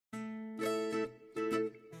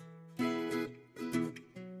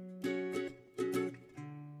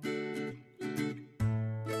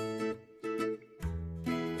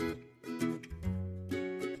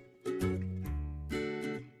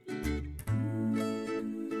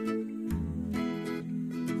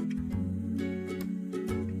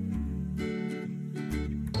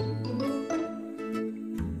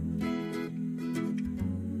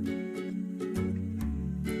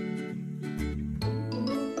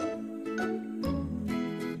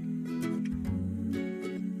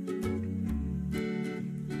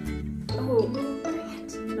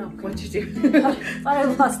What'd you do? I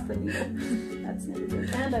lost the needle. That's never good.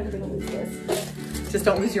 And I'm gonna lose this. Just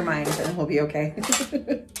don't lose your mind and we'll be okay.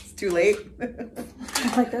 It's too late.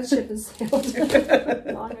 Like that ship has sailed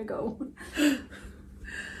long ago.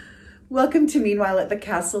 Welcome to Meanwhile at the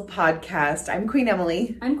Castle podcast. I'm Queen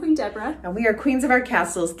Emily. I'm Queen Deborah. And we are queens of our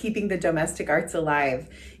castles, keeping the domestic arts alive.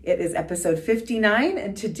 It is episode 59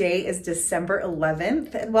 and today is December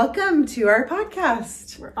 11th. And welcome to our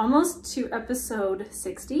podcast. We're almost to episode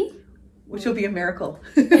 60. Which will be a miracle.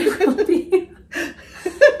 It will be.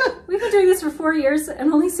 We've been doing this for 4 years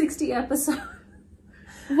and only 60 episodes.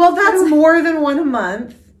 Well, that's more than one a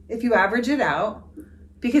month if you average it out.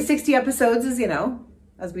 Because 60 episodes is,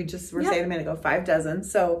 as we just were saying a minute ago, 5 dozen.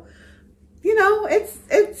 So,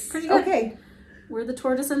 it's pretty good. Okay. We're the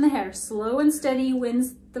tortoise and the hare. Slow and steady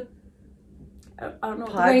wins the, I don't know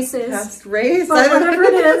what the race is. Podcast race. But whatever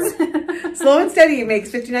it is. Slow and steady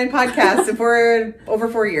makes 59 podcasts for over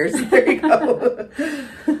 4 years. There you go.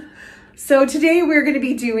 So today we're going to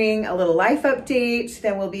be doing a little life update.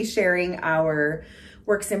 Then we'll be sharing our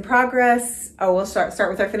works in progress. Oh, we'll start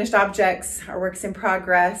with our finished objects, our works in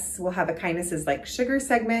progress. We'll have a kindnesses like sugar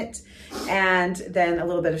segment, and then a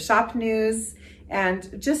little bit of shop news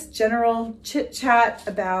and just general chit chat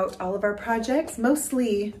about all of our projects.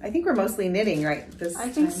 Mostly, I think we're mostly knitting, right? I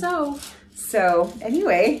think so. So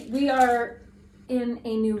anyway, we are in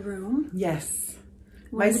a new room. Yes.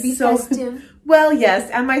 Want to be festive. Well,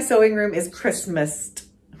 yes, and my sewing room is Christmased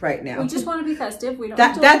right now. We just want to be festive. We don't.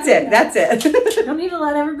 That's it. You don't need to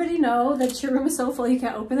let everybody know that your room is so full you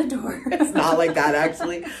can't open the door. It's not like that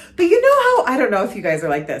actually. But you know how, I don't know if you guys are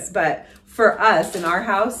like this, but for us in our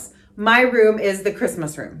house, my room is the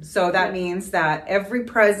Christmas room. So that means that every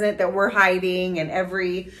present that we're hiding and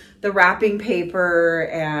the wrapping paper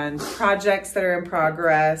and projects that are in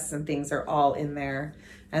progress and things are all in there.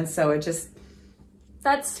 And so it just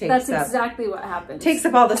that's exactly what happens. Takes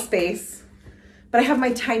up all the space. But I have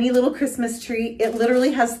my tiny little Christmas tree. It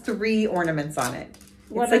literally has 3 ornaments on it.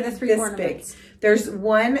 What are the 3 ornaments? Big. There's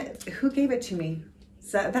one, who gave it to me?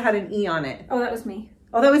 That had an E on it. Oh, that was me.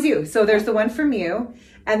 Oh, that was you. So there's the one from you.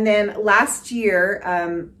 And then last year,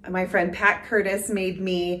 my friend Pat Curtis made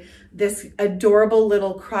me this adorable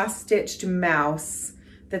little cross-stitched mouse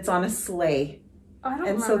that's on a sleigh. Oh, I don't remember.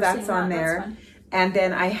 And so that's on there. That's fun. And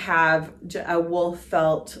then I have a wool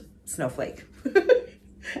felt snowflake.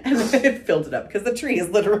 And it filled it up because the tree is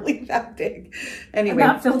literally that big. Anyway. And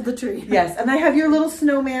that filled the tree. Yes. And I have your little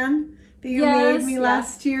snowman that you made me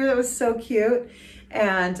last year. That was so cute.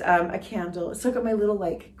 And a candle. So I got my little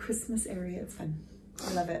Christmas area. It's fun.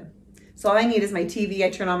 I love it. So all I need is my TV. I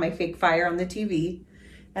turn on my fake fire on the TV.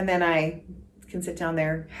 And then I can sit down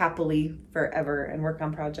there happily forever and work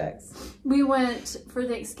on projects. We went for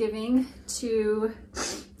Thanksgiving to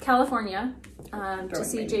California to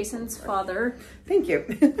see Jason's father. Thank you.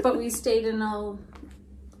 But we stayed in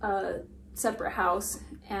a separate house,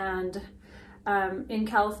 and in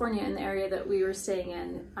California, in the area that we were staying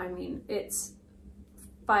in, I mean, it's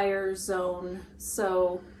fire zone.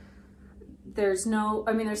 So there's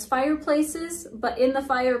fireplaces, but in the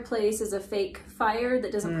fireplace is a fake fire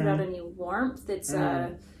that doesn't put out any warmth. It's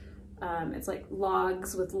it's like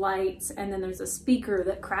logs with lights, and then there's a speaker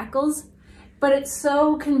that crackles. But it's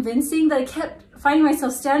so convincing that I kept finding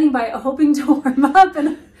myself standing by it, hoping to warm up,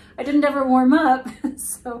 and I didn't ever warm up.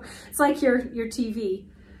 So it's like your TV,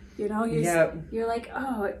 you're like,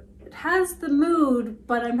 oh, it has the mood,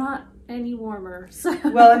 but I'm not any warmer. So.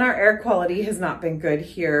 Well, and our air quality has not been good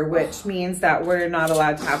here, which means that we're not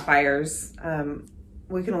allowed to have fires.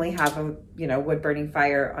 We can only have a wood burning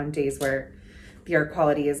fire on days where the air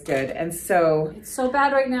quality is good. And so it's so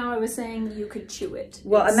bad right now. I was saying you could chew it.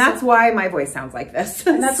 Well, and that's why my voice sounds like this.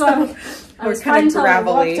 And that's why I was fine until I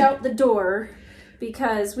walked out the door,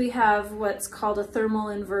 because we have what's called a thermal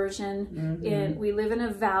inversion. We live in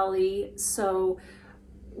a valley, so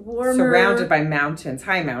warmer, surrounded by mountains,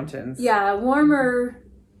 high mountains. Yeah, warmer,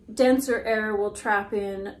 denser air will trap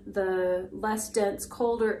in the less dense,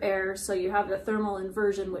 colder air. So you have the thermal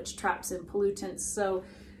inversion, which traps in pollutants. So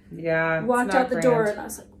yeah, walked out the door and I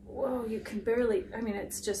was like, whoa, you can barely,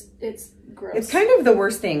 it's gross. It's kind of the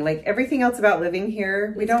worst thing. Like everything else about living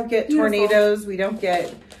here, we don't get tornadoes, we don't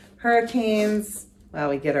get hurricanes. Well,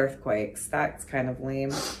 we get earthquakes. That's kind of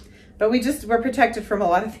lame. But we're protected from a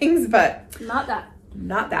lot of things, but not that.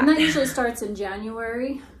 Not that. And that usually starts in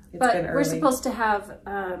January. But we're supposed to have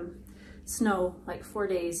snow like 4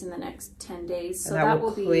 days in the next 10 days. So that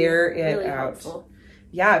will clear it really out. Helpful.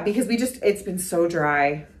 Yeah, because it's been so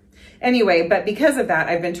dry. Anyway, but because of that,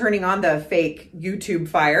 I've been turning on the fake YouTube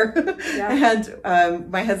fire. Yeah. And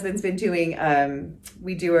my husband's been doing,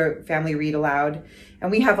 we do a family read aloud. And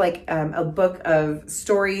we have like a book of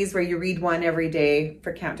stories where you read one every day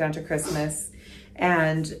for Countdown to Christmas.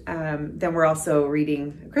 And then we're also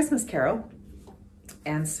reading A Christmas Carol.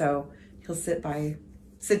 And so he'll sit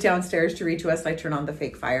downstairs to read to us, and I turn on the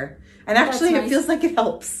fake fire. And actually it feels like it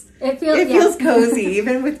helps. It feels cozy,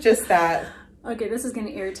 even with just that. Okay, this is going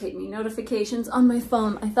to irritate me. Notifications on my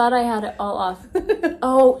phone. I thought I had it all off.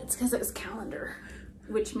 Oh, it's because it was calendar,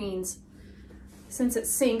 which means since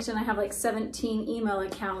it's synced and I have like 17 email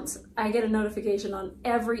accounts, I get a notification on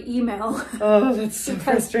every email. Oh, that's so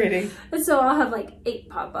frustrating. And so I'll have like 8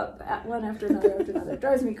 pop up at one after another after another. It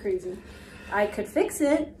drives me crazy. I could fix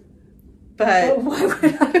it. But why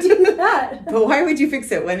would I do that? But why would you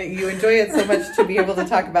fix it when you enjoy it so much to be able to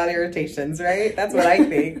talk about irritations, right? That's what I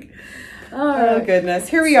think. Oh, goodness.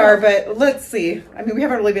 Here we are, but let's see. I mean, we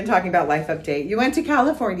haven't really been talking about life update. You went to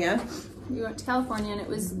California. We went to California, and it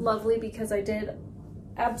was lovely because I did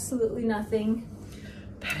absolutely nothing.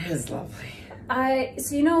 That is lovely.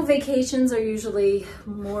 So you know, vacations are usually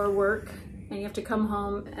more work, and you have to come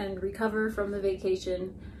home and recover from the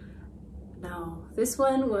vacation. No, this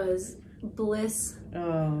one was bliss.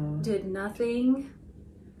 Oh. Did nothing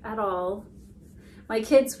at all. My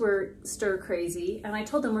kids were stir crazy, and I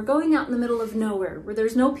told them we're going out in the middle of nowhere where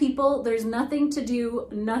there's no people, there's nothing to do,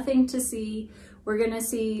 nothing to see. We're gonna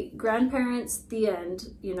see grandparents, the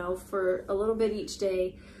end, you know, for a little bit each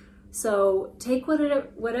day. So take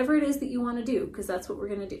whatever it is that you want to do, because that's what we're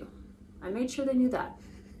gonna do. I made sure they knew that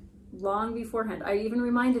long beforehand. I even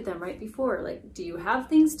reminded them right before, like, do you have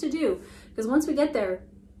things to do? Because once we get there,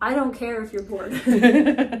 I don't care if you're bored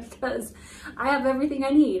because I have everything I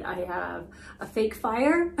need. I have a fake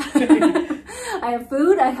fire. I have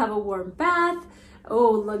food. I have a warm bath. Oh,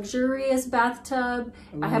 luxurious bathtub.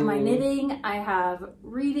 Ooh. I have my knitting. I have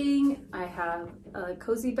reading. I have a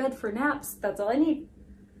cozy bed for naps. That's all I need.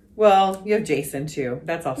 Well, you have Jason too.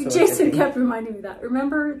 That's also Jason kept reminding me of that.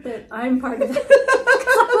 Remember that I'm part of it.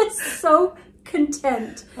 I was so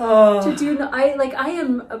content to do. I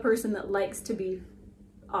am a person that likes to be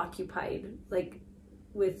occupied, like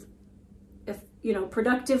with, you know,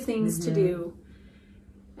 productive things to do.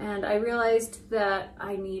 And I realized that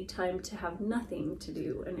I need time to have nothing to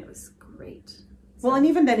do, and it was great. Well, and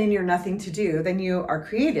even then in your nothing to do, then you are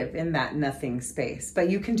creative in that nothing space, but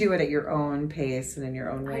you can do it at your own pace and in your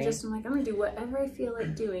own way. I'm like, I'm gonna do whatever I feel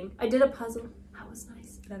like doing. I did a puzzle. That was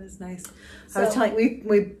nice. That is nice. So, I was telling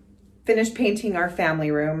we finished painting our family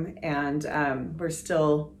room, and we're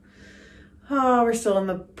still in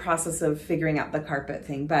the process of figuring out the carpet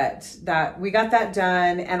thing, but we got that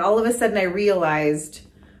done. And all of a sudden I realized,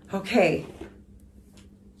 okay,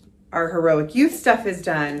 our heroic youth stuff is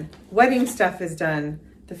done. Wedding stuff is done.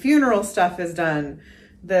 The funeral stuff is done.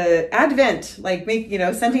 The Advent, like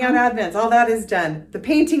sending out Advents, all that is done. The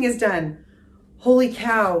painting is done. Holy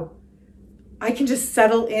cow. I can just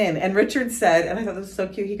settle in. And Richard said, and I thought this was so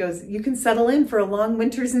cute, he goes, you can settle in for a long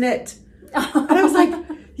winter's knit. And I was like,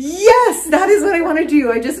 yes, that is what I want to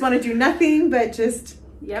do. I just want to do nothing but just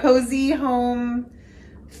cozy home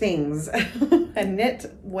things and knit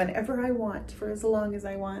whenever I want for as long as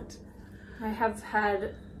I want. I have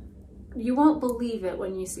had, you won't believe it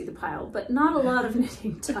when you see the pile, but not a lot of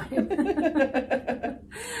knitting time.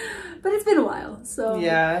 But it's been a while. So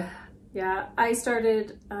yeah, I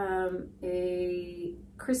started a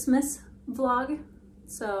Christmas vlog.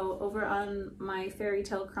 So over on my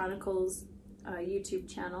Fairytale Chronicles YouTube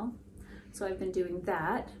channel. So I've been doing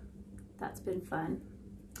that. That's been fun.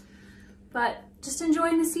 But just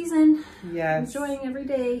enjoying the season. Yes. Enjoying every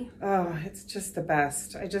day. Oh, it's just the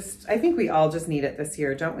best. I think we all just need it this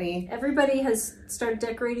year, don't we? Everybody has started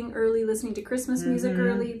decorating early, listening to Christmas music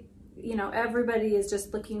early. You know, everybody is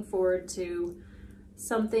just looking forward to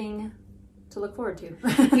something to look forward to.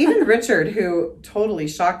 Even Richard, who totally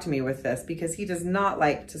shocked me with this because he does not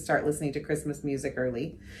like to start listening to Christmas music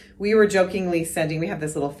early. We were jokingly we have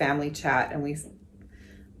this little family chat, and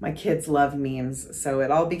my kids love memes, so it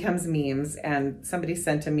all becomes memes. And somebody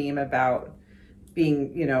sent a meme about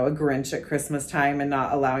being, you know, a Grinch at Christmas time and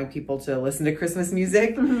not allowing people to listen to Christmas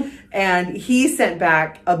music. And he sent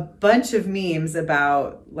back a bunch of memes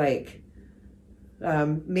about like,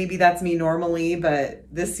 maybe that's me normally, but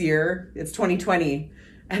this year it's 2020.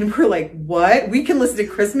 And we're like, what? We can listen to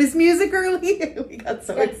Christmas music early? We got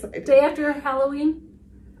so excited. Day after Halloween,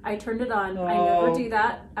 I turned it on. I never do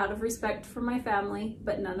that out of respect for my family,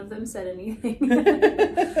 but none of them said anything.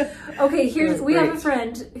 Okay, we have a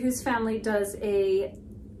friend whose family does a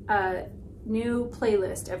new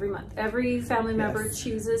playlist every month. Every family member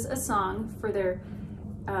chooses a song for their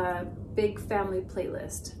big family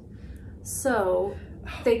playlist. So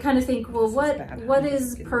they kind of think, well, what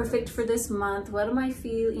is perfect for this month? What am I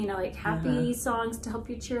feeling? You know, like happy songs to help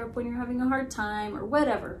you cheer up when you're having a hard time or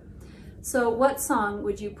whatever. So what song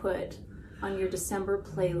would you put on your December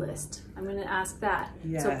playlist? I'm going to ask that.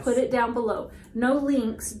 Yes. So put it down below. No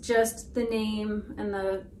links, just the name and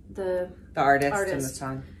the artist and the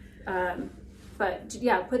song. But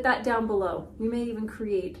yeah, put that down below. We may even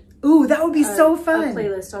create ooh, that would be so fun. A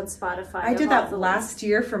playlist on Spotify. I did that last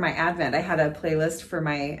year for my Advent. I had a playlist for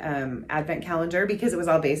my Advent calendar because it was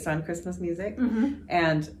all based on Christmas music.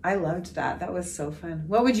 And I loved that. That was so fun.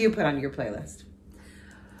 What would you put on your playlist?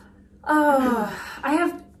 I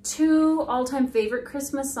have 2 all-time favorite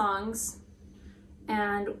Christmas songs.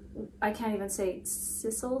 And I can't even say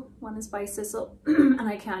Sissel. One is by Sissel, and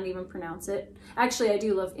I can't even pronounce it. Actually, I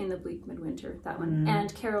do love In the Bleak Midwinter, that one.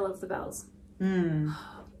 And Carol of the Bells.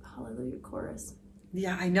 Hallelujah Chorus.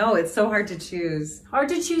 Yeah, I know. It's so hard to choose. Hard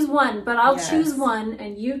to choose one, but I'll choose one,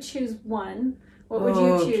 and you choose one. What would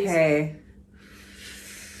you choose? Okay.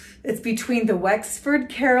 It's between the Wexford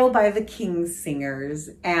Carol by the King's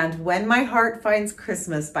Singers and When My Heart Finds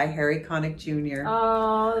Christmas by Harry Connick Jr.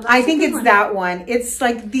 Oh, that's I think it's that one. It's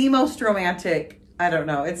like the most romantic. I don't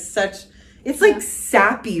know. It's like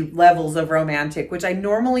sappy levels of romantic, which I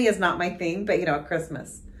normally is not my thing, but you know, at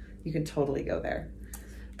Christmas, you can totally go there.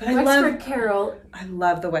 But Wexford Carol. I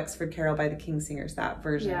love the Wexford Carol by the King's Singers, that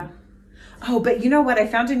version. Yeah. Oh, but you know what? I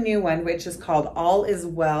found a new one, which is called All Is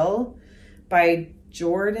Well by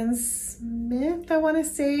Jordan Smith, I want to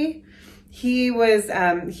say. He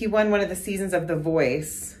won one of the seasons of The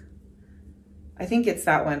Voice. I think it's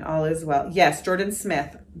that one, All Is Well. Yes, Jordan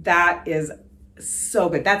Smith. That is so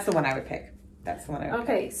good. That's the one I would pick. That's the one I would pick.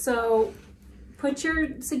 Okay, so put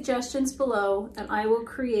your suggestions below and I will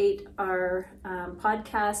create our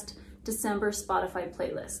podcast December Spotify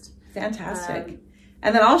playlist. Fantastic.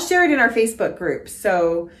 And then I'll share it in our Facebook group.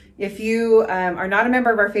 So if you are not a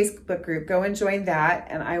member of our Facebook group, go and join that.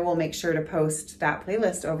 And I will make sure to post that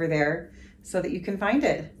playlist over there so that you can find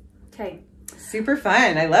it. Okay. Super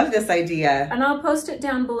fun. I love this idea. And I'll post it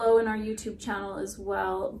down below in our YouTube channel as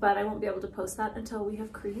well, but I won't be able to post that until we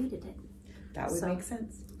have created it. That would make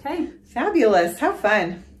sense. Okay. Fabulous. How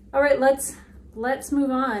fun. All right, let's move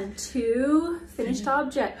on to finished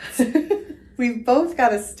objects. We've both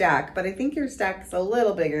got a stack, but I think your stack's a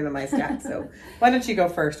little bigger than my stack. So why don't you go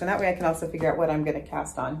first? And that way I can also figure out what I'm going to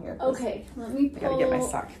cast on here. Okay, let me pull. I gotta get my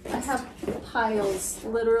sock. I have piles,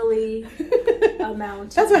 literally a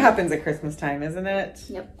mountain. That's what happens at Christmas time, isn't it?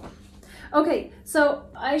 Yep. Okay, so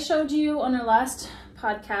I showed you on our last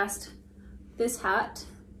podcast this hat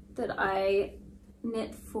that I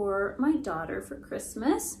knit for my daughter for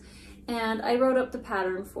Christmas. And I wrote up the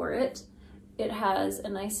pattern for it. It has a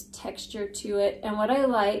nice texture to it. And what I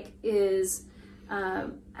like is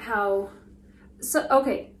okay,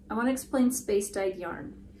 I want to explain space-dyed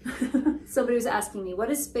yarn. Somebody was asking me,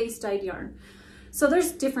 what is space-dyed yarn? So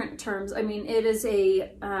there's different terms. I mean, it is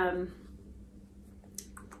a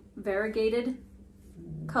variegated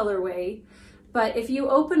colorway. But if you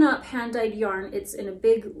open up hand-dyed yarn, it's in a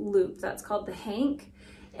big loop. That's called the hank.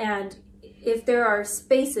 And if there are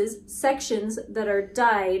sections that are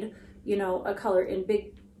dyed, you know, a color in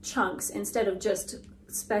big chunks instead of just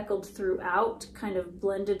speckled throughout, kind of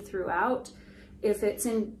blended throughout. If it's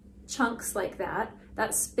in chunks like that,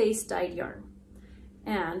 that's space-dyed yarn.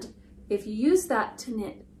 And if you use that to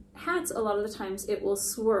knit hats, a lot of the times it will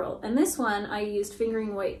swirl. And this one, I used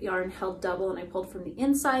fingering weight yarn held double, and I pulled from the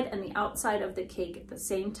inside and the outside of the cake at the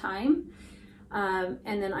same time. And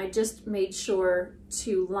then I just made sure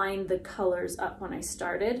to line the colors up when I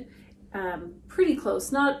started. Pretty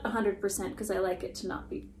close, not 100% because I like it to not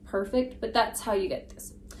be perfect, but that's how you get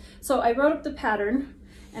this. So I wrote up the pattern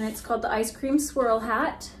and it's called the Ice Cream Swirl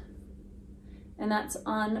Hat, and that's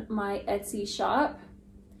on my Etsy shop.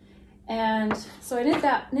 And so I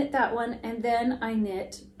knit that one, and then I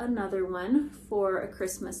knit another one for a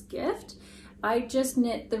Christmas gift. I just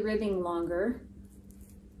knit the ribbing longer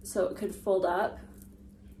so it could fold up,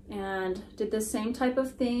 and did the same type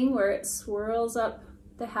of thing where it swirls up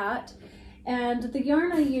the hat. And the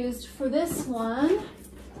yarn I used for this one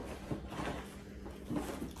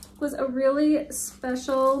was a really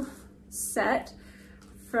special set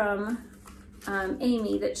from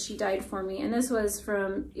Amy that she dyed for me, and this was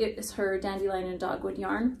from her Dandelion and Dogwood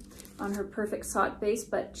yarn on her perfect sock base,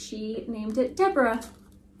 but she named it Deborah.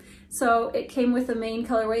 So it came with the main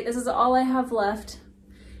colorway. This is all I have left,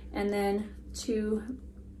 and then 2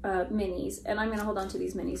 minis, and I'm gonna hold on to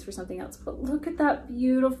these minis for something else. But look at that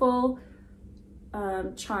beautiful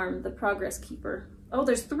charm, the Progress Keeper. Oh,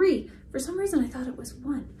 there's 3 For some reason, I thought it was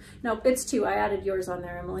 1. Nope, it's 2. I added yours on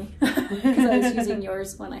there, Emily, because I was using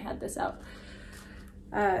yours when I had this out.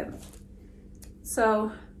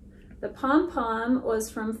 So the pom-pom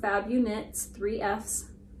was from Fabuknits, 3 Fs,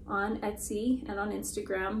 on Etsy and on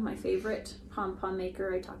Instagram. My favorite pom-pom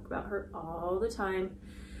maker. I talk about her all the time.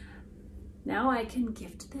 Now I can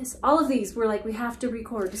gift this. All of these were like, we have to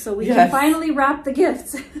record so we can finally wrap the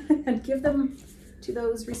gifts and give them to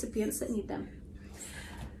those recipients that need them.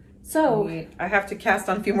 So I have to cast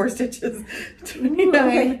on a few more stitches. 29,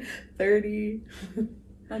 okay. 30.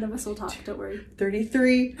 None of us will talk, don't worry.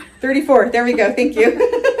 33, 34. There we go. Thank you.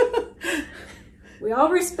 We all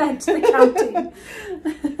respect the counting.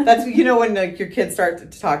 That's, you know, when like your kids start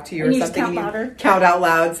to talk to you or something, you count out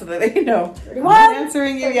loud so that they know 31, I'm not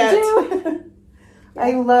answering you 32. yet.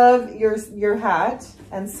 I love your hat,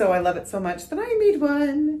 and so I love it so much that I made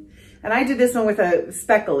one. And I did this one with a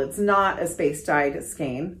speckle. It's not a space dyed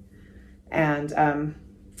skein. And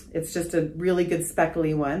it's just a really good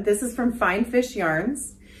speckly one. This is from Fine Fish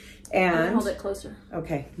Yarns. And hold it closer.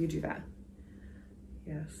 Okay, you do that.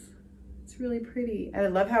 Yes, it's really pretty. And I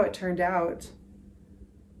love how it turned out.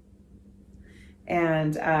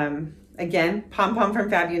 And again, pom-pom from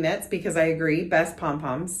Fabuknits, because I agree, best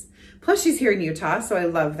pom-poms. Plus she's here in Utah, so I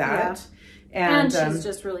love that. Yeah. And she's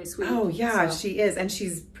just really sweet. Oh yeah, so. She is. And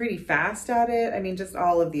she's pretty fast at it. I mean, just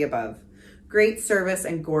all of the above. Great service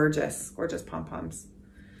and gorgeous, gorgeous pom-poms.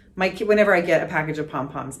 Whenever I get a package of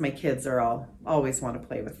pom-poms, my kids are always want to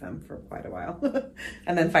play with them for quite a while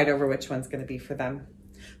and then fight over which one's going to be for them.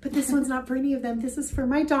 But this one's not for any of them. This is for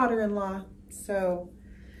my daughter-in-law. So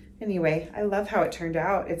anyway, I love how it turned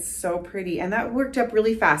out. It's so pretty. And that worked up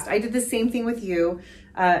really fast. I did the same thing with you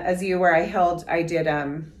as you, where I did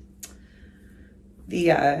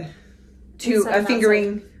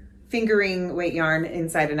fingering weight yarn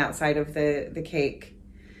inside and outside of the cake,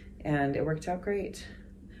 and it worked out great.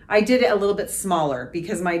 I did it a little bit smaller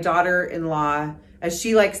because my daughter-in-law, as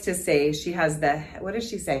she likes to say, she has what does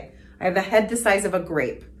she say? I have the head the size of a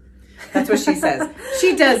grape. That's what she says.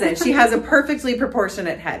 She doesn't. She has a perfectly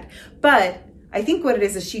proportionate head. But I think what it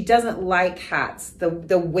is she doesn't like hats,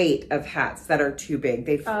 the weight of hats that are too big.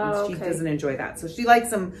 She doesn't enjoy that. So she likes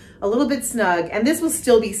them a little bit snug. And this will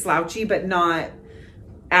still be slouchy, but not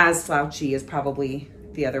as slouchy as probably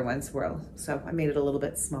the other ones were. So I made it a little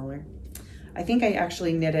bit smaller. I think I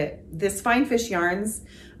actually knit it. This Fine Fish Yarns,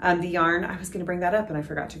 the yarn, I was going to bring that up and I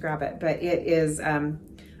forgot to grab it, but it is,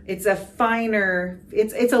 it's a finer,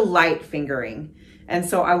 it's a light fingering. And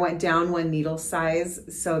so I went down 1 needle size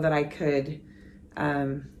so that I could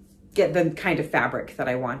get the kind of fabric that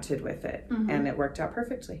I wanted with it. Mm-hmm. And it worked out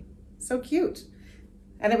perfectly. So cute.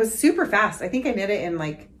 And it was super fast. I think I knit it in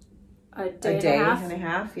like a day and a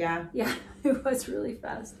half. Yeah. Yeah, it was really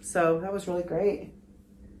fast. So that was really great.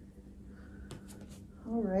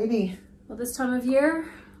 Alrighty. Well, this time of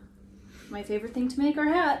year, my favorite thing to make are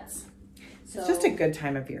hats. So, it's just a good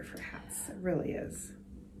time of year for hats. It really is.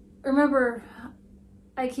 Remember,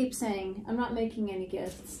 I keep saying I'm not making any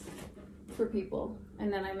gifts for people,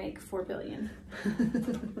 and then I make 4 billion.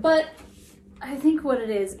 But I think what it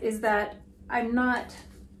is that I'm not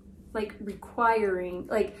like requiring,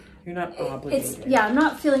 like, you're not obligated. Yeah, I'm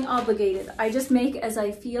not feeling obligated. I just make as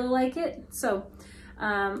I feel like it. So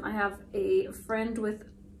I have a friend with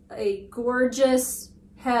a gorgeous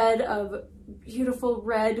head of beautiful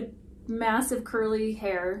red, massive curly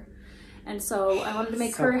hair. And so I wanted to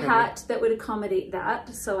make her a hat that would accommodate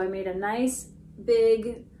that. So I made a nice,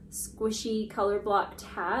 big, squishy, color blocked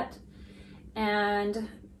hat. And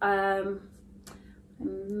I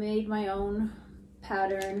made my own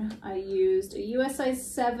pattern. I used a US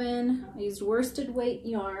size 7. I used worsted weight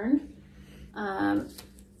yarn.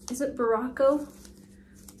 Is it Barocco?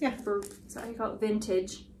 Yeah, is that how you call it?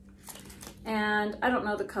 Vintage. And I don't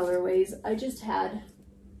know the colorways. I just had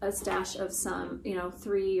a stash of some,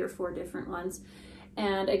 3 or 4 different ones.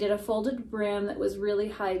 And I did a folded brim that was really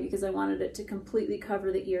high because I wanted it to completely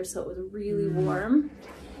cover the ear so it was really warm.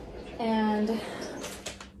 And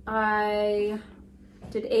I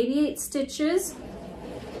did 88 stitches.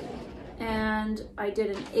 And I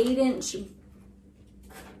did an 8-inch,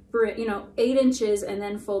 8 inches, and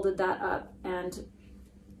then folded that up and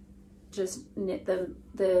just knit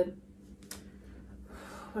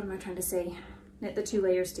what am I trying to say? Knit the 2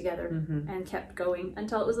 layers together and kept going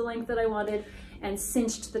until it was the length that I wanted and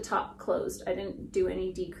cinched the top closed. I didn't do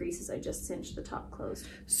any decreases. I just cinched the top closed.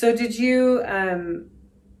 So did you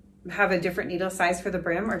have a different needle size for the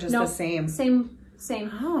brim or just the same? Same.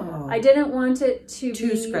 Oh. I didn't want it to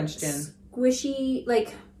be scrunched in, squishy,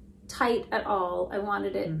 like tight at all. I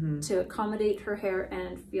wanted it to accommodate her hair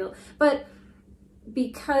and feel, but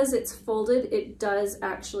because it's folded, it does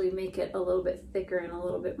actually make it a little bit thicker and a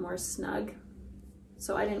little bit more snug.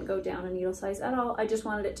 So I didn't go down a needle size at all. I just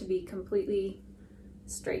wanted it to be completely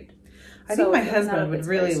straight. I think my husband would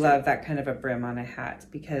really love that kind of a brim on a hat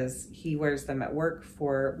because he wears them at work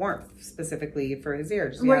for warmth, specifically for his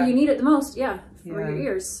ears. Where you need it the most, for your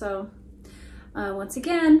ears. So once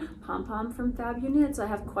again, Pom Pom from Fab Knits. I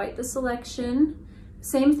have quite the selection.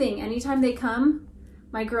 Same thing, anytime they come,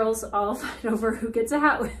 my girls all fight over who gets a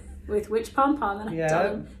hat with which Pom Pom, and I tell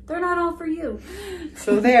them, they're not all for you.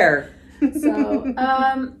 So there. So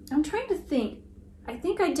I'm trying to think. I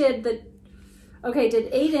think I did did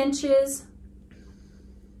 8 inches.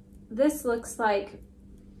 This looks like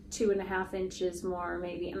 2.5 inches more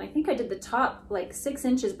maybe. And I think I did the top like 6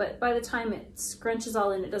 inches, but by the time it scrunches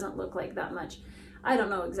all in, it doesn't look like that much. I don't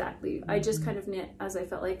know exactly. I just kind of knit as I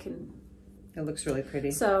felt like. And it looks really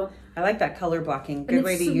pretty. So I like that color blocking. Good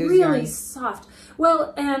way to use really yarn. Soft.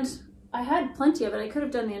 Well, and I had plenty of it. I could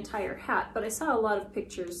have done the entire hat, but I saw a lot of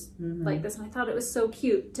pictures like this, and I thought it was so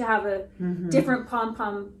cute to have a different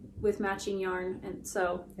pom-pom with matching yarn, and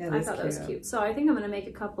so I thought that was cute. So I think I'm going to make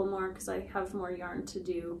a couple more because I have more yarn to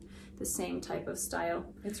do the same type of style.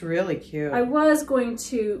 It's really cute. I was going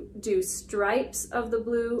to do stripes of the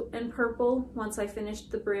blue and purple once I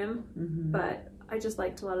finished the brim, but I just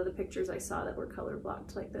liked a lot of the pictures I saw that were color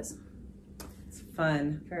blocked like this. It's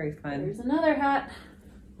fun, very fun. There's another hat.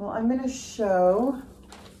 Well, I'm going to show,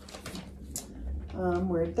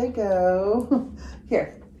 where'd they go?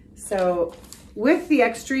 Here. So with the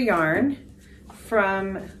extra yarn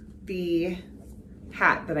from the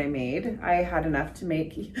hat that I made, I had enough to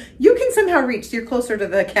make, you can somehow reach, you're closer to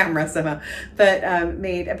the camera somehow, but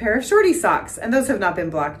made a pair of shorty socks. And those have not been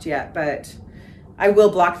blocked yet, but I will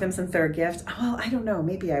block them since they're a gift. Well, I don't know,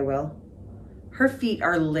 maybe I will. Her feet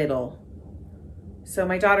are little. So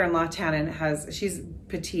my daughter-in-law, Tannen, she's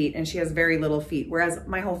petite and she has very little feet, whereas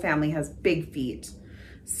my whole family has big feet.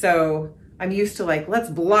 So I'm used to like, let's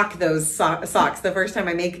block those socks the first time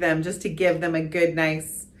I make them just to give them a good,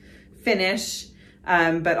 nice finish,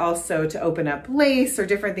 but also to open up lace or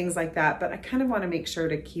different things like that. But I kind of want to make sure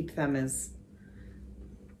to keep them as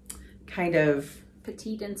kind of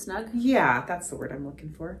petite and snug. Yeah, that's the word I'm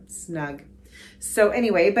looking for, snug. So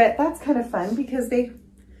anyway, but that's kind of fun because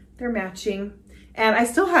they're matching. And I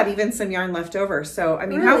still had even some yarn left over. So, I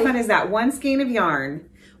mean, how fun is that? One skein of yarn,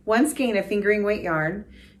 one skein of fingering weight yarn,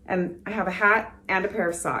 and I have a hat and a pair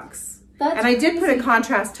of socks. And I did put a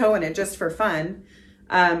contrast toe in it just for fun.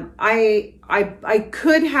 I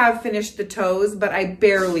could have finished the toes, but I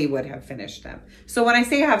barely would have finished them. So when I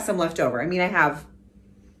say I have some left over, I mean, I have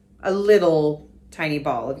a little tiny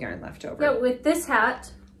ball of yarn left over. Yeah, with this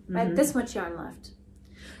hat, I had this much yarn left.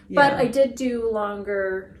 But I did do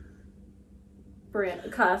longer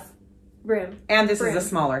brim. And this is a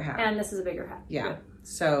smaller hat. And this is a bigger hat. Yeah.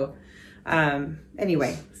 So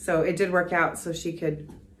anyway, so it did work out so she could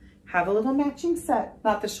have a little matching set.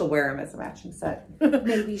 Not that she'll wear them as a matching set.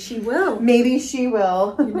 Maybe she will. Maybe she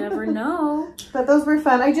will. You never know. But those were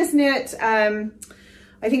fun. I just knit, I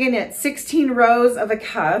think I knit 16 rows of a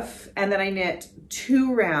cuff, and then I knit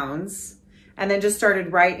 2 rounds, and then just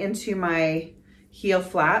started right into my heel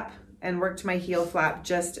flap and worked my heel flap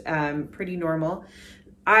just pretty normal.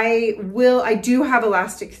 I do have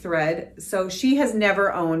elastic thread. So she has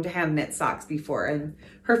never owned hand knit socks before and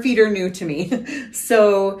her feet are new to me.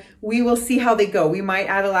 So we will see how they go. We might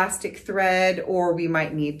add elastic thread or we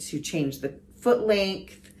might need to change the foot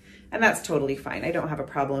length, and that's totally fine. I don't have a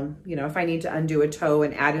problem. You know, if I need to undo a toe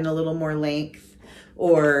and add in a little more length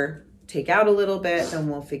or take out a little bit, then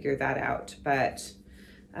we'll figure that out. But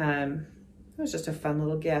it was just a fun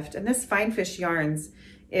little gift. And this Fine Fish Yarns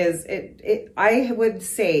is, I would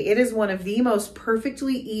say it is one of the most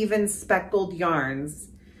perfectly even speckled yarns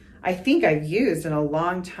I think I've used in a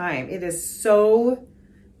long time. It is so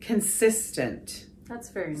consistent. That's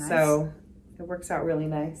very nice. So it works out really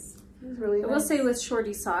nice. It was really nice. I will say with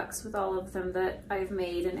shorty socks, with all of them that I've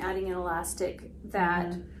made and adding an elastic,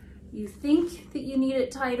 that you think that you need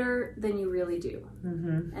it tighter than you really do.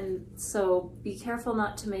 And so be careful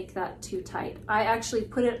not to make that too tight. I actually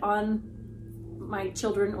put it on my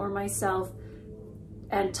children or myself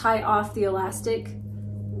and tie off the elastic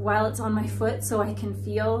while it's on my foot so I can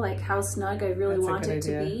feel like how snug I really want it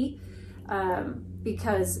to be,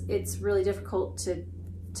 because it's really difficult to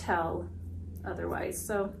tell otherwise.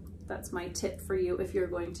 So that's my tip for you if you're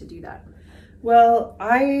going to do that. Well,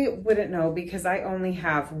 I wouldn't know because I only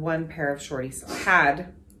have one pair of shorty socks.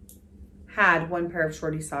 Had one pair of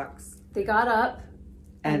shorty socks. They got up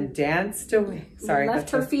and danced away. Sorry, left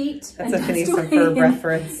her feet. That's a Phineas and Ferb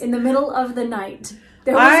reference. In the middle of the night.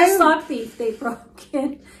 There was a sock thief. They broke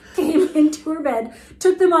in, came into her bed,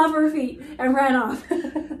 took them off her feet, and ran off.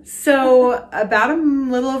 So about a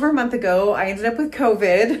little over a month ago, I ended up with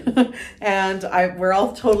COVID, and we're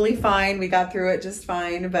all totally fine. We got through it just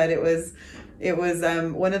fine, but it was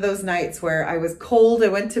one of those nights where I was cold. I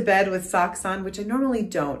went to bed with socks on, which I normally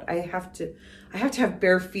don't. I have to have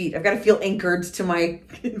bare feet. I've got to feel anchored to my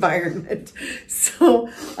environment. So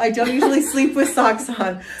I don't usually sleep with socks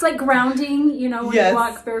on. It's like grounding, you know, when you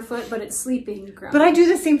walk barefoot, but it's sleeping grounding. But I do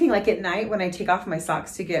the same thing like at night when I take off my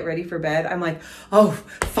socks to get ready for bed. I'm like, oh,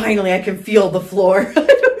 finally I can feel the floor. I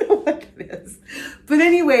don't know what it is. But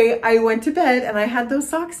anyway, I went to bed and I had those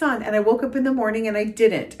socks on, and I woke up in the morning and I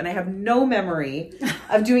didn't. And I have no memory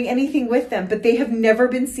of doing anything with them, but they have never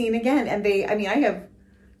been seen again. And I have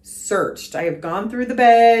searched. I have gone through the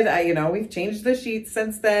bed. We've changed the sheets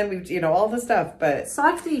since then. We've, all the stuff, but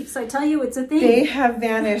sock thieves, I tell you, it's a thing. They have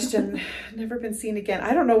vanished and never been seen again.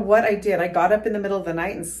 I don't know what I did. I got up in the middle of the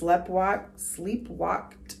night and sleepwalked,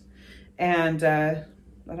 and I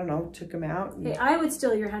don't know, took them out. Hey, I would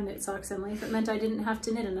steal your hand knit socks, Emily, if it meant I didn't have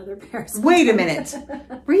to knit another pair. Wait a minute.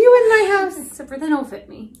 Were you in my house? Except for they don't fit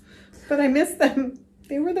me. But I miss them.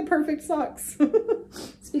 They were the perfect socks.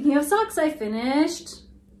 Speaking of socks, I finished.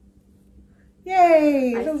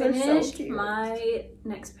 Yay! I those are so finished cute. my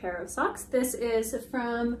next pair of socks. This is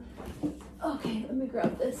from, okay, let me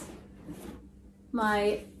grab this.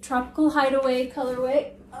 My Tropical Hideaway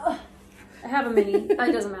colorway. I have a mini. It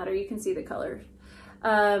doesn't matter. You can see the color.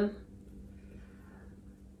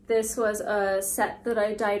 This was a set that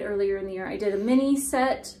I dyed earlier in the year. I did a mini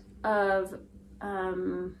set of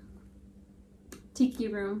Tiki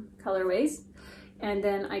Room colorways, and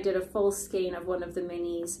then I did a full skein of one of the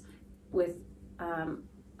minis with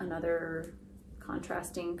another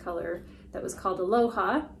contrasting color that was called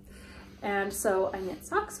Aloha. And so I knit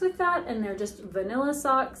socks with that, and they're just vanilla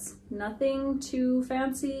socks, nothing too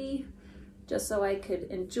fancy, just so I could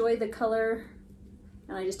enjoy the color.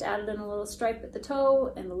 And I just added in a little stripe at the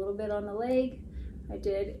toe and a little bit on the leg. I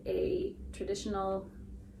did a traditional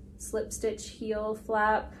slip stitch heel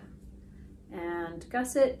flap and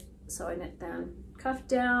gusset, so I knit them cuff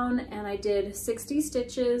down, and I did 60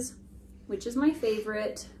 stitches, which is my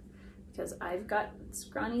favorite because I've got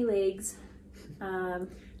scrawny legs.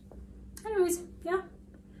 Anyways, yeah,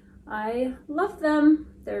 I love them.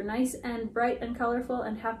 They're nice and bright and colorful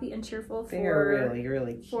and happy and cheerful They're really,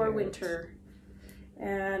 really cute. For winter.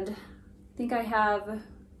 And I think I have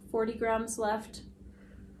 40 grams left.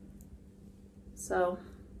 So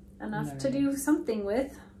enough to do something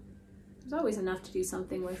with. There's always enough to do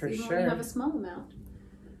something with, even when you have a small amount.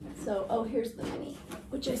 So, oh, here's the mini,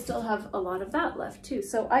 which I still have a lot of that left too.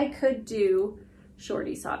 So I could do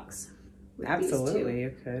shorty socks with Absolutely, these two.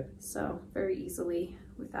 you could. So very easily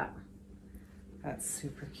with that. That's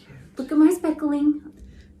super cute. Look at my speckling.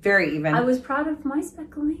 Very even. I was proud of my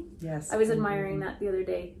speckling. Yes. I was admiring that the other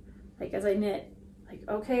day, like as I knit. Like,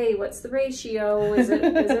 okay, what's the ratio? Is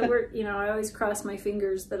it work? You know, I always cross my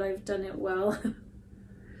fingers that I've done it well.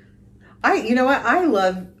 You know what? I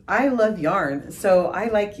love yarn. So I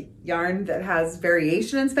like yarn that has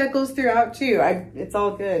variation and speckles throughout too. It's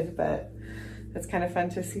all good, but it's kind of fun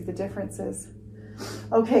to see the differences.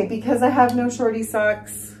 Okay, because I have no shorty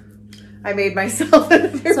socks, I made myself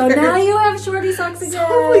another So now you have shorty socks again.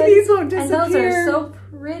 Hopefully these won't disappear. And those are so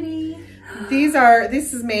pretty.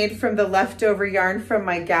 This is made from the leftover yarn from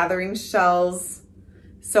my gathering shells.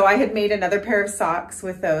 So I had made another pair of socks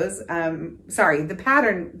with those. Sorry, the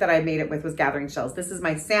pattern that I made it with was gathering shells. This is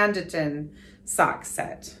my Sanditon sock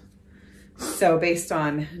set. So based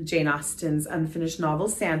on Jane Austen's unfinished novel,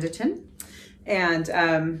 Sanditon.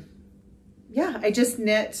 And yeah, I just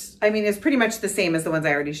knit. I mean, it's pretty much the same as the ones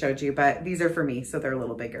I already showed you, but these are for me, so they're a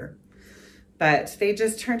little bigger. But they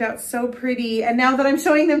just turned out so pretty. And now that I'm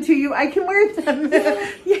showing them to you, I can wear them.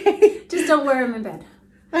 Yay. Just don't wear them in bed.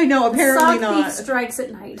 I know, apparently Sock not. thief strikes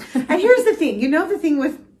at night. And here's the thing. You know the thing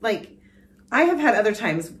with, like, I have had other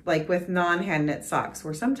times, like with non-hand knit socks,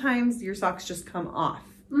 where sometimes your socks just come off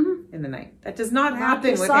in the night. That does not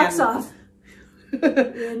happen with hand knit. Socks off.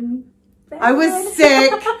 I was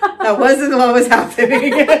sick. That wasn't what was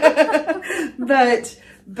happening. but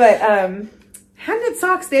hand knit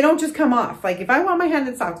socks, they don't just come off. Like if I want my hand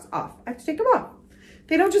knit socks off, I have to take them off.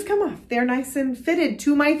 They don't just come off. They're nice and fitted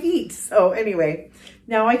to my feet. So anyway,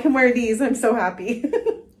 now I can wear these. I'm so happy.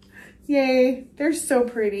 Yay. They're so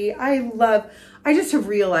pretty. I just have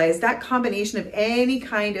realized that combination of any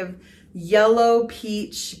kind of yellow,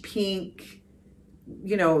 peach, pink,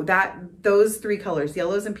 you know, those three colors,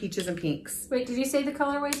 yellows and peaches and pinks. Wait, did you say the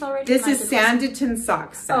colorways already? This is Sanditon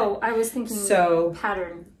sock set. Oh, I was thinking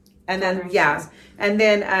pattern. And then, yeah. And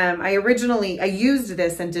then I used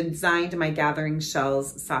this and designed my Gathering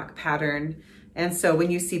Shells sock pattern. And so when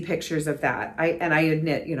you see pictures of that, I had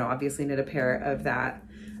knit, you know, obviously knit a pair of that.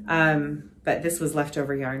 But this was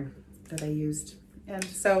leftover yarn that I used. And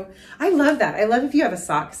so I love that. I love if you have a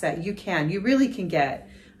sock set, you really can get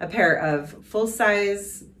a pair of full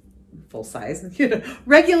size, you know,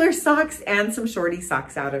 regular socks and some shorty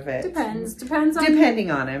socks out of it. Depending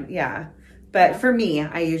on them. Yeah. But for me,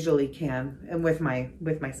 I usually can, and with my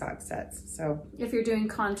sock sets. So if you're doing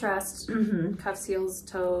contrast, cuffs, heels,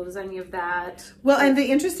 toes, any of that. Well, and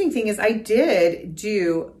the interesting thing is I did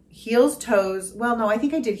do heels, toes. Well, no, I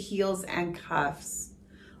think I did heels and cuffs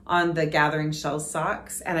on the Gathering Shells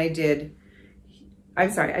socks. And I did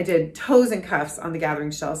toes and cuffs on the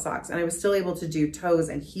Gathering Shells socks. And I was still able to do toes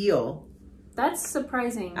and heel. That's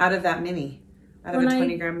surprising. Out of that mini. Out of a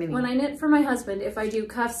 20-gram mini. When I knit for my husband, if I do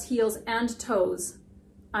cuffs, heels, and toes,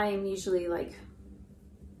 I am usually like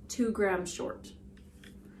 2 grams short.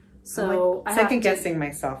 So I'm second guessing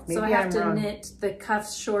myself. Maybe so I have I'm wrong. to knit the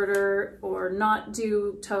cuffs shorter or not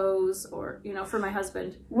do toes, or, you know, for my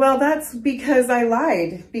husband. Well, that's because I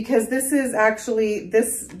lied, because this is actually,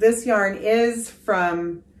 this yarn is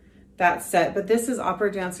from that set, but this is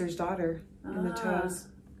Opera Dancer's Daughter in the toes.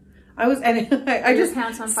 I just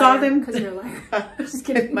saw them because you're a liar. Just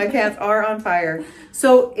kidding. My pants are on fire.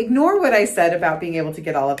 So ignore what I said about being able to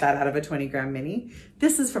get all of that out of a 20-gram mini.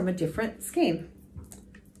 This is from a different skein,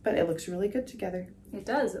 but it looks really good together. It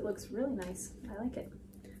does. It looks really nice. I like it.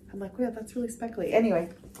 I'm like, yeah, that's really speckly. Anyway,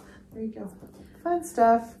 there you go. Fun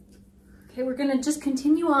stuff. Okay, we're gonna just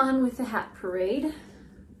continue on with the hat parade.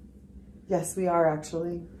 Yes, we are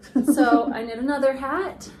actually. So I knit another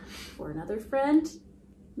hat for another friend.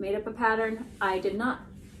 Made up a pattern. I did not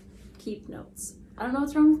keep notes. I don't know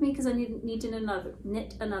what's wrong with me because I need to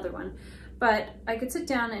knit another one. But I could sit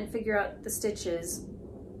down and figure out the stitches.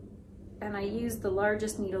 And I used the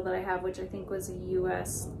largest needle that I have, which I think was a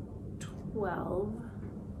US 12,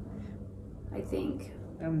 I think.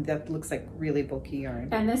 That looks like really bulky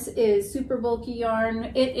yarn. And this is super bulky yarn.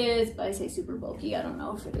 It is, I say super bulky, I don't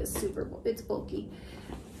know if it is super bulky, it's bulky.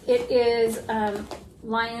 It is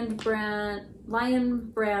Lion brand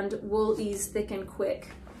Wool Ease Thick and Quick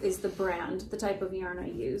is the brand, the type of yarn I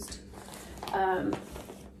used. And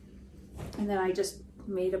then I just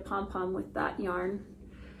made a pom-pom with that yarn.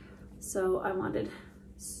 So I wanted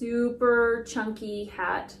super chunky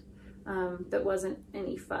hat that wasn't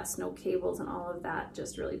any fuss, no cables and all of that,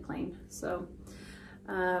 just really plain. So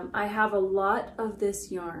I have a lot of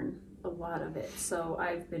this yarn, a lot of it. So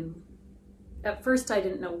I've been, at first I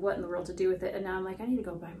didn't know what in the world to do with it, and now I'm like, I need to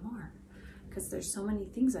go buy more because there's so many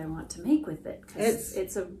things I want to make with it.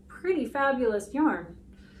 It's a pretty fabulous yarn.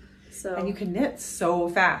 So, and you can knit so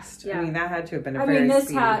fast. Yeah. I mean, that had to have been a very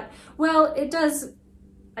speedy. Hat, well, it does.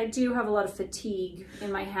 I do have a lot of fatigue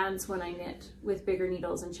in my hands when I knit with bigger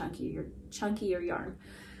needles and chunkier yarn.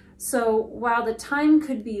 So while the time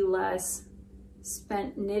could be less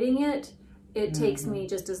spent knitting it, it takes me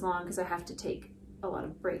just as long because I have to take a lot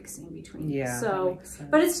of breaks in between. Yeah. So,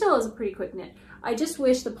 but it still is a pretty quick knit. I just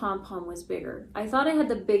wish the pom-pom was bigger. I thought I had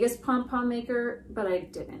the biggest pom-pom maker, but I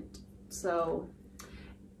didn't. So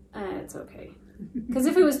it's okay. Because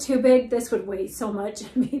if it was too big, this would weigh so much.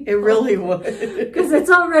 It really would. Because it's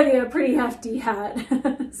already a pretty hefty hat.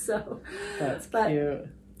 So that's cute.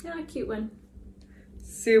 Yeah, a cute one.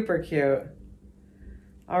 Super cute.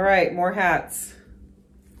 All right, more hats.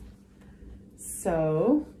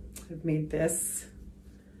 So I've made this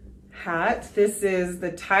hat. This is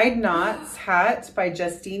the Tied Knots hat by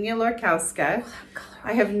Justyna Lorkowska.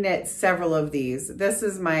 I have knit several of these. This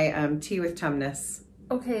is my Tea with Tumnus.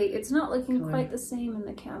 Okay, it's not looking quite the same in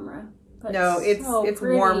the camera. But no, it's so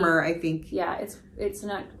warmer, I think. Yeah, it's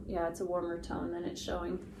not. Yeah, it's a warmer tone than it's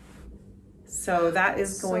showing. So that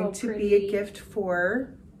is going to be a gift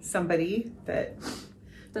for somebody that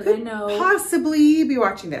I know possibly be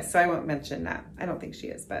watching this. So I won't mention that. I don't think she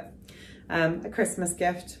is, but a Christmas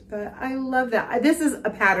gift. But I love that. This is a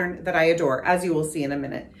pattern that I adore, as you will see in a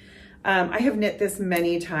minute. I have knit this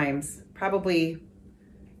many times, probably.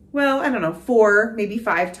 Well, I don't know, 4, maybe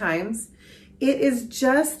 5 times. It is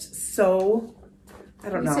just so, I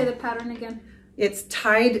don't know. Can you say the pattern again? It's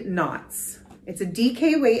Tied Knots. It's a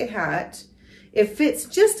DK weight hat. It fits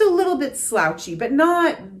just a little bit slouchy, but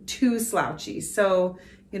not too slouchy. So,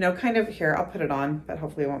 you know, kind of here, I'll put it on, but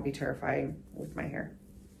hopefully it won't be terrifying with my hair.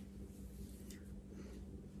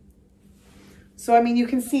 So, I mean, you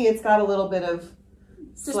can see it's got a little bit of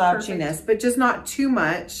slouchiness, but just not too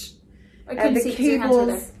much. And the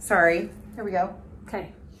cables, sorry, here we go.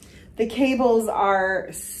 Okay. The cables are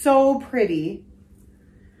so pretty.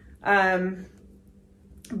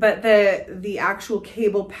 But the actual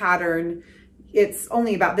cable pattern, it's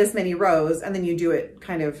only about this many rows, and then you do it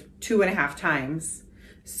kind of 2.5 times.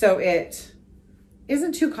 So it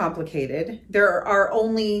isn't too complicated. There are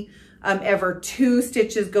only ever 2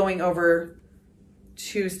 stitches going over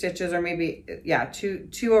 2 stitches, or maybe, yeah, two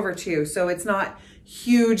over 2. So it's not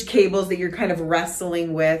huge cables that you're kind of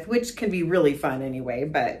wrestling with, which can be really fun anyway.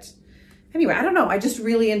 But anyway, I don't know. I just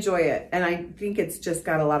really enjoy it. And I think it's just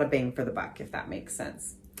got a lot of bang for the buck, if that makes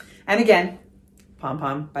sense. And again, Pom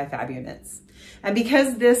Pom by Fabulous. And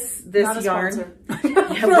because this yarn,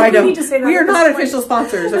 yeah, we are not official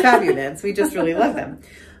sponsors of Fabulous. We just really love them.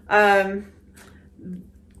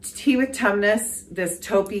 Tea with Tumnus, this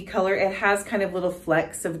taupey color, it has kind of little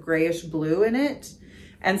flecks of grayish blue in it.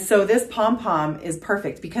 And so this Pom Pom is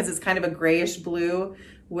perfect because it's kind of a grayish blue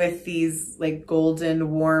with these like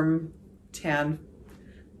golden warm tan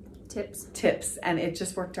tips, and it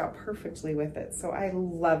just worked out perfectly with it. So I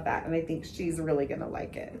love that, and I think she's really gonna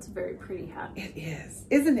like it. It's a very pretty hat. It is.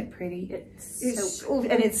 Isn't it pretty? It's so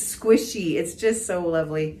pretty. And it's squishy. It's just so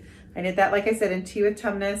lovely. I did that, like I said, in Tea with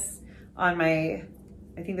Tumnus on my,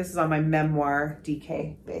 I think this is on my Memoir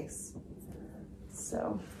DK base.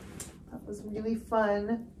 So that was really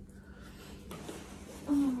fun.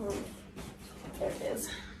 Oh, there it is.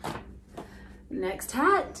 Next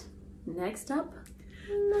hat. Next up.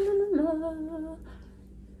 La, la, la, la.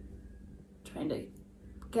 Trying to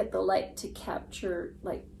get the light to capture,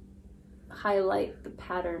 like, highlight the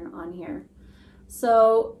pattern on here.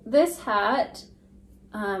 So this hat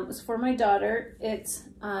was for my daughter. It's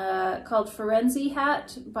called Forensi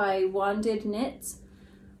Hat by Wanded Knits.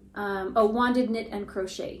 Wanded Knit and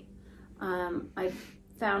Crochet. I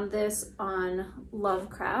found this on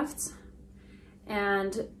Lovecrafts,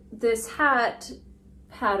 and this hat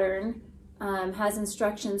pattern has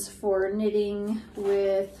instructions for knitting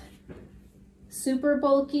with super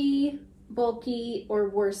bulky, or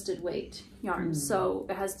worsted weight yarns. So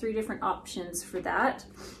it has 3 different options for that.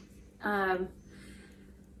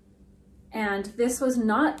 And this was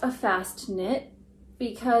not a fast knit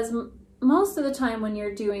because most of the time when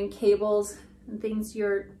you're doing cables and things,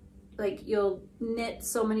 you'll knit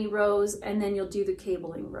so many rows and then you'll do the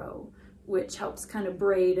cabling row, which helps kind of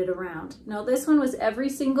braid it around. Now this one was every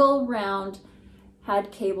single round had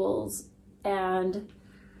cables, and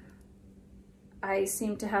I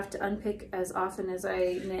seem to have to unpick as often as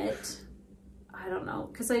I knit. I don't know,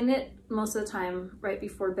 because I knit most of the time right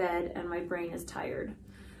before bed and my brain is tired.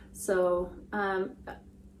 So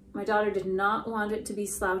my daughter did not want it to be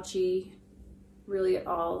slouchy really at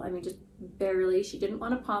all. I mean, just barely. She didn't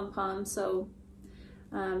want a pom-pom, so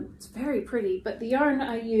it's very pretty. But the yarn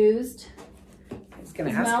I used is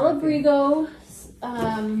Malabrigo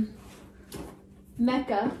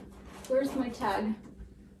Mecca. Where's my tag?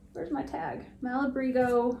 Where's my tag?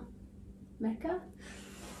 Malabrigo Mecca?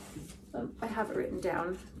 I have it written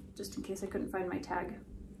down just in case I couldn't find my tag.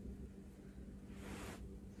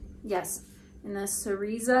 Yes, in the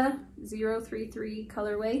Cereza 033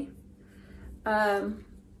 colorway.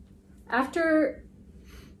 After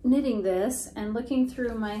knitting this and looking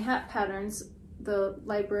through my hat patterns, the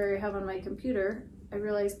library I have on my computer, I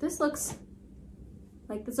realized this looks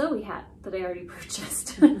like the Zoe hat that I already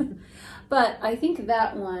purchased. But I think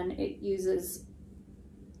that one, it uses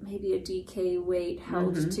maybe a DK weight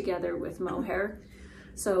held together with mohair.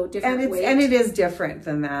 So different weight. And it is different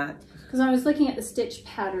than that. Because I was looking at the stitch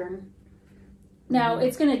pattern. Now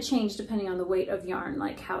it's going to change depending on the weight of yarn,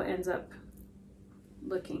 like how it ends up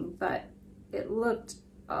looking, but it looked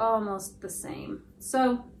almost the same.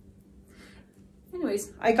 So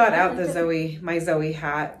anyways, I got out my Zoe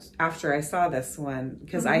hat after I saw this one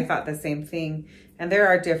because I thought the same thing, and there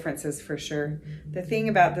are differences for sure. The thing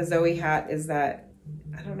about the Zoe hat is that,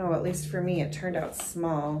 I don't know, at least for me, it turned out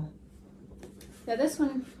small. Yeah, this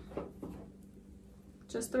one,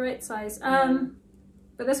 just the right size.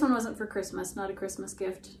 But this one wasn't for Christmas, not a Christmas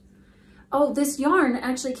gift. Oh, this yarn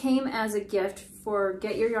actually came as a gift for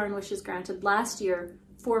Get Your Yarn Wishes Granted last year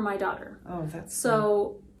for my daughter. Oh, that's so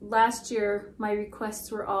cool. Last year, my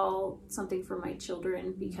requests were all something for my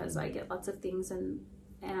children because I get lots of things and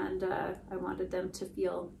I wanted them to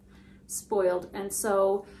feel spoiled. And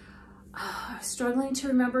so I was struggling to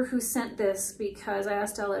remember who sent this because I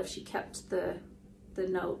asked Ella if she kept the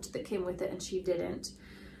note that came with it, and she didn't,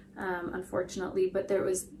 unfortunately. But there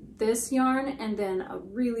was this yarn and then a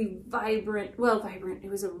really vibrant, it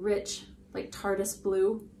was a rich, like TARDIS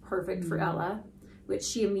blue, perfect for Ella, which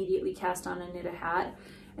she immediately cast on and knit a hat.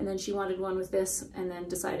 And then she wanted one with this and then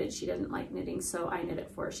decided she didn't like knitting, so I knit it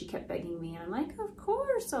for her. She kept begging me, and I'm like, of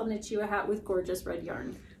course I'll knit you a hat with gorgeous red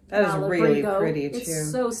yarn. That is really Malabrigo. pretty too.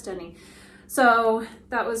 It's so stunning. So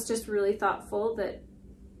that was just really thoughtful that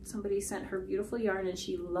somebody sent her beautiful yarn, and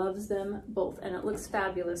she loves them both. And it looks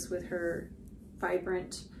fabulous with her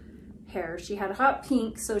vibrant hair. She had hot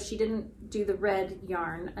pink, so she didn't do the red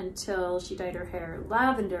yarn until she dyed her hair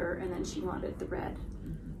lavender, and then she wanted the red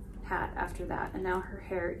hat after that. And now her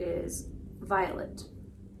hair is violet.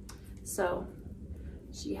 So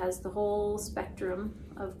she has the whole spectrum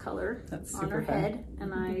of color on her head,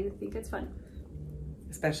 and I think it's fun.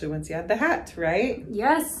 Especially once you add the hat, right?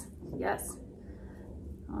 Yes, yes.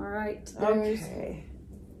 All right. Okay.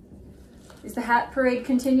 Is the hat parade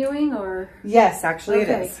continuing, or? Yes, actually it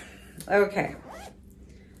is. Okay.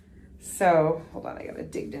 So, hold on, I gotta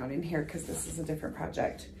dig down in here because this is a different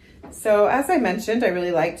project. So, as I mentioned, I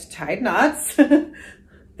really liked tied knots.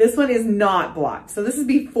 This one is not blocked. So this is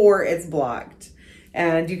before it's blocked.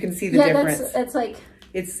 And you can see the difference. That's like...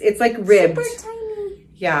 It's like ribbed. Super tiny.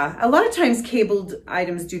 Yeah, a lot of times cabled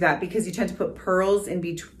items do that because you tend to put pearls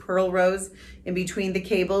in pearl rows in between the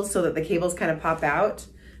cables so that the cables kind of pop out.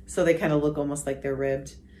 So they kind of look almost like they're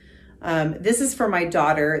ribbed. This is for my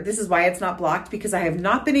daughter. This is why it's not blocked, because I have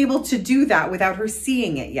not been able to do that without her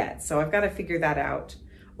seeing it yet. So I've got to figure that out.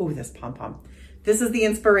 Oh, this pom-pom. This is the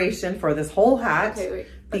inspiration for this whole hat. Okay, wait.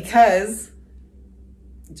 Because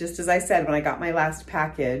just as I said, when I got my last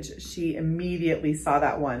package, she immediately saw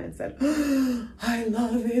that one and said, oh, I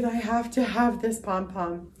love it. I have to have this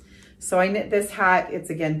pom-pom. So I knit this hat. It's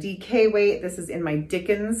again DK weight. This is in my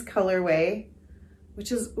Dickens colorway,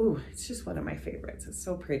 which is, ooh, it's just one of my favorites. It's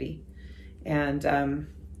so pretty. And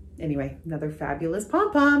anyway, another fabulous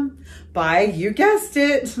pom-pom by, you guessed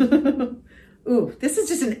it. Ooh, this is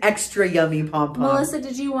just an extra yummy pom-pom. Melissa,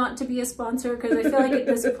 did you want to be a sponsor? Because I feel like at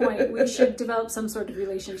this point we should develop some sort of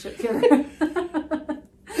relationship here.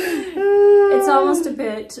 It's almost a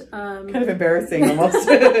bit... kind of embarrassing almost.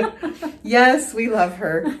 Yes, we love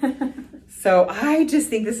her. So I just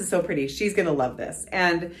think this is so pretty. She's going to love this.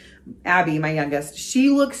 And Abby, my youngest,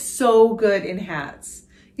 she looks so good in hats.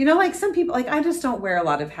 You know, like some people, like I just don't wear a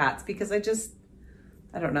lot of hats because I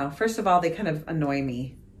don't know. First of all, they kind of annoy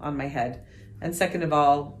me on my head. And second of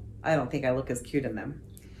all, I don't think I look as cute in them.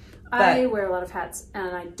 But I wear a lot of hats,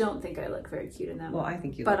 and I don't think I look very cute in them. Well, I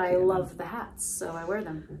think you look cute But I love the hats, so I wear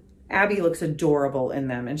them. Abby looks adorable in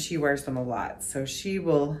them, and she wears them a lot. So she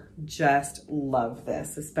will just love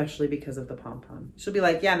this, especially because of the pom-pom. She'll be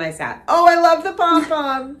like, yeah, nice hat. Oh, I love the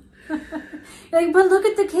pom-pom. Like, but look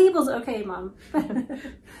at the cables. Okay, Mom.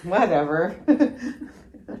 Whatever.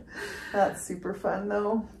 That's super fun,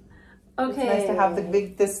 though. Okay. It's nice to have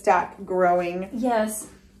the stack growing. Yes.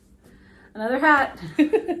 Another hat.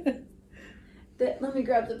 Let me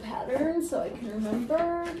grab the pattern so I can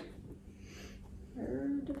remember. Where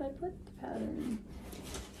did I put the pattern?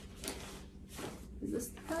 Is this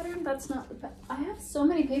the pattern? That's not the pattern. I have so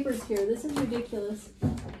many papers here. This is ridiculous.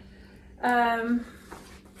 I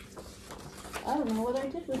don't know what I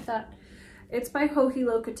did with that. It's by Joji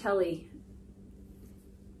Locatelli.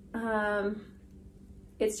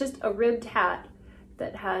 It's just a ribbed hat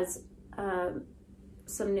that has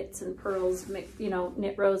some knits and pearls,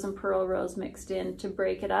 knit rows and purl rows mixed in to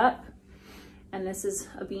break it up. And this is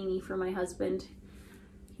a beanie for my husband.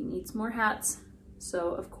 He needs more hats.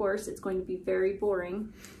 So of course it's going to be very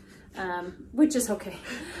boring, which is okay.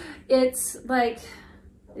 It's like,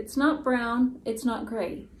 it's not brown, it's not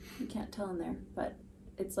gray. You can't tell in there, but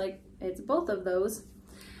it's like, it's both of those.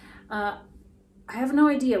 I have no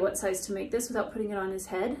idea what size to make this without putting it on his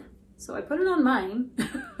head. So I put it on mine.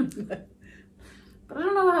 But I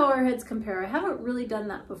don't know how our heads compare. I haven't really done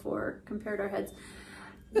that before, compared our heads.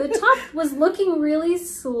 The top was looking really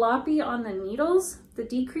sloppy on the needles, the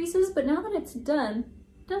decreases, but now that it's done,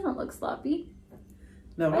 it doesn't look sloppy.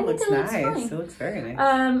 No, it looks nice. It looks very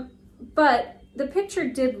nice. But the picture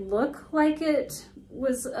did look like it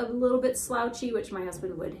was a little bit slouchy, which my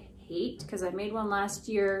husband would hate, because I made one last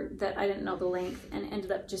year that I didn't know the length and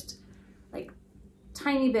ended up just like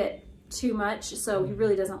tiny bit too much. So he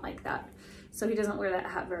really doesn't like that. So he doesn't wear that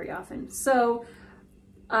hat very often. So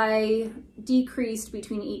I decreased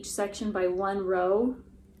between each section by 1 row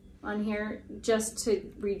on here just to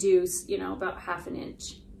reduce, about ½ an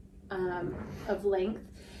inch of length.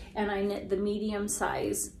 And I knit the medium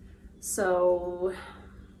size. So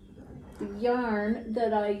the yarn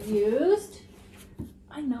that I used,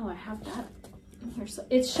 I know I have that in here. So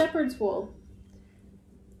it's shepherd's wool.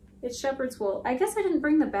 It's shepherd's wool. I guess I didn't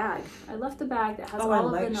bring the bag. I left the bag that has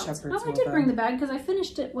all of the notes. No, I did bring the bag because I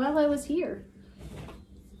finished it while I was here.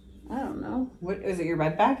 I don't know. What is it? Your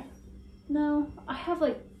red bag? No, I have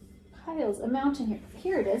like piles, a mountain here.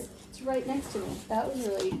 Here it is. It's right next to me. That was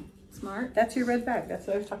really Smart. That's your red bag. That's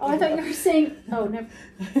what I was talking about. Oh, I thought you were saying, oh, never.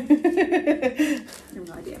 I have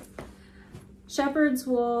no idea. Shepherd's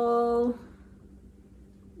wool,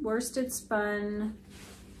 worsted spun.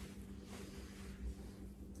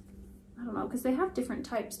 I don't know, because they have different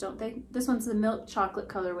types, don't they? This one's the milk chocolate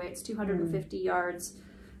colorway. It's 250 yards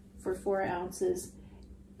for 4 ounces.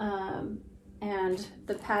 And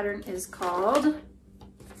the pattern is called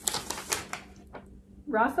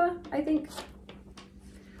Rafa, I think.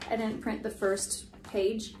 I didn't print the first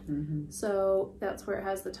page, so that's where it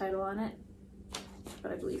has the title on it.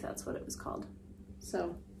 But I believe that's what it was called.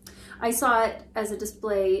 So I saw it as a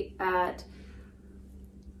display at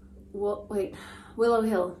Willow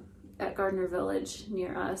Hill at Gardner Village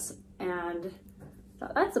near us, and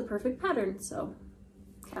thought that's a perfect pattern, so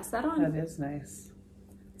cast that on. That is nice.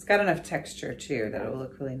 It's got enough texture too that it will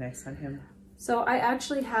look really nice on him. So I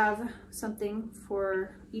actually have something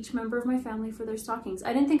for each member of my family for their stockings.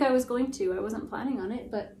 I didn't think I was going to. I wasn't planning on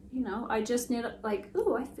it, but you know, I just knit like,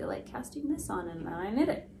 ooh, I feel like casting this on, and then I knit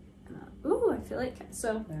it. And ooh, I feel like,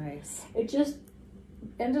 so nice. It just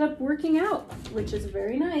ended up working out, which is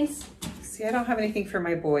very nice. See, I don't have anything for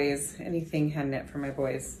my boys, anything hand knit for my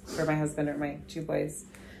boys, for my husband or my 2 boys,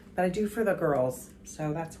 but I do for the girls.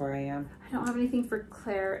 So that's where I am. I don't have anything for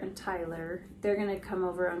Claire and Tyler. They're gonna come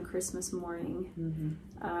over on Christmas morning,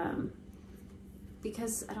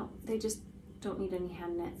 because they just don't need any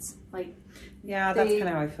hand knits. Like, yeah, that's kind of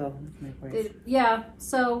how I feel with my boys. Yeah,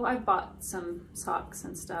 so I bought some socks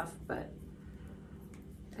and stuff, but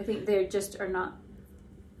I think they just are not.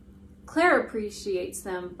 Claire appreciates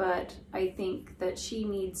them, but I think that she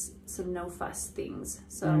needs some no fuss things.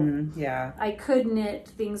 So yeah, I could knit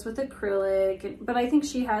things with acrylic, but I think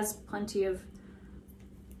she has plenty of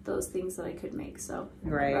those things that I could make. So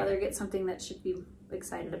I'd rather get something that she'd be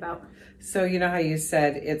excited about. So you know how you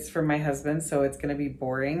said it's for my husband, so it's going to be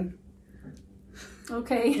boring.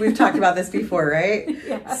 Okay. We've talked about this before, right?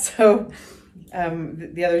 Yeah. So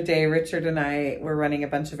the other day, Richard and I were running a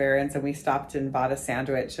bunch of errands, and we stopped and bought a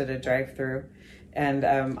sandwich at a drive-thru. And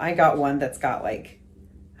I got one that's got like,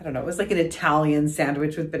 I don't know, it was like an Italian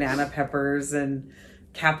sandwich with banana peppers and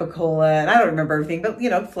capicola, and I don't remember everything, but you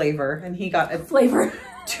know, flavor. And he got a flavor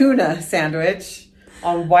tuna sandwich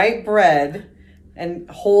on white bread and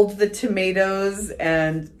hold the tomatoes,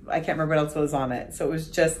 and I can't remember what else was on it. So it was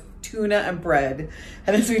just tuna and bread.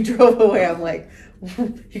 And as we drove away, I'm like,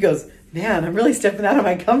 he goes, man, I'm really stepping out of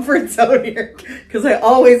my comfort zone here, because I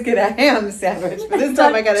always get a ham sandwich, but this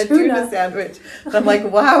time I got a tuna sandwich. And I'm like,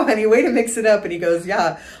 wow, honey, way to mix it up. And he goes,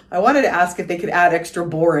 yeah, I wanted to ask if they could add extra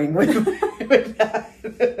boring with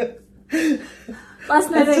that.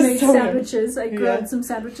 Last night I made sandwiches. I grilled some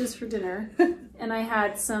sandwiches for dinner, and I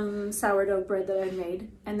had some sourdough bread that I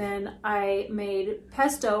made. And then I made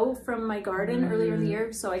pesto from my garden earlier in the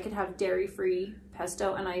year, so I could have dairy-free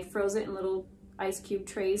pesto, and I froze it in little ice cube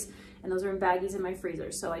trays, and those are in baggies in my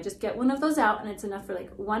freezer. So I just get one of those out, and it's enough for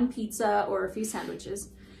like 1 pizza or a few sandwiches.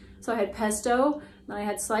 So I had pesto, then I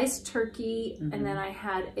had sliced turkey, and then I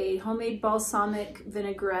had a homemade balsamic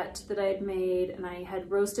vinaigrette that I had made, and I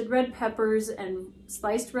had roasted red peppers and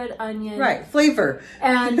sliced red onion. Right, flavor.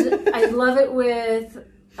 And I love it with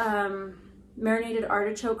marinated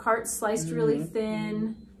artichoke hearts sliced really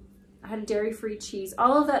thin. I had a dairy-free cheese,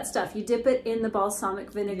 all of that stuff. You dip it in the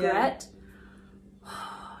balsamic vinaigrette.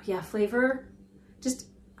 Yeah, flavor. Just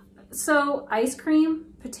so ice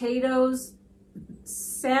cream, potatoes,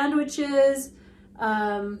 sandwiches,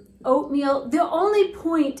 oatmeal. The only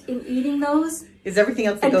point in eating those is everything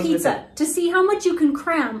else that goes with it. To see how much you can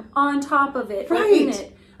cram on top of it, or in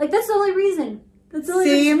it. Like, that's the only reason. That's the only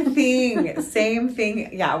reason. Same thing.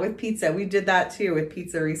 Yeah, with pizza. We did that too with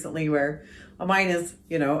pizza recently, where mine is,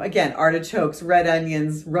 you know, again, artichokes, red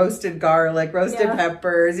onions, roasted garlic, roasted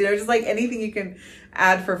peppers, you know, just like anything you can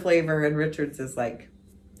add for flavor. And Richard's is like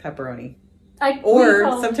pepperoni.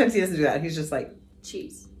 Or sometimes he doesn't do that. He's just like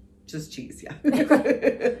cheese. Just cheese, yeah.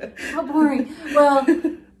 How boring. Well,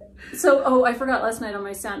 so, I forgot last night on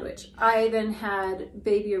my sandwich. I then had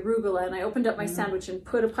baby arugula, and I opened up my sandwich and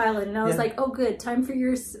put a pile in, and I was like, oh, good, time for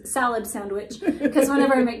your salad sandwich. Because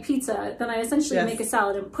whenever I make pizza, then I essentially make a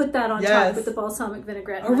salad and put that on top with the balsamic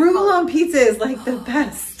vinaigrette. Arugula on pizza is like the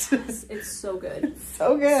best. It's so good.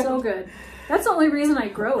 So good. So good. That's the only reason I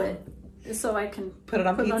grow it, is so I can put it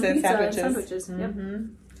on pizza and sandwiches. Yep.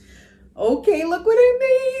 Okay, look what I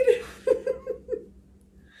made.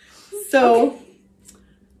 So,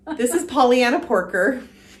 this is Pollyanna Porker.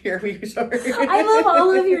 Here we go. I love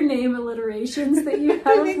all of your name alliterations that you have.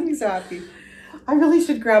 They make me so happy. I really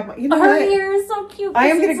should grab my, you know Her hair is so cute. I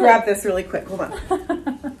am going to grab this really quick. Hold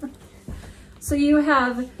on. So you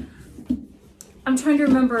have I'm trying to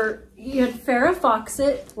remember. You had Farrah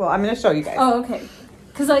Fawcett. Well, I'm going to show you guys. Oh, okay.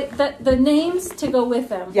 Because the names to go with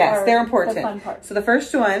them. Yes, they're important. The fun part. So the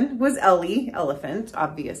first one was Ellie, elephant,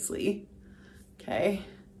 obviously. Okay.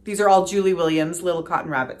 These are all Julie Williams Little Cotton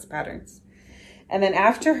Rabbits patterns. And then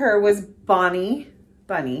after her was Bunny,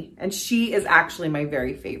 and she is actually my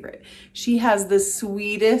very favorite. She has the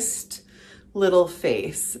sweetest little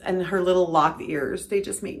face and her little locked ears. They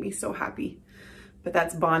just make me so happy. But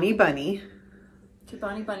that's Bonnie Bunny. So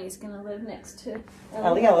Bonnie Bunny's gonna live next to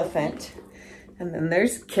Ellie Elephant. And then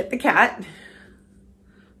there's Kit the cat.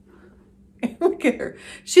 Look at her.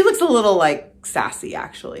 She looks a little like sassy,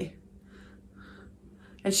 actually.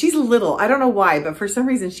 And she's little. I don't know why, but for some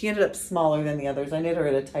reason she ended up smaller than the others. I knit her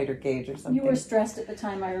at a tighter gauge or something. You were stressed at the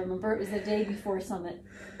time, I remember. It was the day before Summit.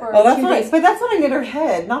 Or oh, that's right. But that's when I knit her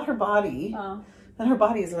head, not her body. Oh. And her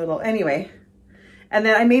body is little. Anyway. And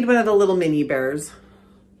then I made one of the little mini bears.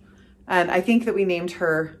 And I think that we named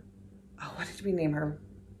her, oh, what did we name her?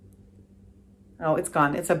 Oh, it's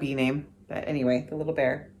gone. It's a bee name. But anyway, the little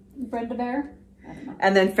bear. Brenda Bear? I don't know.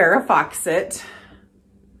 And then Farrah Fawcett.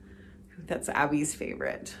 That's Abby's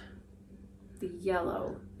favorite. The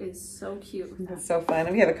yellow is so cute. It's so fun.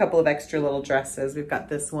 And we have a couple of extra little dresses. We've got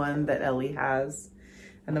this one that Ellie has.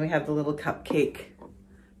 And then we have the little cupcake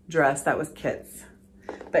dress. That was Kit's.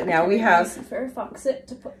 But now we have... Farrah Fawcett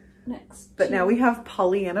to put next. But now we have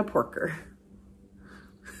Pollyanna Porker.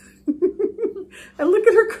 And look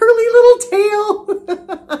at her curly little tail.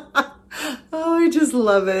 Oh, I just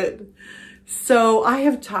love it. So I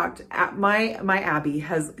have talked at my Abby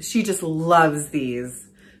she just loves these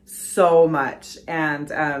so much.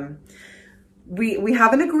 And we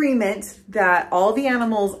have an agreement that all the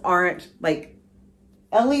animals aren't like,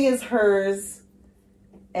 Ellie is hers,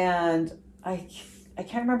 and I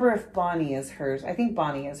can't remember if Bonnie is hers. I think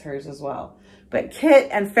Bonnie is hers as well. But Kit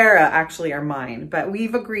and Farrah actually are mine. But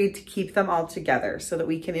we've agreed to keep them all together so that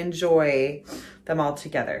we can enjoy them all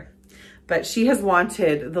together. But she has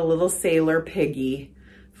wanted the little sailor piggy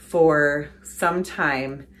for some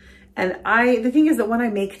time. And the thing is that when I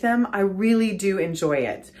make them, I really do enjoy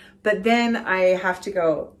it. But then I have to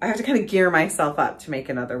kind of gear myself up to make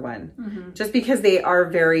another one. Just because they are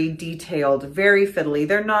very detailed, very fiddly.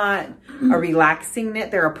 They're not a relaxing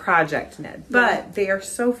knit, they're a project knit. But they are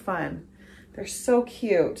so fun. They're so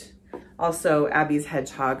cute. Also, Abby's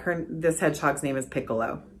hedgehog, this hedgehog's name is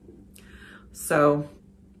Piccolo. So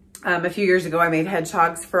a few years ago, I made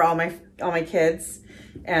hedgehogs for all my kids,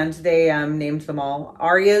 and they named them all.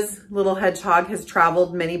 Arya's little hedgehog has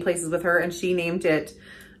traveled many places with her, and she named it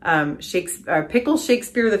Pickle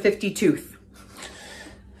Shakespeare the 50 Tooth.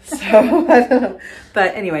 So I don't know.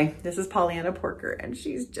 But anyway, this is Pollyanna Porker, and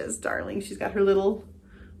she's just darling. She's got her little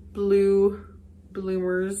blue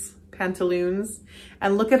bloomers pantaloons,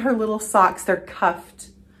 and look at her little socks. They're cuffed.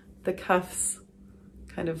 The cuffs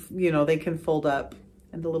kind of, they can fold up.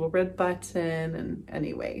 And the little red button, and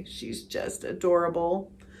anyway, she's just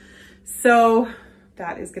adorable. So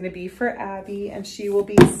that is going to be for Abby, and she will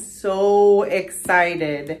be so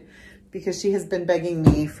excited because she has been begging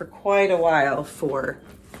me for quite a while for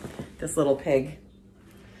this little pig.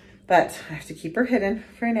 But I have to keep her hidden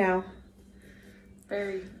for now.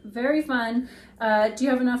 Very, very fun. Do you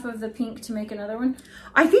have enough of the pink to make another one?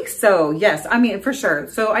 I think so, yes. I mean, for sure.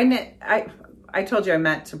 So I told you I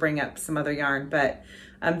meant to bring up some other yarn, but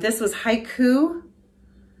this was Hikoo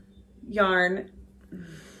yarn.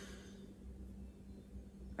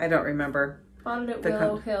 I don't remember. Bought it at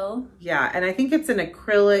Willow Hill. Yeah, and I think it's an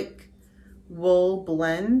acrylic wool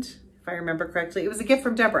blend, if I remember correctly. It was a gift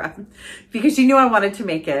from Deborah because she knew I wanted to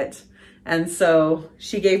make it. And so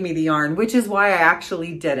she gave me the yarn, which is why I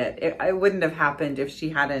actually did it. It wouldn't have happened if she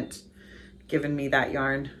hadn't given me that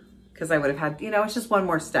yarn, because I would have had, it's just one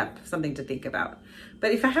more step, something to think about.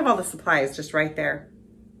 But if I have all the supplies just right there,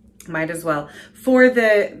 might as well. For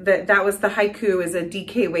that was the Hikoo, is a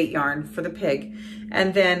DK weight yarn for the pig.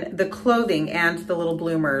 And then the clothing and the little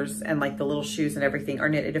bloomers and like the little shoes and everything are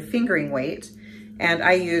knit at a fingering weight. And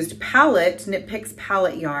I used Pallette, Knit Picks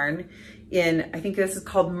Pallette yarn in, I think this is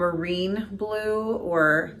called marine blue,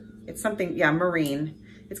 or it's something, yeah, marine.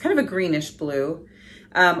 It's kind of a greenish blue.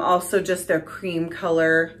 Also just their cream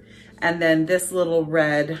color. And then this little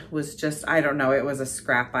red was just, I don't know, it was a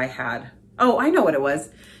scrap I had. Oh, I know what it was.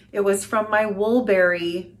 It was from my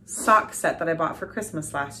Woolberry sock set that I bought for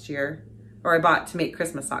Christmas last year, or I bought to make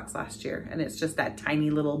Christmas socks last year. And it's just that tiny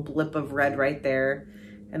little blip of red right there,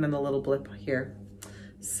 and then the little blip here.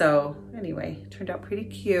 So anyway, turned out pretty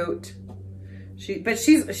cute. But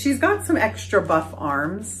she's got some extra buff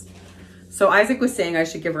arms. So Isaac was saying I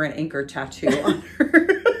should give her an anchor tattoo on her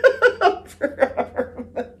upper arm.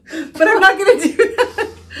 But I'm not gonna do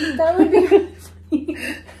would be really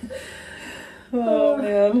funny. Oh,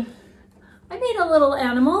 man. I made a little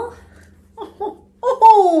animal.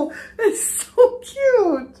 Oh, it's so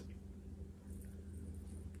cute.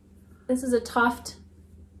 This is a Toft.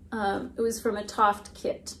 It was from a Toft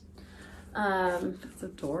kit. That's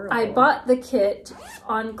adorable. I bought the kit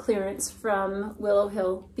on clearance from Willow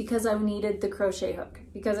Hill because I needed the crochet hook,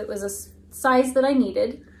 because it was a size that I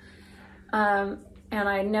needed. And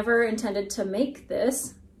I never intended to make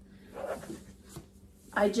this.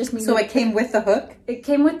 I just needed. So it came with the hook? It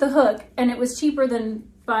came with the hook, and it was cheaper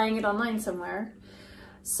than buying it online somewhere.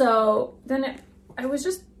 So then I was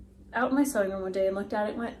just out in my sewing room one day and looked at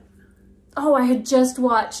it and went, oh, I had just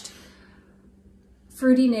watched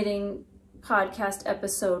Fruity Knitting podcast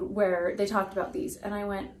episode where they talked about these, and I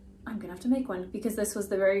went, I'm gonna have to make one, because this was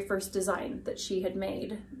the very first design that she had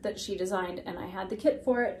made, that she designed, and I had the kit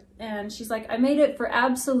for it. And she's like, I made it for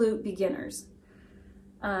absolute beginners.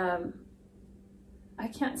 I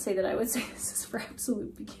can't say that I would say this is for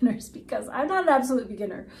absolute beginners, because I'm not an absolute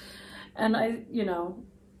beginner, and I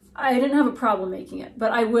didn't have a problem making it,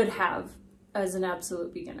 but I would have as an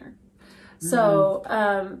absolute beginner. So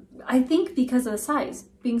I think because of the size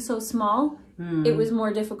being so small, it was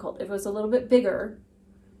more difficult. If it was a little bit bigger,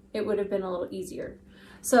 it would have been a little easier.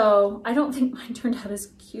 So I don't think mine turned out as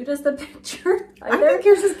cute as the picture either. I think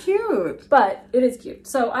yours is cute. But it is cute.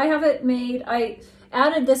 So I have it made. I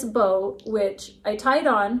added this bow, which I tied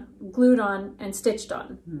on, glued on, and stitched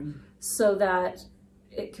on, so that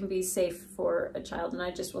it can be safe for a child. And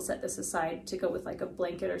I just will set this aside to go with like a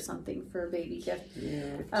blanket or something for a baby gift.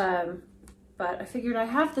 But I figured I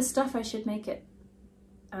have the stuff, I should make it.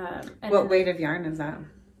 And what weight of yarn is that?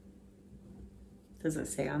 Does it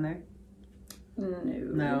say on there?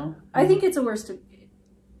 No. I think it's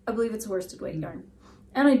I believe it's a worsted weight yarn.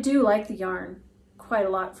 And I do like the yarn quite a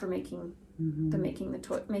lot for making making the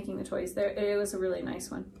toys. There, it was a really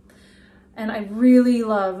nice one. And I really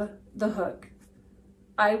love the hook.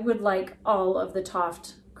 I would like all of the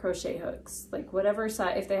Toft crochet hooks, like whatever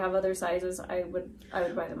size. If they have other sizes, I would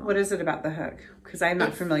buy them all. What is it about the hook? Because I'm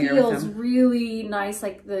not familiar with them. It feels really nice,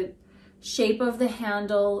 like the shape of the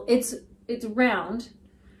handle. It's round,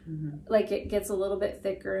 like it gets a little bit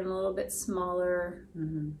thicker and a little bit smaller,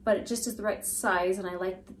 but it just is the right size. And I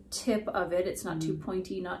like the tip of it. It's not too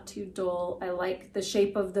pointy, not too dull. I like the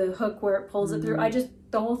shape of the hook where it pulls it through.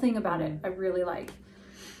 The whole thing about it, I really like.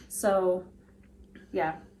 So,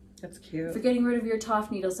 yeah. That's cute. If you're getting rid of your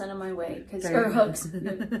Toft needle, send them my way, or hooks.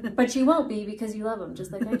 But you won't be, because you love them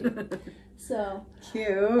just like I do. So cute.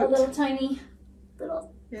 A little tiny,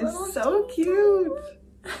 little. It's so cute.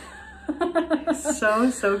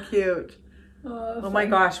 so cute. Oh my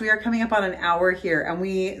gosh, we are coming up on an hour here, and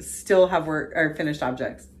we still have finished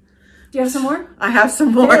objects. Do you have some more? I have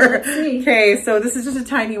some more. Let's see. Okay, so this is just a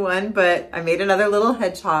tiny one, but I made another little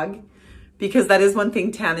hedgehog, because that is one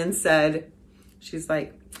thing Tannen said. She's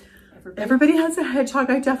like, everybody has a hedgehog.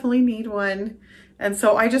 I definitely need one. And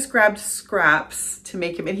so I just grabbed scraps to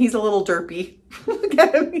make him, and he's a little derpy. Look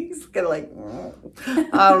at him. He's kind of like,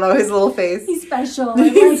 I don't know, his little face. He's special. I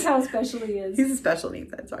like how special he is. He's a special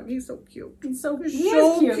needs hedgehog. He's so cute. He's so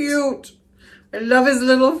cute. I love his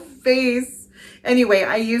little face. Anyway,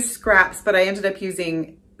 I used scraps, but I ended up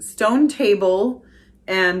using stone table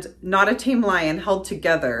and Not a Tame Lion held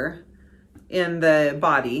together in the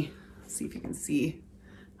body. Let's see if you can see.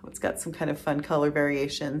 It's got some kind of fun color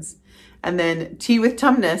variations. And then Tea with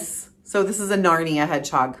Tumnus. So this is a Narnia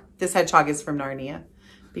hedgehog. This hedgehog is from Narnia,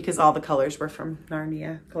 because all the colors were from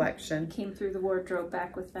Narnia collection. Came through the wardrobe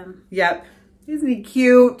back with them. Yep. Isn't he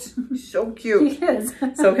cute? So cute. He is.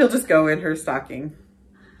 So he'll just go in her stocking.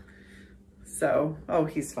 So, oh,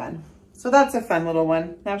 he's fun. So that's a fun little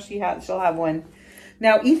one. Now she'll have one.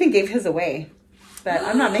 Now Ethan gave his away, but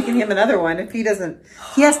I'm not making him another one. If he doesn't,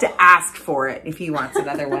 he has to ask for it if he wants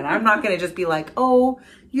another one. I'm not going to just be like, oh,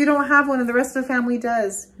 you don't have one and the rest of the family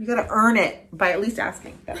does. You got to earn it by at least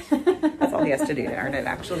asking. That's all he has to do to earn it,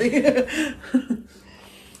 actually.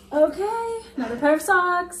 Okay, another pair of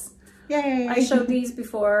socks. Yay. I showed these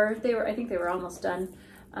before. I think they were almost done,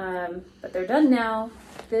 but they're done now.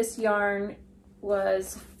 This yarn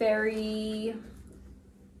was Fairy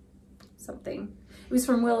something. It was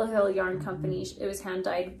from Willow Hill Yarn Company. It was hand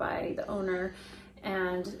dyed by the owner,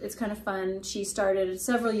 and it's kind of fun. She started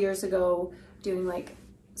several years ago doing like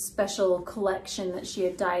special collection that she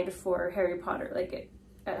had dyed for Harry Potter, like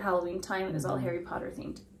at Halloween time. It was all Harry Potter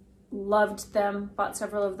themed. Loved them, bought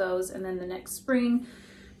several of those, and then the next spring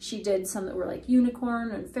she did some that were like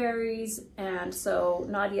unicorn and fairies, and so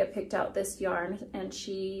Nadia picked out this yarn, and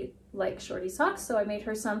she likes shorty socks, so I made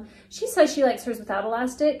her some. She says she likes hers without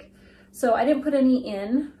elastic, So I didn't put any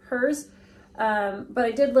in hers, but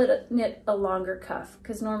I did knit a longer cuff,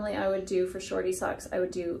 because normally I would do, for shorty socks, I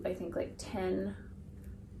would do, I think, like 10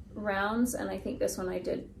 rounds, and I think this one I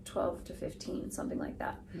did 12 to 15, something like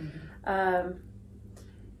that.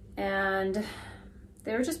 And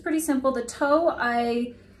they were just pretty simple. The toe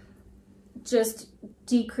I just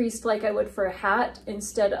decreased like I would for a hat,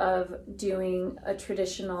 instead of doing a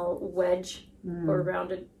traditional wedge or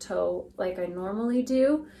rounded toe like I normally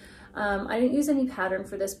do. I didn't use any pattern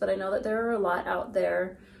for this, but I know that there are a lot out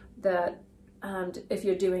there that if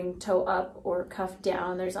you're doing toe up or cuff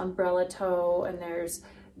down, there's umbrella toe and there's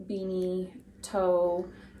beanie toe.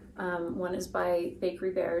 One is by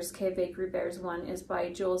Bakery Bears, K Bakery Bears. One is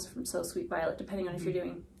by Jules from So Sweet Violet, depending on if you're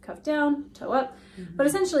doing cuff down, toe up. But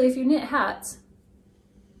essentially, if you knit hats,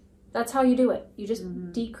 that's how you do it. You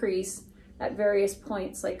just decrease at various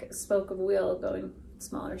points, like a spoke of a wheel going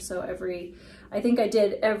smaller. So I think I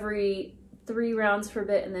did every 3 rounds for a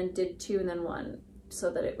bit, and then did 2 and then 1,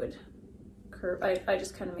 so that it would curve. I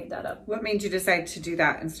just kind of made that up. What made you decide to do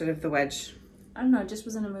that instead of the wedge? I don't know, just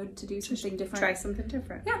was in a mood to do something different. Try something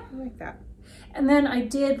different. Yeah. I like that. And then I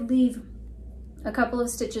did leave a couple of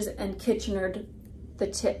stitches and Kitchenered the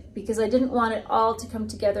tip, because I didn't want it all to come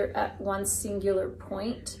together at one singular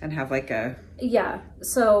point. And have like a... Yeah,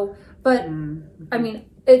 so, but I mean,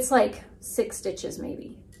 it's like 6 stitches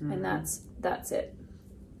maybe, and that's it.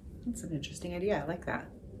 That's an interesting idea. I like that.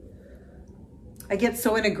 I get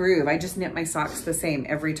so in a groove. I just knit my socks the same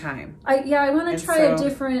every time. I want to try a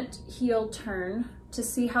different heel turn to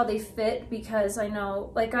see how they fit, because I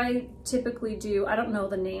know, like I typically do, I don't know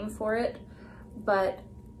the name for it, but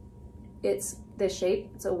it's this shape.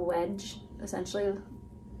 It's a wedge, essentially,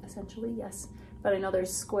 yes. But I know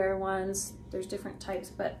there's square ones, there's different types,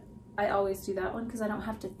 but I always do that one because I don't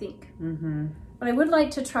have to think. But I would like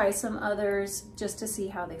to try some others just to see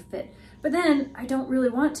how they fit. But then I don't really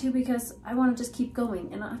want to, because I want to just keep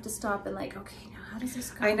going and not have to stop and like, okay, now how does this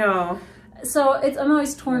go? I know. So I'm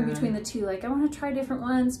always torn between the two. Like I want to try different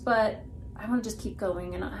ones, but I want to just keep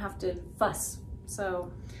going and not have to fuss.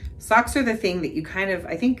 So socks are the thing that you kind of,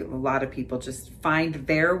 I think a lot of people just find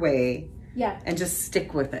their way and just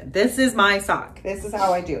stick with it. This is my sock. This is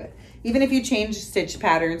how I do it. Even if you change stitch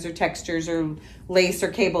patterns or textures or lace or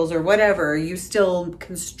cables or whatever, you still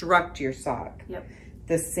construct your sock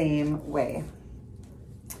the same way.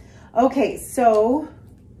 Okay, so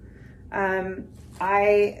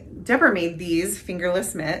Deborah made these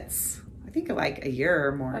fingerless mitts, I think like a year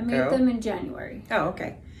or more ago. I made them in January. Oh,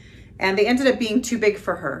 okay. And they ended up being too big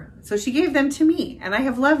for her. So she gave them to me, and I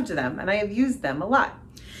have loved them and I have used them a lot.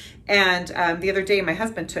 And the other day my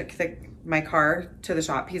husband took my car to the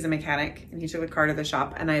shop. He's a mechanic, and he took the car to the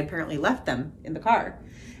shop, and I apparently left them in the car.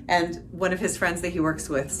 And one of his friends that he works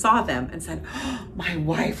with saw them and said, oh, my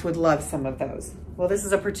wife would love some of those. Well, this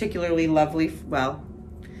is a particularly lovely, well,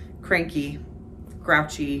 cranky,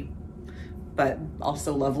 grouchy, but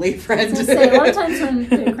also lovely friend. I was gonna say, a lot of times when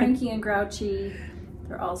they're cranky and grouchy,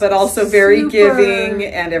 they're also but also very giving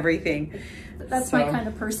and everything. That's my kind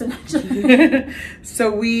of person, actually.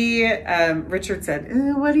 So Richard said,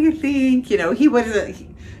 what do you think? You know, he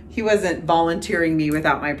wasn't volunteering me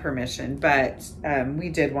without my permission, but we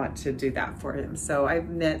did want to do that for him. So I've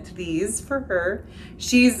knit these for her.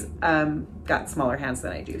 She's got smaller hands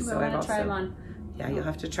than I do. So I've also try them on. Yeah, you'll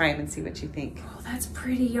have to try them and see what you think. Oh, that's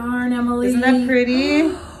pretty yarn, Emily. Isn't that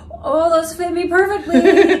pretty? Oh, those fit me perfectly.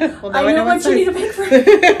 Well, I know what you need to make for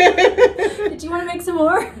it. Did you want to make some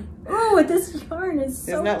more? Oh, this yarn is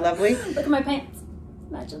so... Isn't that lovely? Look at my pants.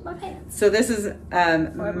 Matches my pants. So this is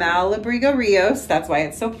Malabrigo Rios. That's why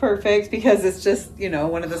it's so perfect, because it's just, you know,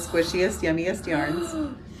 one of the squishiest, yummiest yarns.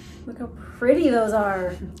 Look how pretty those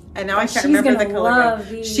are. And now I can't remember the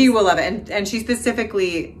color. She will love it. And she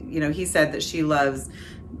specifically, you know, he said that she loves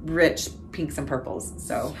rich pinks and purples.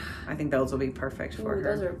 So I think those will be perfect for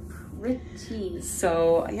her. Those are pretty.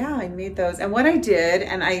 So yeah, I made those. And what I did,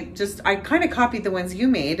 and I kind of copied the ones you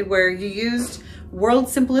made, where you used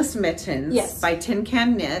World's Simplest Mittens by Tin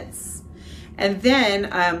Can Knits, and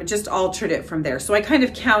then just altered it from there. So I kind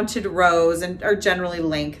of counted rows or generally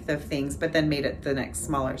length of things, but then made it the next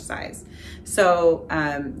smaller size. So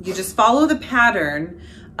you just follow the pattern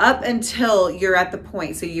up until you're at the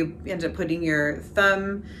point. So you end up putting your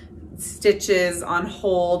thumb stitches on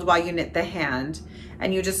hold while you knit the hand,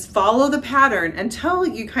 and you just follow the pattern until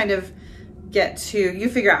you kind of get to, you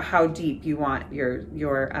figure out how deep you want your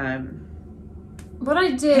what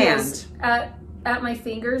I did is at my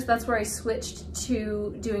fingers, that's where I switched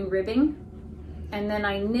to doing ribbing, and then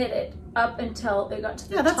I knit it up until it got to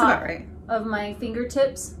the top about right. of my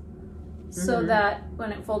fingertips, so that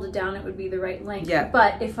when it folded down, it would be the right length. Yeah.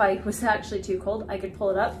 But if I was actually too cold, I could pull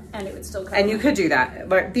it up and it would still cover. And you could do that.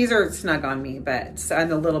 But these are snug on me, but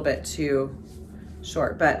I'm a little bit too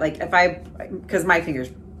short. But like because my fingers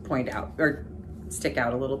point out or stick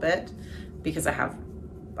out a little bit because I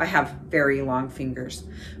have very long fingers.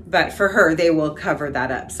 But for her, they will cover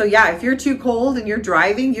that up. So yeah, if you're too cold and you're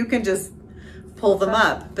driving, you can just pull them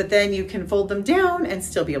up, but then you can fold them down and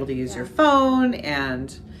still be able to use your phone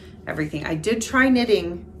and everything. I did try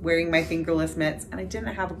knitting wearing my fingerless mitts and I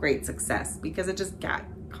didn't have great success because it just got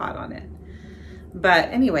caught on it. But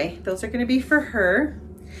anyway, those are going to be for her.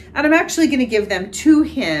 And I'm actually going to give them to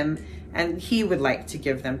him, and he would like to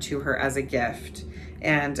give them to her as a gift.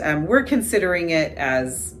 And we're considering it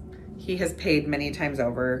as he has paid many times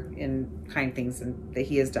over in kind things and that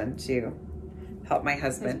he has done to help my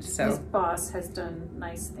husband. His boss has done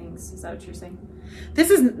nice things. Is that what you're saying?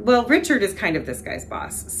 Well, Richard is kind of this guy's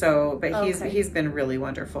boss. So, but he's been really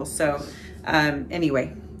wonderful. So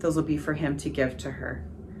anyway, those will be for him to give to her.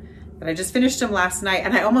 But I just finished them last night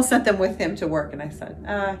and I almost sent them with him to work. And I said,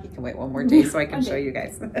 he can wait one more day so I can show you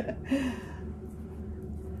guys.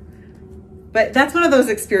 But that's one of those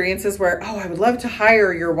experiences where, I would love to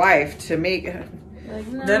hire your wife to make... Like,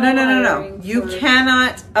 no. You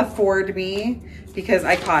cannot afford me because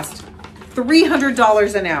I cost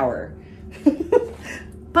 $300 an hour.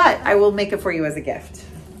 But I will make it for you as a gift.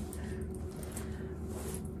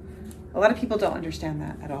 A lot of people don't understand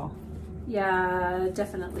that at all. Yeah,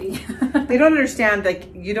 definitely. They don't understand,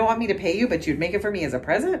 like, you don't want me to pay you, but you'd make it for me as a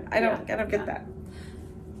present? I don't get that.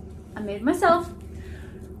 I made myself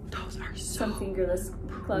Those are some fingerless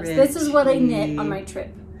gloves. pretty. This is what I knit on my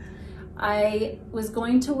trip. I was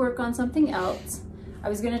going to work on something else. I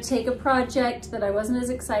was going to take a project that I wasn't as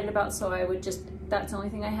excited about, so I would that's the only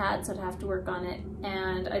thing I had, so I'd have to work on it.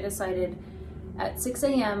 And I decided at 6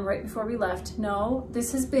 a.m. right before we left, no,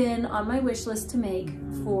 this has been on my wish list to make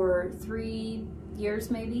for 3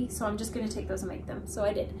 years maybe, so I'm just going to take those and make them. So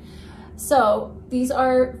I did. So these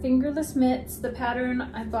are fingerless mitts. The pattern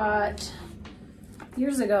I bought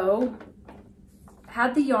years ago,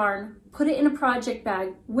 had the yarn, put it in a project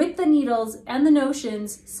bag with the needles and the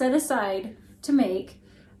notions set aside to make,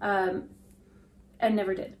 and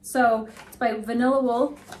never did. So it's by Vanilla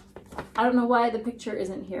Wool. I don't know why the picture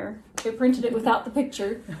isn't here. They printed it without the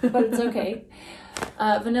picture, but it's okay.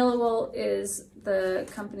 Vanilla Wool is the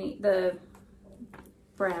company, the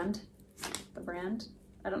brand.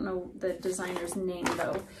 I don't know the designer's name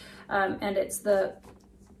though. And it's the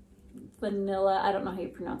vanilla, I don't know how you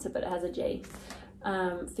pronounce it, but it has a J.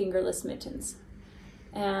 Fingerless mittens.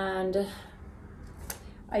 And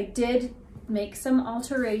I did make some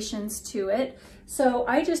alterations to it. So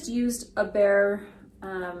I just used a bare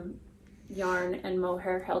yarn and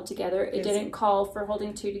mohair held together. It didn't call for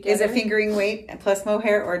holding two together. Is it fingering weight plus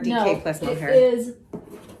mohair or DK plus mohair? It is.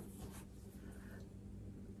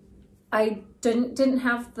 I didn't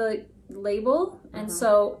have the label, and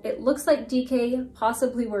so it looks like DK,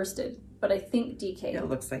 possibly worsted, but I think DK. It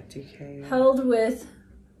looks like DK. Held with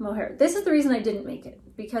mohair. This is the reason I didn't make it,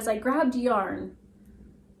 because I grabbed yarn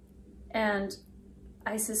and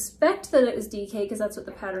I suspect that it was DK because that's what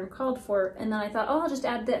the pattern called for, and then I thought, I'll just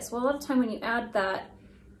add this. Well, a lot of time when you add that,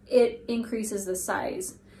 it increases the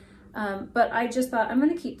size. But I just thought I'm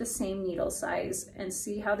going to keep the same needle size and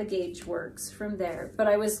see how the gauge works from there. But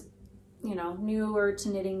I was, newer to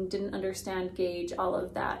knitting, didn't understand gauge, all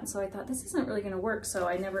of that. And so I thought this isn't really going to work. So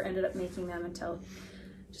I never ended up making them until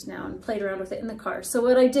just now and played around with it in the car. So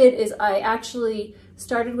what I did is I actually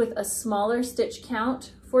started with a smaller stitch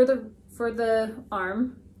count for the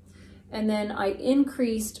arm. And then I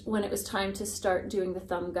increased when it was time to start doing the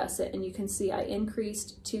thumb gusset. And you can see I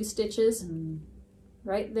increased 2 stitches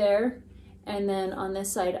right there. And then on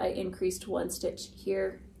this side, I increased 1 stitch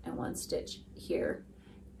here and 1 stitch here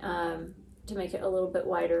to make it a little bit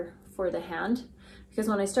wider for the hand. Because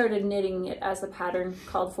when I started knitting it as the pattern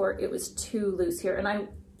called for, it was too loose here. And I,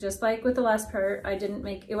 just like with the last pair,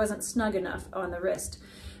 it wasn't snug enough on the wrist.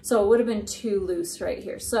 So it would have been too loose right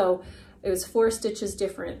here. So it was 4 stitches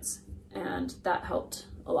difference, and that helped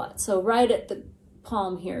a lot. So right at the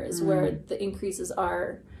palm here is where the increases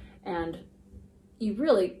are, and you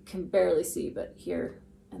really can barely see, but here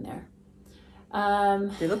and there.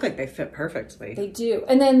 They look like they fit perfectly. They do.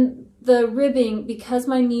 And then the ribbing, because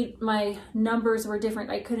my numbers were different,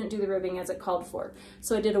 I couldn't do the ribbing as it called for.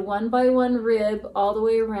 So I did a 1x1 rib all the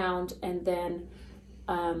way around, and then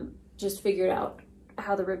just figured out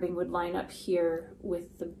how the ribbing would line up here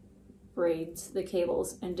with the braids, the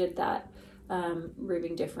cables, and did that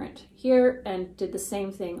ribbing different here, and did the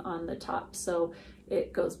same thing on the top. So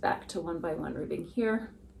it goes back to 1x1 ribbing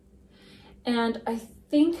here. And I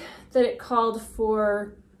think that it called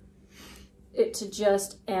for it to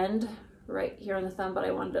just end right here on the thumb, but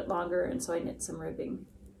I wanted it longer, and so I knit some ribbing.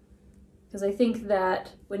 Because I think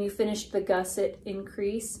that when you finished the gusset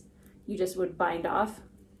increase, you just would bind off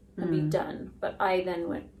and be done. But I then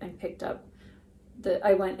went and picked up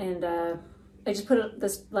I just put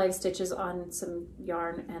the live stitches on some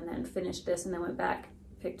yarn and then finished this, and then went back,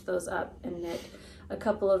 picked those up and knit a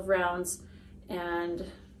couple of rounds and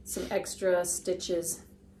some extra stitches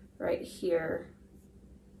right here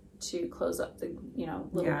to close up the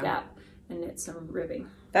little gap and knit some ribbing.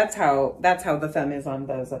 That's how the thumb is on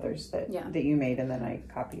those others that you made and then I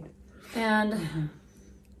copied. And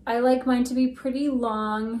I like mine to be pretty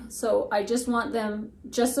long, so I just want them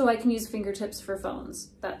just so I can use fingertips for phones.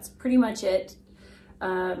 That's pretty much it.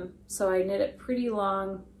 So I knit it pretty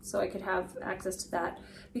long so I could have access to that,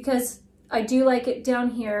 because I do like it down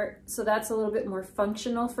here, so that's a little bit more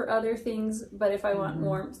functional for other things, but if I want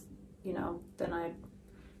warmth, then I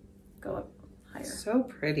go up higher. So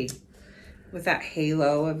pretty with that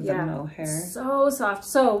halo of the mohair. So soft.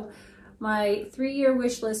 So my 3-year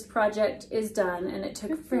wish list project is done, and it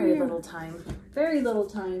took very little time. Very little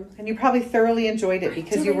time. And you probably thoroughly enjoyed it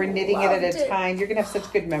because you were knitting it at a time. You're going to have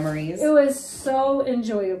such good memories. It was so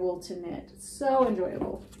enjoyable to knit. So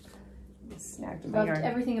enjoyable. Snagged my yarn. Loved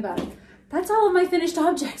everything about it. That's all of my finished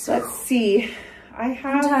objects. Let's see. I'm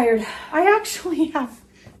tired. I actually have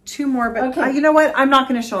 2 more, but you know what? I'm not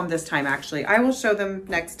going to show them this time, actually. I will show them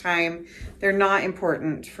next time. They're not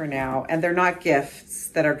important for now, and they're not gifts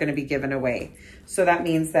that are going to be given away. So that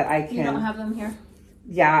means that I can... You don't have them here?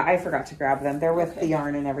 Yeah, I forgot to grab them. They're with the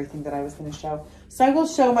yarn and everything that I was going to show. So I will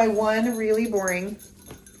show my one really boring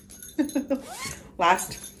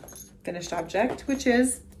last finished object, which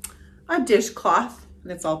is a dishcloth.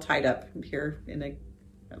 And it's all tied up here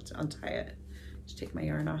I'll untie it. Just take my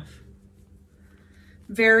yarn off.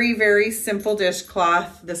 Very, very simple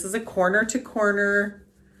dishcloth. This is a corner to corner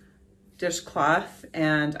dishcloth,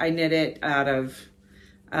 and I knit it out of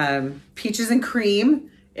peaches and cream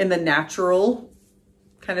in the natural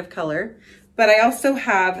kind of color. But I also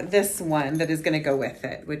have this one that is going to go with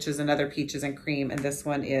it, which is another peaches and cream, and this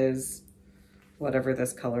one is whatever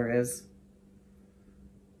this color is.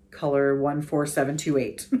 Color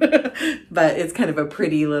 14728. But it's kind of a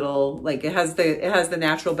pretty little, like it has the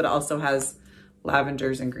natural, but it also has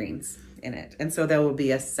lavenders and greens in it. And so there will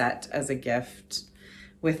be a set as a gift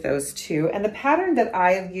with those 2. And the pattern that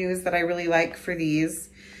I have used that I really like for these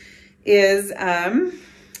is,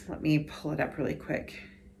 let me pull it up really quick.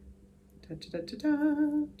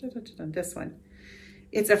 This one.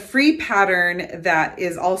 It's a free pattern that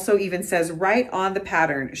is also even says right on the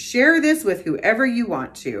pattern, share this with whoever you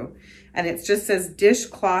want to. And it just says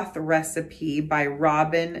Dishcloth Recipe by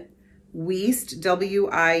Robin Weist,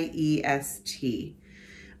 W-I-E-S-T.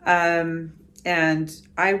 And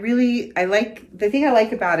I like, the thing I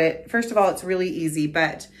like about it, first of all, it's really easy,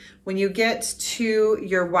 but when you get to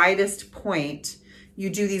your widest point, you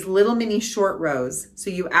do these little mini short rows. So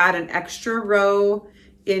you add an extra row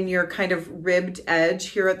in your kind of ribbed edge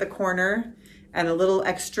here at the corner and a little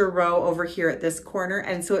extra row over here at this corner.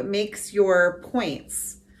 And so it makes your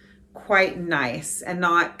points quite nice and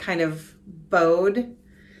not kind of bowed.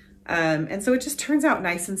 And so it just turns out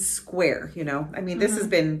nice and square, I mean, this has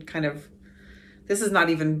been this is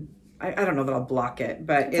not even, I don't know that I'll block it,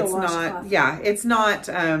 but it's not, it's not,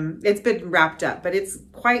 it's been wrapped up, but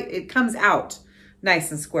it comes out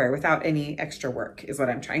nice and square without any extra work is what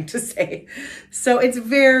I'm trying to say. So it's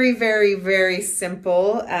very, very, very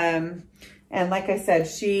simple. And like I said,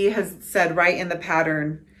 she has said right in the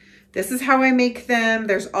pattern, this is how I make them.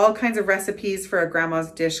 There's all kinds of recipes for a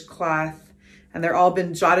grandma's dishcloth, and they're all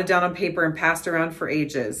been jotted down on paper and passed around for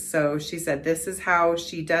ages. So she said, this is how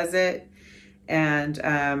she does it. And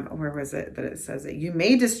where was it that it says it? You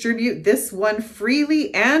may distribute this one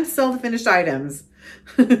freely and sell the finished items.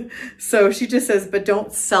 So she just says, but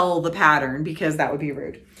don't sell the pattern because that would be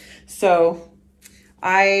rude. So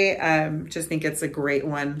I just think it's a great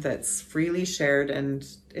one that's freely shared, and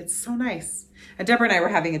it's so nice. And Deborah and I were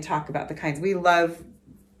having a talk about the kinds we love.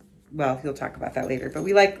 Well, he'll talk about that later, but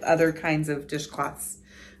we like other kinds of dishcloths.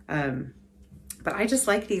 But I just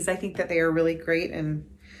like these. I think that they are really great and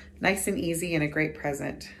nice and easy and a great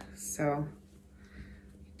present. So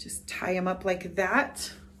just tie them up like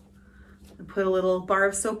that and put a little bar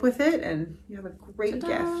of soap with it, and you have a great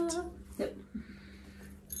gift. Yep.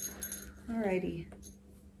 Alrighty.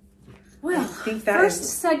 Well, I think that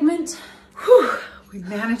first segment. Whew, we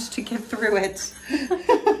managed to get through it.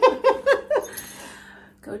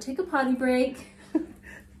 Go take a potty break.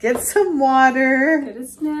 Get some water. Get a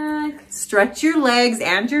snack. Stretch your legs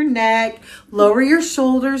and your neck. Lower your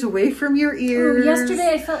shoulders away from your ears. Oh, yesterday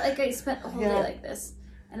I felt like I spent the whole day like this.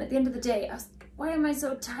 And at the end of the day, I was like, why am I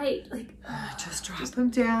so tight? Like, just drop them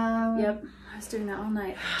down. Yep. I was doing that all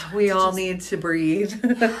night. We all need to breathe.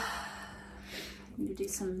 I need to do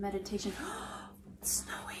some meditation. It's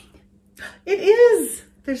snowing. It is.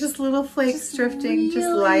 There's just little flakes drifting really just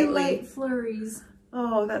lightly. Light flurries.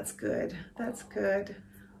 Oh, that's good. That's good.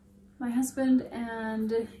 My husband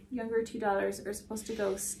and younger 2 daughters are supposed to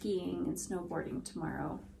go skiing and snowboarding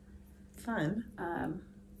tomorrow. Fun.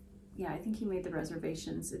 Yeah, I think he made the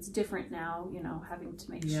reservations. It's different now, you know, having to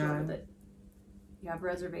make sure that you have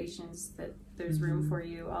reservations, that there's room for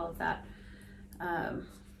you, all of that.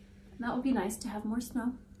 That would be nice to have more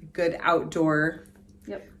snow. Good outdoor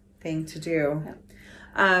thing to do.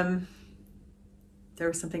 Yep. There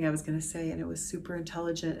was something I was going to say, and it was super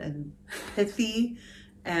intelligent and pithy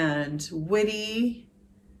and witty,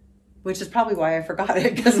 which is probably why I forgot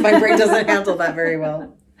it, because my brain doesn't handle that very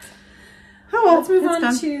well. Oh, well, let's move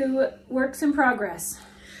on to works in progress.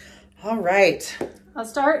 All right. I'll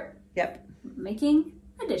start making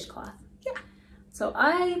a dishcloth. Yeah. So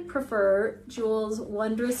I prefer Jewel's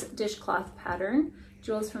wondrous dishcloth pattern.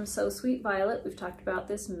 Jewel's from So Sweet Violet. We've talked about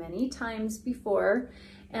this many times before,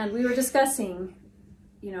 and we were discussing,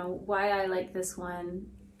 you know, why I like this one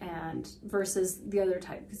and versus the other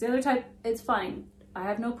type. Because the other type, it's fine. I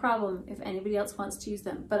have no problem if anybody else wants to use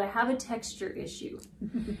them, but I have a texture issue.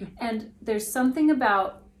 And there's something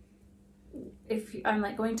about if I'm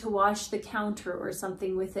like going to wash the counter or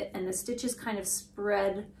something with it and the stitches kind of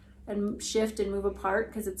spread and shift and move apart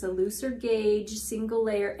because it's a looser gauge, single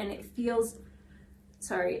layer, and it feels,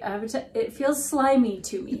 sorry, it feels slimy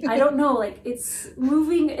to me. I don't know, like it's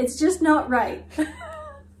moving, it's just not right.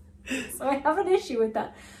 So I have an issue with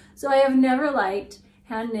that. So I have never liked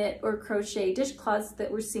hand knit or crochet dishcloths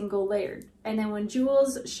that were single layered. And then when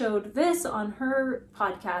Jules showed this on her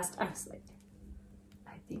podcast, I was like,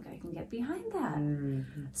 I think I can get behind that.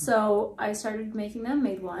 Mm-hmm. So I started making them,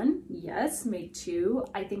 made one, yes, made two.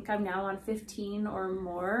 I think I'm now on 15 or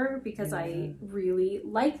more because I really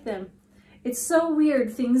like them. It's so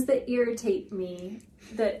weird, things that irritate me,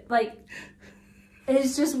 that like,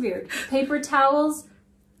 it's just weird. Paper towels,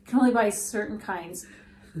 can only buy certain kinds.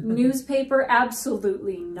 Newspaper,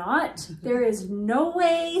 absolutely not. There is no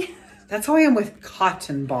way. That's how I am with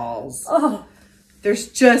cotton balls. Oh, there's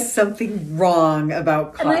just something wrong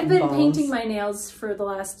about cotton balls. And I've been painting my nails for the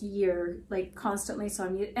last year, like constantly. So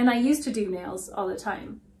and I used to do nails all the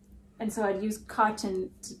time, and so I'd use cotton.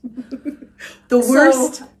 The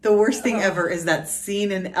worst thing ever is that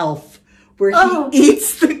scene in Elf where he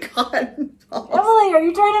eats the cotton balls. Emily, are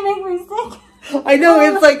you trying to make me sick? I know,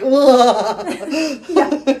 it's like,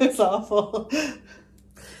 it's awful.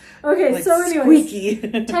 Okay, like so anyways,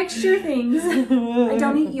 squeaky. Texture things. I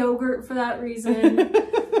don't eat yogurt for that reason.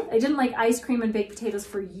 I didn't like ice cream and baked potatoes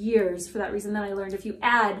for years for that reason. Then I learned if you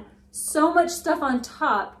add so much stuff on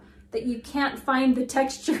top that you can't find the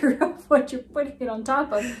texture of what you're putting it on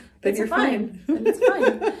top of, then you're fine. Then it's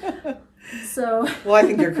fine. So, well, I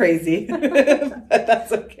think you're crazy, but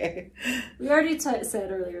that's okay. We already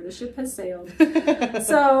said earlier, the ship has sailed.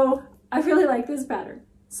 So I really like this pattern.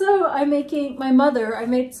 So I'm making I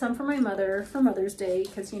made some for my mother for Mother's Day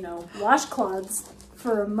because, you know, washcloths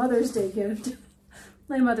for a Mother's Day gift.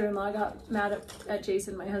 My mother-in-law got mad at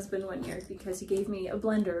Jason, my husband, one year because he gave me a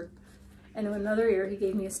blender. And then another year he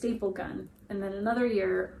gave me a staple gun. And then another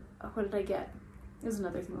year, what did I get? It was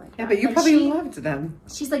another thing like that. Yeah, but you probably loved them.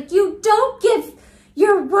 She's like, you don't give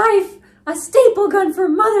your wife a staple gun for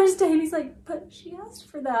Mother's Day. And he's like, but she asked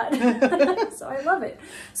for that. So I love it.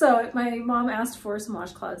 So my mom asked for some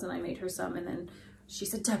washcloths and I made her some. And then she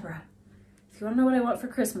said, Deborah, if you want to know what I want for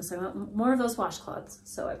Christmas, I want more of those washcloths.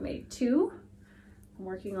 So I've made 2. I'm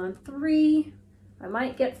working on 3. I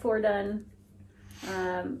might get 4 done.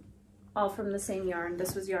 All from the same yarn.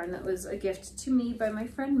 This was yarn that was a gift to me by my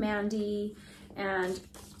friend Mandy. And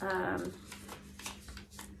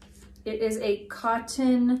it is a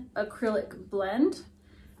cotton acrylic blend.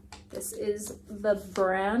 This is the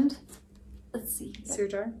brand. Let's see. Sear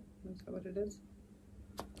jar? Is that what it is?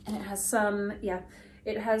 And it has some,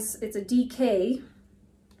 it's a DK.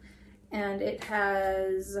 And it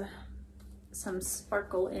has some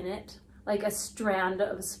sparkle in it. Like a strand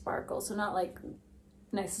of sparkle. So not like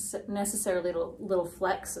necessarily little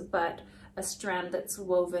flecks, but a strand that's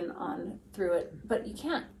woven on through it, but you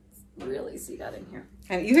can't really see that in here.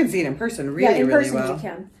 And you can see it in person really, in really person well. You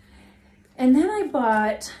can. And then I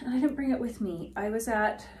bought, and I didn't bring it with me, I was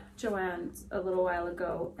at Joann's a little while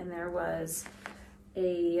ago, and there was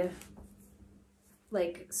a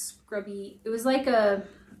like scrubby. It was like a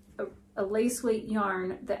lace weight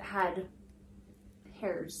yarn that had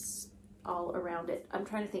hairs all around it. I'm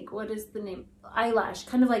trying to think, what is the name? Eyelash,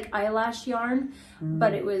 kind of like eyelash yarn,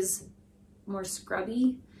 but it was more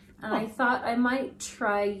scrubby. And I thought I might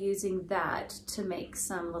try using that to make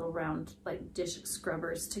some little round like dish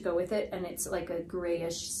scrubbers to go with it. And it's like a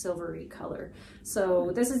grayish silvery color.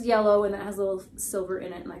 So this is yellow and it has a little silver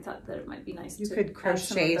in it. And I thought that it might be nice to could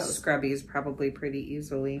crochet scrubbies probably pretty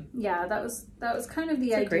easily. Yeah, that was kind of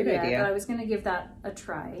the idea. Great idea. But I was going to give that a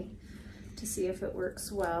try to see if it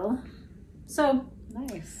works well. So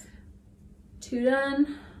nice. 2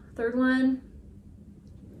 done, 3rd one.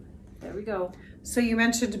 There we go. So you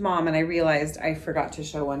mentioned mom, and I realized I forgot to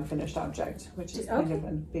show one finished object, which is kind of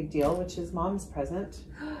a big deal, which is mom's present.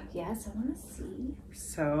 Yes, I want to see.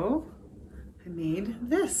 So I made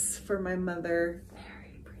this for my mother.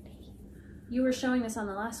 Very pretty. You were showing this on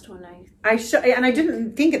the last one. And I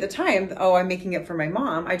didn't think at the time, oh, I'm making it for my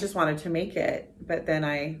mom. I just wanted to make it, but then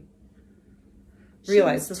I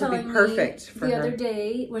realized this would be perfect for her. The other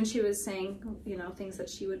day when she was saying, you know, things that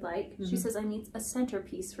she would like, she says, I need a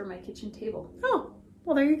centerpiece for my kitchen table. Oh,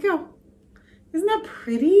 well, there you go. Isn't that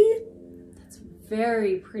pretty? That's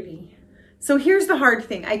very pretty. So here's the hard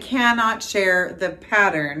thing. I cannot share the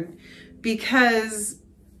pattern because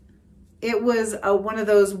it was one of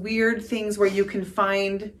those weird things where you can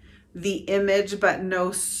find the image but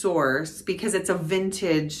no source because it's a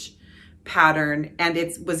vintage pattern and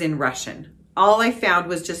it was in Russian. All I found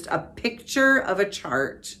was just a picture of a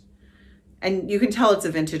chart, and you can tell it's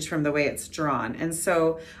a vintage from the way it's drawn. And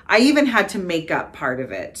so I even had to make up part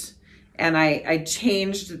of it, and I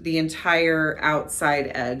changed the entire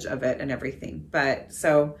outside edge of it and everything. But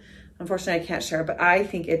so unfortunately I can't share, but I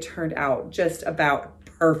think it turned out just about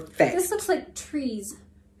perfect. This looks like trees.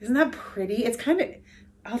 Isn't that pretty? It's kind of,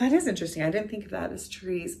 oh, that is interesting. I didn't think of that as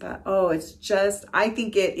trees, but oh, it's just, I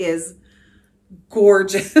think it is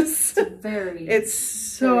gorgeous. It's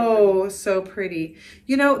so pretty.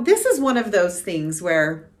 You know, this is one of those things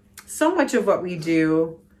where so much of what we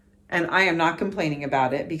do, and I am not complaining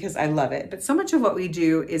about it because I love it, but so much of what we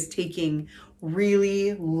do is taking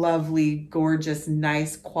really lovely, gorgeous,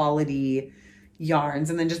 nice quality yarns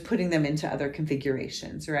and then just putting them into other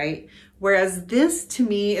configurations, right? Whereas this to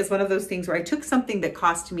me is one of those things where I took something that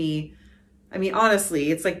cost me, I mean, honestly,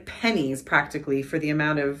 it's like pennies practically for the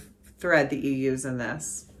amount of thread that you use in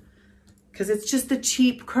this, because it's just the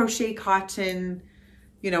cheap crochet cotton,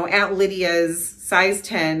 you know, Aunt Lydia's size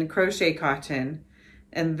 10 crochet cotton,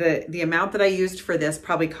 and the amount that I used for this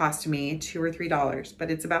probably cost me $2 or $3, but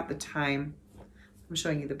it's about the time. I'm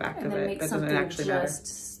showing you the back of it. That doesn't actually matter.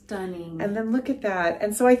 Stunning. And then look at that.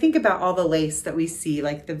 And so I think about all the lace that we see,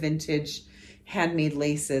 like the vintage handmade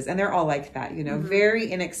laces, and they're all like that, you know,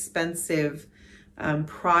 very inexpensive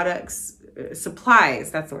products,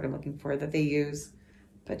 supplies, that's the word I'm looking for, that they use,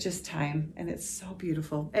 but just time, and it's so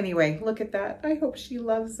beautiful. Anyway, look at that. I hope she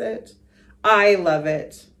loves it. I love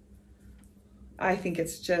it. I think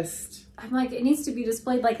it's just, I'm like, it needs to be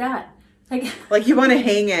displayed like that. Like you want to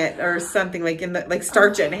hang it or something, like in the, like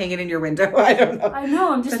starch it and hang it in your window. I don't know. I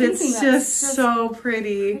know, I'm just thinking it's just so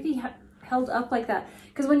pretty. Held up like that.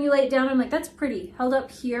 Because when you lay it down, I'm like, that's pretty. Held up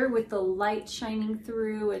here with the light shining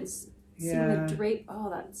through and seeing the drape. Oh,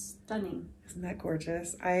 that's stunning. Isn't that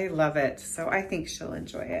gorgeous? I love it. So I think she'll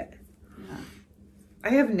enjoy it. Yeah. I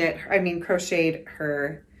have crocheted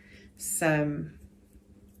her some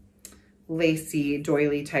lacy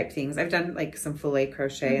doily type things. I've done like some filet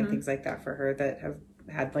crochet and things like that for her that have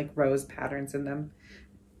had like rose patterns in them.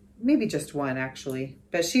 Maybe just one actually,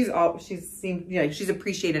 but she's seemed, you know, she's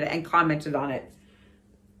appreciated it and commented on it,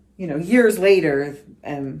 you know, years later,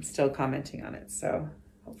 and still commenting on it. So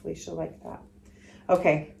hopefully she'll like that.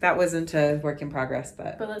 Okay, that wasn't a work in progress,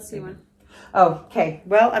 but let's see one. Oh, okay.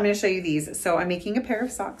 Well, I'm going to show you these. So I'm making a pair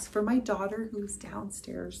of socks for my daughter who's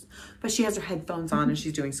downstairs, but she has her headphones on and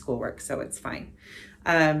she's doing schoolwork, so it's fine.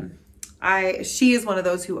 She is one of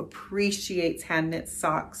those who appreciates hand knit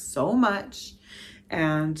socks so much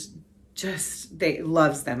and just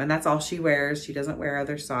loves them, and that's all she wears. She doesn't wear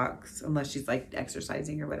other socks unless she's like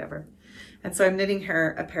exercising or whatever. And so I'm knitting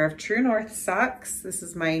her a pair of True North socks. This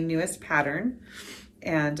is my newest pattern.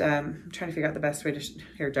 And I'm trying to figure out the best way to,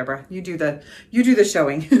 here, Deborah, you do the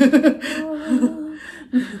showing.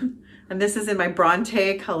 And this is in my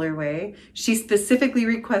Bronte colorway. She specifically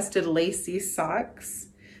requested lacy socks.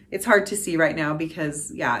 It's hard to see right now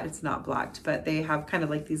because, yeah, it's not blocked, but they have kind of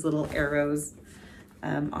like these little arrows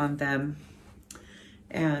on them.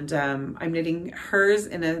 And I'm knitting hers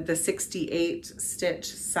in the 68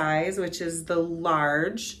 stitch size, which is the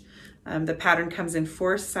large. The pattern comes in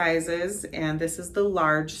 4 sizes, and this is the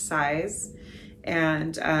large size.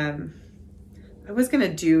 And I was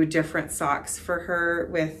gonna do different socks for her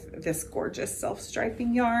with this gorgeous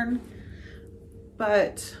self-striping yarn,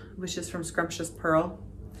 but which is from Scrumptious Pearl.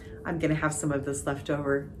 I'm gonna have some of this left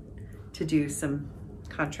over to do some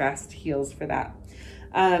contrast heels for that.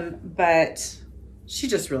 But she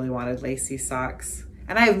just really wanted lacy socks.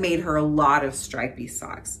 And I've made her a lot of stripy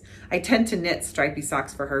socks. I tend to knit stripy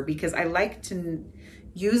socks for her because I like to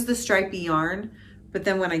use the stripy yarn, but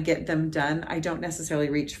then when I get them done, I don't necessarily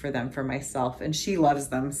reach for them for myself, and she loves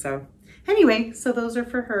them. So anyway, so those are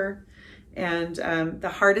for her. And the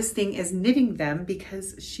hardest thing is knitting them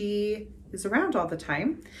because she is around all the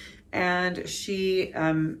time, and she,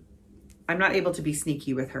 I'm not able to be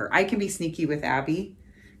sneaky with her. I can be sneaky with Abby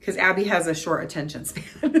because Abby has a short attention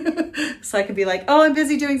span. So I can be like, oh, I'm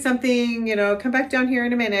busy doing something, you know, come back down here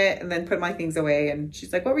in a minute, and then put my things away. And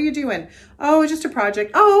she's like, what were you doing? Oh, just a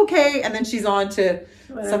project. Oh, okay. And then she's on to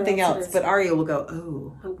something else. But Aria will go,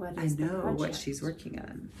 oh, I know what she's working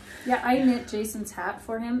on. Yeah, I knit Jason's hat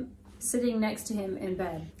for him, sitting next to him in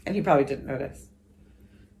bed. And he probably didn't notice.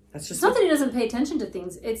 That's just it's not that he doesn't pay attention to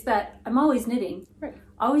things. It's that I'm always knitting, right,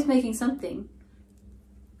 always making something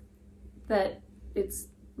that it's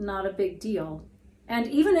not a big deal. And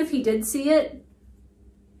even if he did see it,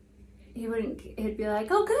 he'd be like,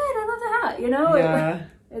 oh good, I love the hat, you know? Yeah.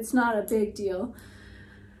 It's not a big deal.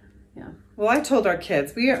 Yeah. Well, I told our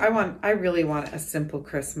kids, I really want a simple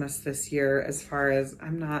Christmas this year, as far as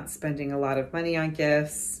I'm not spending a lot of money on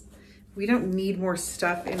gifts. We don't need more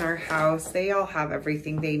stuff in our house. They all have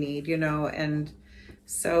everything they need, you know? And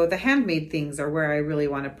so the handmade things are where I really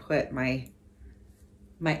want to put my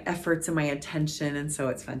efforts and my attention, and so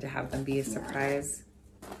it's fun to have them be a surprise.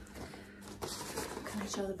 Can I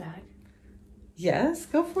show the bag? Yes,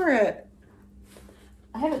 go for it.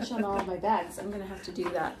 I haven't shown all of my bags. I'm gonna have to do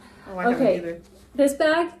that. Oh, I haven't either. This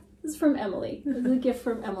bag is from Emily. It's a gift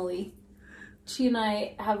from Emily. She and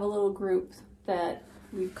I have a little group that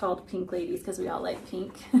we've called Pink Ladies because we all like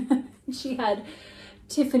pink. She had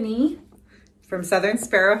Tiffany from Southern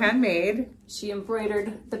Sparrow Handmade. She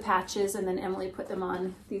embroidered the patches, and then Emily put them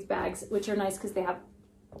on these bags, which are nice because they have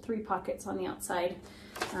 3 pockets on the outside.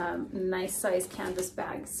 Nice size canvas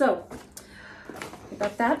bag. So I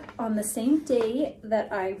got that on the same day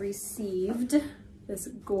that I received this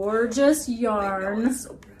gorgeous yarn. Oh,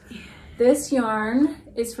 so pretty. This yarn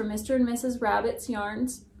is from Mr. and Mrs. Rabbit's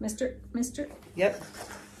Yarns. Mr. Yep.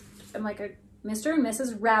 I'm like a Mr. and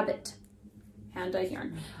Mrs. Rabbit hand-dyed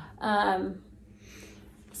yarn.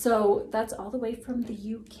 So that's all the way from the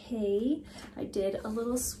UK. I did a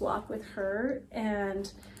little swap with her,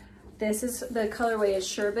 and this is, the colorway is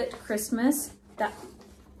Sherbet Christmas. That,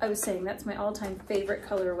 I was saying, that's my all-time favorite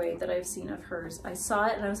colorway that I've seen of hers. I saw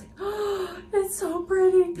it and I was like, oh, it's so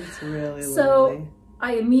pretty. It's really lovely. So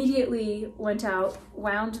I immediately went out,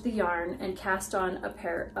 wound the yarn, and cast on a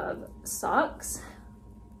pair of socks.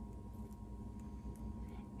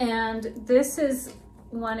 And this is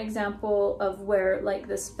one example of where like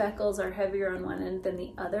the speckles are heavier on one end than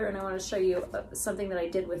the other, and I want to show you something that I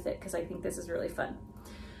did with it because I think this is really fun.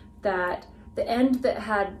 That the end that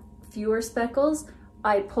had fewer speckles,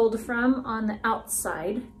 I pulled from on the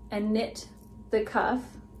outside and knit the cuff,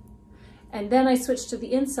 and then I switched to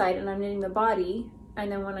the inside and I'm knitting the body,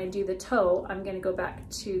 and then when I do the toe, I'm going to go back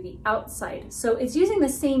to the outside. So it's using the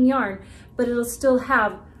same yarn, but it'll still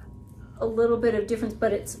have a little bit of difference,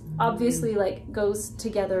 but it's obviously like goes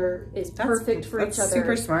together, is perfect for each other. That's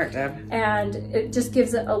super smart, Deb. And it just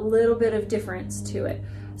gives it a little bit of difference to it.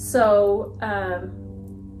 So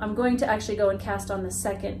I'm going to actually go and cast on the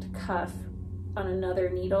second cuff on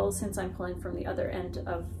another needle, since I'm pulling from the other end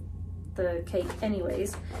of the cake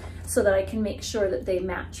anyways, so that I can make sure that they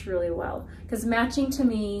match really well. Because matching, to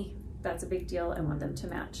me, that's a big deal. I want them to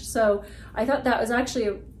match. So I thought that was actually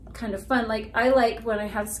a kind of fun. Like, I like when I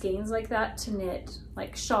have skeins like that to knit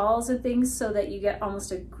like shawls and things, so that you get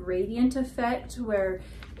almost a gradient effect where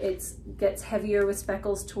it gets heavier with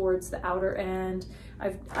speckles towards the outer end.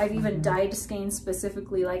 I've even dyed skeins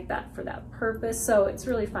specifically like that for that purpose. So it's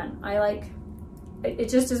really fun. I like it,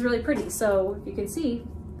 just is really pretty. So if you can see,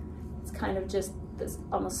 it's kind of just this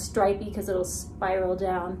almost stripy because it'll spiral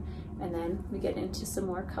down, and then we get into some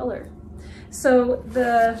more color. So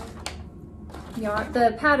the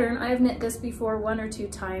pattern, I've knit this before 1 or 2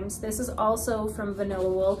 times. This is also from Vanilla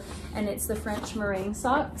Wool, and it's the French meringue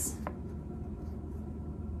socks.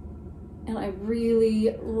 And I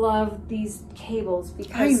really love these cables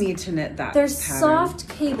because I need to knit that they're pattern. soft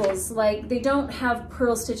cables. Like, they don't have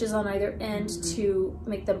purl stitches on either end to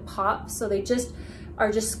make them pop. So they just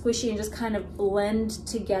are just squishy and just kind of blend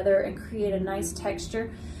together and create a nice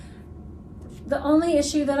texture. The only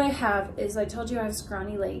issue that I have is I told you I have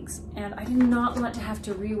scrawny legs, and I do not want to have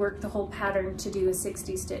to rework the whole pattern to do a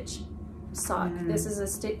 60 stitch sock. This is a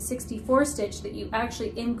 64 stitch that you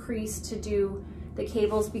actually increase to do the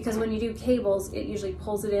cables, because when you do cables, it usually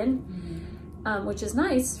pulls it in, which is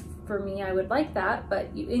nice for me. I would like that,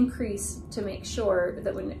 but you increase to make sure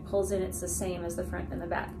that when it pulls in, it's the same as the front and the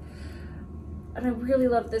back. And I really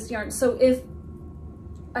love this yarn. So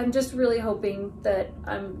I'm just really hoping that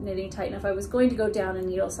I'm knitting tight enough. I was going to go down a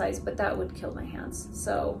needle size, but that would kill my hands.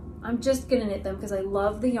 So I'm just gonna knit them because I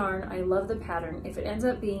love the yarn, I love the pattern. If it ends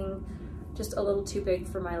up being just a little too big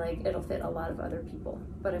for my leg, it'll fit a lot of other people.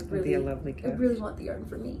 But I really want the yarn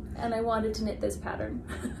for me, and I wanted to knit this pattern.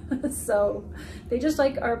 So they just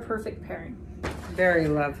like are a perfect pairing. Very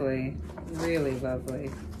lovely, really lovely.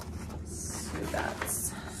 So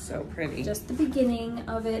that's so pretty. Just the beginning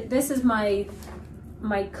of it. This is my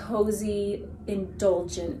cozy,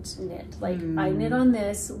 indulgent knit. Like, I knit on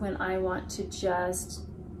this when I want to just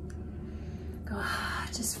go,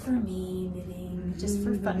 just for me, knitting, just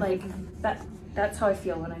for fun. Like, that's how I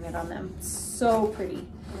feel when I knit on them. So pretty.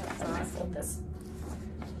 So I'm gonna fold this.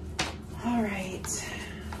 All right.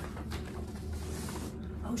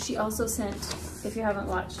 Oh, she also sent, if you haven't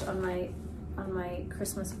watched on my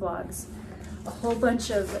Christmas vlogs, a whole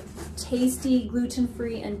bunch of tasty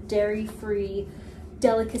gluten-free and dairy-free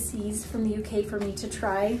delicacies from the UK for me to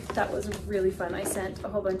try. That was really fun. I sent a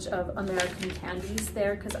whole bunch of American candies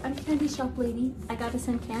there because I'm a candy shop lady. I gotta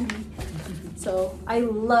send candy. So I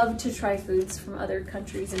love to try foods from other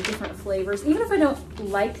countries and different flavors. Even if I don't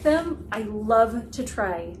like them, I love to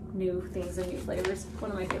try new things and new flavors.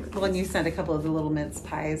 One of my favorite things. Well, and you sent a couple of the little mince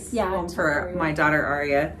pies home for Aria. My daughter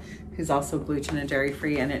Aria, who's also gluten and dairy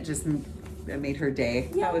free, and it just made her day.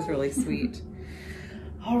 Yay. That was really sweet.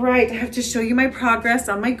 All right, I have to show you my progress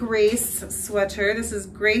on my Grace sweater. This is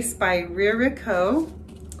Grace by Rios.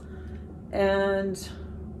 And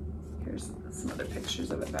here's some other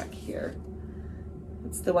pictures of it back here.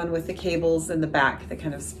 It's the one with the cables in the back that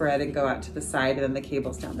kind of spread and go out to the side, and then the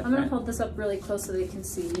cables down the front. I'm gonna hold this up really close so they can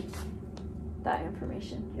see that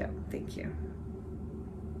information. Yeah, thank you.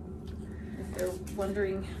 If they're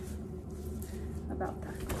wondering about that.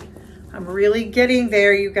 I'm really getting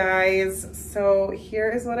there, you guys. So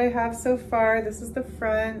here is what I have so far. This is the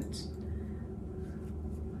front.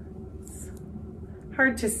 It's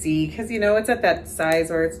hard to see because, you know, it's at that size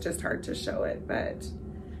where it's just hard to show it, but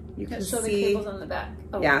you can show see the cables on the back.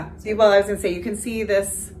 Oh. Yeah, see, well, I was gonna say, you can see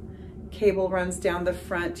this cable runs down the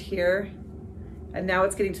front here, and now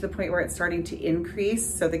it's getting to the point where it's starting to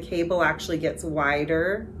increase. So the cable actually gets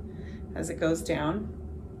wider as it goes down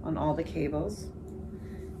on all the cables.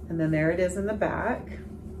 And then there it is in the back.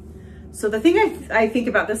 So the thing I think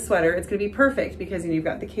about this sweater, it's gonna be perfect because, you know, you've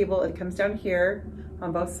got the cable, it comes down here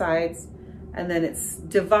on both sides, and then it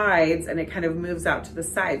divides and it kind of moves out to the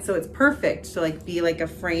side. So it's perfect to like be like a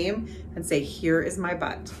frame and say, here is my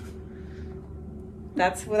butt.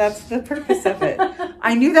 That's the purpose of it.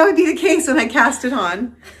 I knew that would be the case when I cast it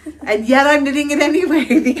on, and yet I'm knitting it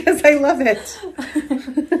anyway because I love it.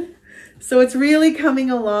 So it's really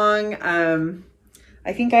coming along.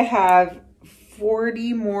 I think I have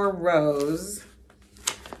 40 more rows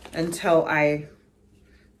until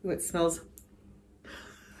ooh, it smells.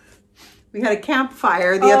 We had a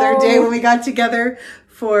campfire the other day when we got together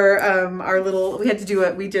for our little,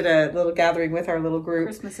 we did a little gathering with our little group.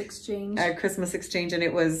 Christmas exchange. Christmas exchange, and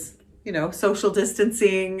it was, you know, social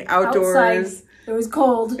distancing, outdoors. Outside. It was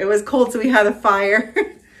cold. It was cold, so we had a fire.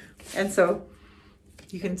 And so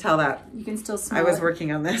you can tell that. You can still smell I was it.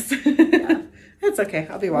 Working on this. Yeah. It's okay.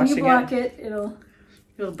 I'll be washing it. When you block it,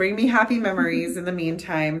 it'll bring me happy memories in the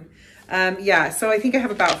meantime. Yeah, so I think I have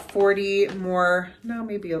about 40 more. No,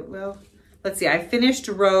 maybe, well, let's see. I finished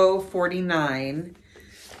row 49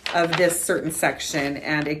 of this certain section,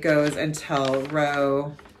 and it goes until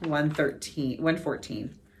row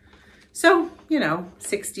 114. So, you know,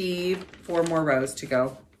 64 more rows to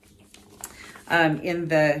go.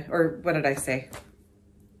 Or what did I say?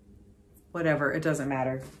 Whatever, it doesn't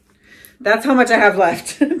matter. That's how much I have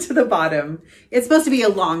left to the bottom. It's supposed to be a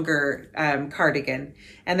longer cardigan,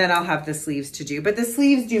 and then I'll have the sleeves to do. But the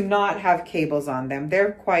sleeves do not have cables on them.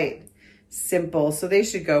 They're quite simple, so they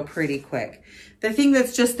should go pretty quick. The thing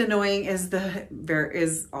that's just annoying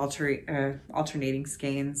is alternating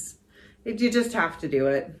skeins. You just have to do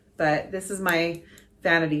it. But this is my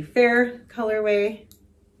Vanity Fair colorway.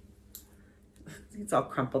 It's all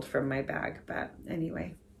crumpled from my bag, but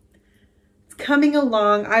anyway. It's coming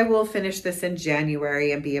along. I will finish this in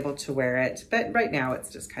January and be able to wear it. But right now it's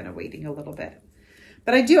just kind of waiting a little bit.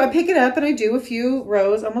 But I pick it up and I do a few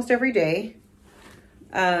rows almost every day.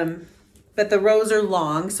 But the rows are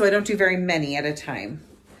long, so I don't do very many at a time.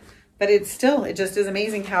 But it just is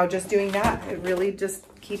amazing how just doing that, it really just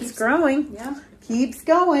keeps growing. Yeah. Keeps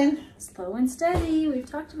going. Slow and steady. We've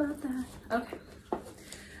talked about that. Okay.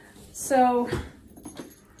 So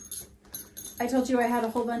I told you I had a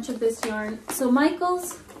whole bunch of this yarn. So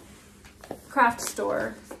Michael's craft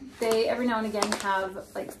store, they every now and again have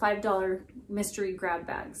like $5 mystery grab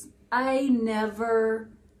bags. I never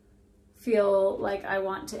feel like I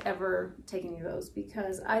want to ever take any of those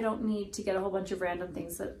because I don't need to get a whole bunch of random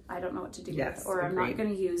things that I don't know what to do with or I'm not going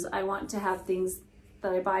to use. I want to have things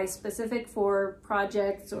that I buy specific for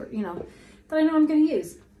projects or, you know, that I know I'm going to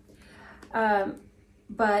use.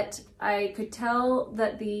 But I could tell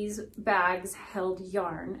that these bags held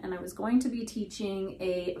yarn, and I was going to be teaching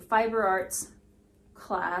a fiber arts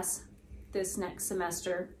class this next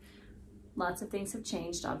semester. Lots of things have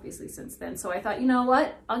changed, obviously, since then. So I thought, you know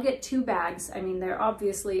what? I'll get 2 bags. I mean, they're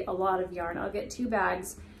obviously a lot of yarn. I'll get 2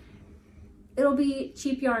 bags. It'll be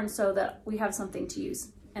cheap yarn so that we have something to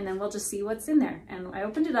use. And then we'll just see what's in there. And I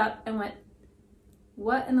opened it up and went,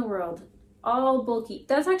 what in the world? All bulky.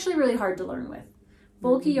 That's actually really hard to learn with.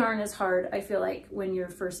 Bulky yarn is hard, I feel like, when you're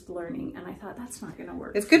first learning. And I thought, that's not going to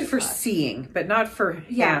work. It's good for seeing, but not for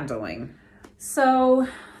handling. So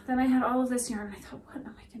then I had all of this yarn. I thought, what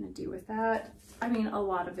am I going to do with that? I mean, a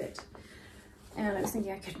lot of it. And I was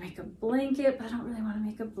thinking I could make a blanket, but I don't really want to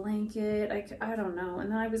make a blanket. I don't know. And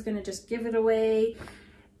then I was going to just give it away.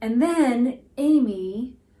 And then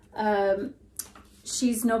Amy,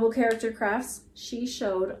 she's Noble Character Crafts. She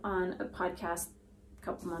showed on a podcast a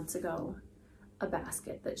couple months ago a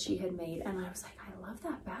basket that she had made. And I was like, I love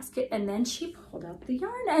that basket. And then she pulled out the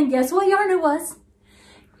yarn. And guess what yarn it was?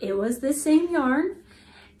 It was the same yarn.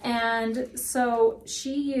 And so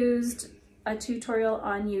she used a tutorial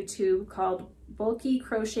on YouTube called Bulky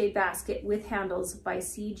Crochet Basket with Handles by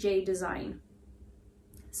CJ Design.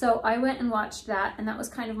 So I went and watched that, and that was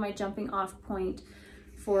kind of my jumping off point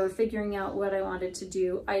for figuring out what I wanted to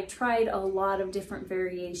do. I tried a lot of different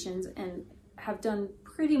variations and have done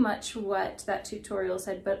pretty much what that tutorial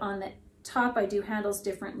said, but on the top I do handles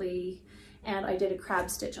differently, and I did a crab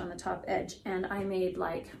stitch on the top edge, and I made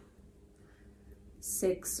like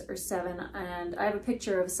 6 or 7, and I have a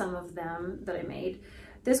picture of some of them that I made.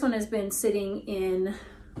 This one has been sitting in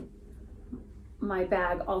my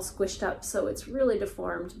bag all squished up, so it's really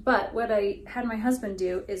deformed. But what I had my husband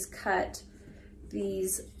do is cut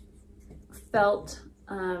these felt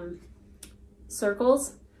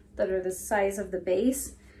circles that are the size of the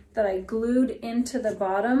base that I glued into the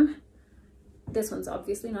bottom. This one's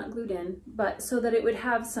obviously not glued in, but so that it would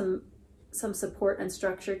have some support and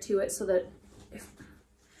structure to it, so that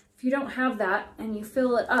if you don't have that and you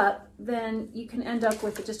fill it up, then you can end up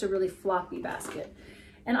with just a really floppy basket.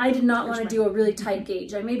 And I did not want to do a really tight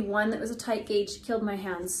gauge. I made one that was a tight gauge, killed my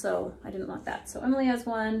hands, so I didn't want that. So Emily has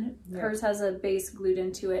one, hers has a base glued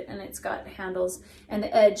into it, and it's got handles, and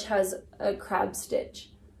the edge has a crab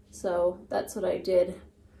stitch. So that's what I did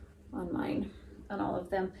on mine, on all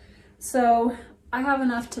of them. So I have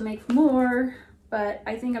enough to make more, but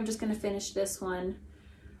I think I'm just going to finish this one.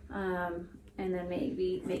 And then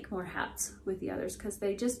maybe make more hats with the others, because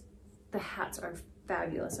the hats are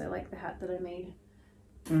fabulous. I like the hat that I made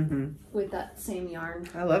with that same yarn.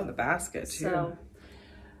 I love the basket too. So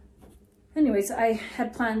anyways, I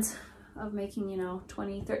had plans of making,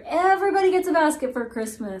 20, 30, everybody gets a basket for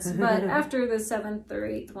Christmas. But after the 7th or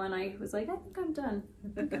 8th one, I was like, I think I'm done.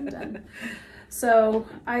 I'm done. So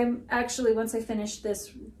I'm actually, once I finish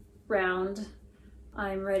this round,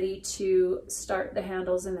 I'm ready to start the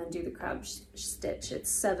handles and then do the crab stitch. It's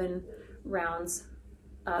 7 rounds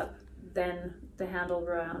up, then the handle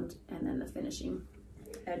round, and then the finishing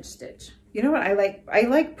edge stitch. You know what I like? I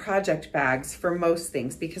like project bags for most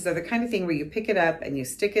things, because they're the kind of thing where you pick it up and you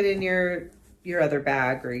stick it in your other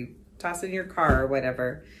bag, or you toss it in your car or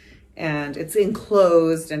whatever, and it's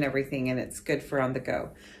enclosed and everything, and it's good for on the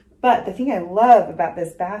go. But the thing I love about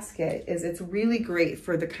this basket is it's really great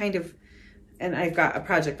for the kind of, and I've got a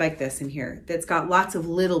project like this in here that's got lots of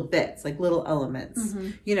little bits, like little elements,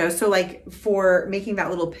 so like for making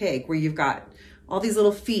that little pig where you've got all these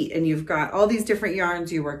little feet and you've got all these different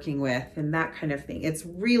yarns you're working with and that kind of thing. It's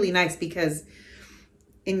really nice because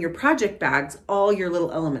in your project bags, all your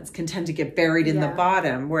little elements can tend to get buried in the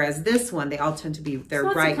bottom, whereas this one, they all tend to be, they're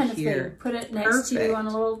right here. Put it next to you on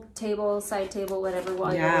a little table, side table, whatever,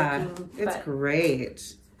 while you're working. It's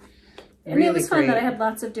great. And it was fun that I had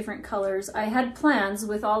lots of different colors. I had plans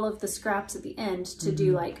with all of the scraps at the end to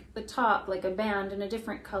do like the top, like a band in a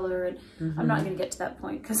different color. And I'm not going to get to that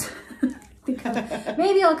point because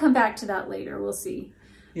maybe I'll come back to that later. We'll see.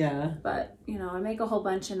 Yeah. But, you know, I make a whole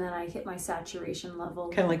bunch and then I hit my saturation level.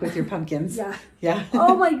 Kind of like with your pumpkins. Yeah. Yeah.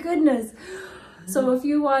 Oh my goodness. So if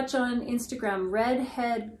you watch on Instagram,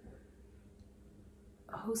 Redhead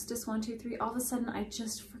Hostess 123, all of a sudden I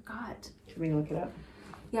just forgot. Can we look it up?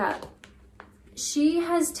 Yeah. She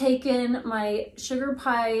has taken my sugar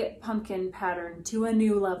pie pumpkin pattern to a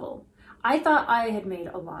new level. I thought I had made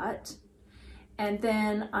a lot. And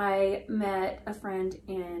then I met a friend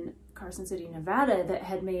in Carson City, Nevada that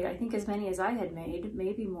had made, I think, as many as I had made,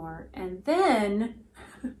 maybe more. And then,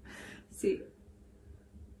 see.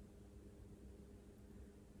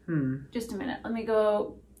 Just a minute. Let me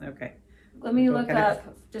go. Okay. Let me look up,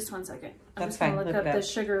 just 1 second. I'm That's just gonna fine. look up the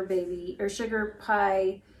sugar baby, or sugar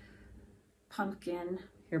pie pumpkin.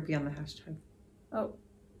 Here, be on the hashtag. Oh,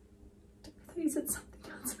 I thought you said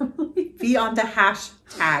something else, Emily. Be on the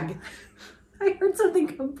hashtag. I heard something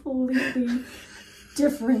completely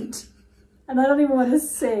different. And I don't even want to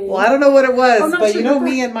say. Well, I don't know what it was, but you know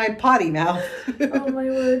me and my potty mouth. Oh my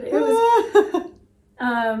word. It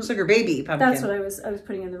was sugar baby pumpkin. That's what I was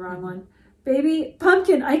putting in the wrong one. Baby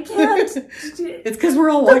pumpkin, I can't. It's because we're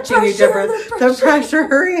all watching you, Deborah. The pressure,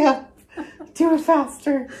 hurry up. Do it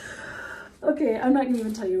faster. Okay, I'm not going to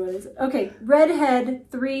even tell you what it is. Okay, Redhead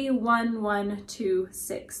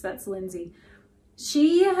 31126. That's Lindsay.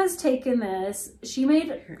 She has taken this. She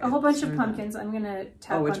made a whole bunch of pumpkins. I'm going to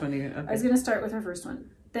tap on. Oh, which one do you? Okay. I was going to start with her first one.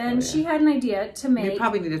 Then she had an idea to make. You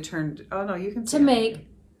probably need to turn. Oh no, you can. To make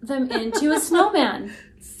them into a snowman.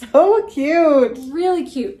 So cute. Really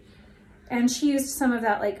cute. And she used some of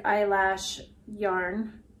that like eyelash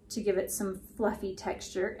yarn to give it some fluffy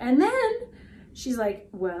texture. And then she's like,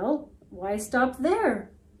 well, why stop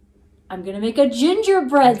there? I'm going to make a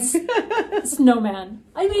gingerbread snowman.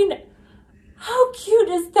 I mean, how cute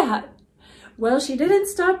is that? Well, she didn't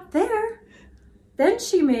stop there. Then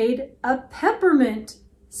she made a peppermint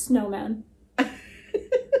snowman.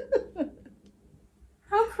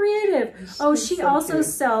 How creative. Oh, she so also cute.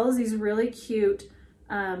 Sells these really cute,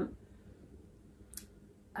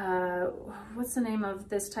 what's the name of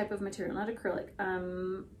this type of material? Not acrylic.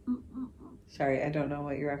 Sorry, I don't know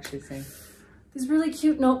what you're actually saying. These really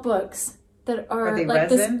cute notebooks that are they like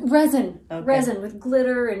resin? This resin. Okay. Resin with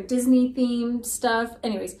glitter and Disney themed stuff.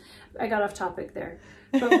 Anyways, I got off topic there.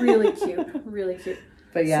 But really cute. Really cute.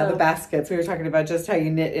 But yeah, the baskets. We were talking about just how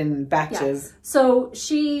you knit in batches. Yeah. So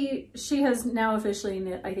she has now officially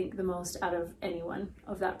knit, I think, the most out of anyone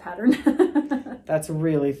of that pattern. That's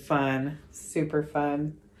really fun. Super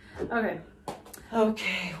fun. Okay.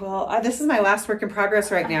 Okay, well, this is my last work in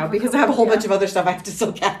progress right now because I have a whole bunch of other stuff I have to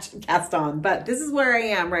still cast on. But this is where I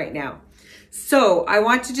am right now. So I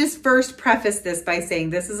want to just first preface this by saying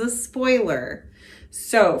this is a spoiler.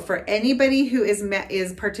 So for anybody who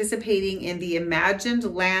is participating in the Imagined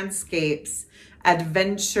Landscapes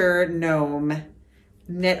Adventure Gnome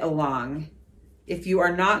Knit Along, if you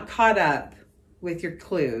are not caught up with your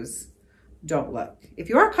clues, don't look. If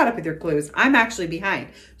you are caught up with your clues, I'm actually behind,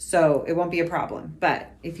 so it won't be a problem. But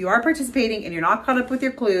if you are participating and you're not caught up with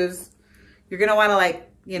your clues, you're going to want to, like,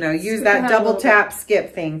 you know, use that double tap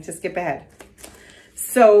skip thing to skip ahead.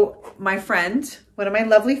 So my friend, one of my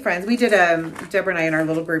lovely friends, we did, Deborah and I in our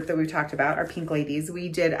little group that we talked about, our Pink Ladies, we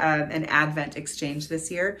did an Advent exchange this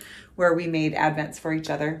year where we made Advents for each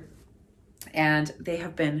other. And they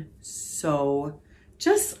have been so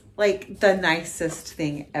just like the nicest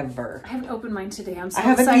thing ever. I haven't opened mine today. I'm so I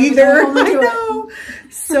haven't excited either. I know.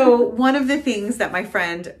 So one of the things that my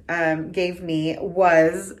friend gave me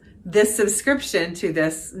was this subscription to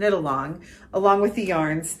this knit along with the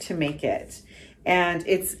yarns to make it. And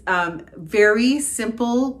it's very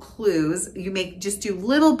simple clues. You just do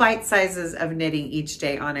little bite sizes of knitting each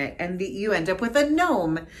day on it, and you end up with a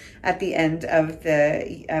gnome at the end of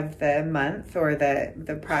the month or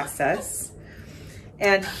the process.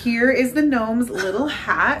 And here is the gnome's little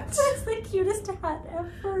hat. That's the cutest hat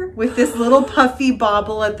ever. With this little puffy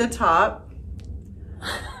bobble at the top.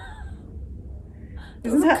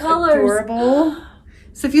 Isn't that adorable?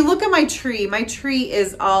 So if you look at my tree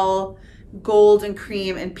is all gold and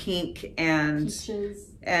cream and pink and peaches.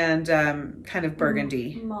 And kind of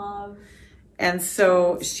burgundy. Mauve. And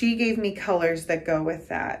so she gave me colors that go with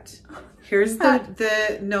that. Here's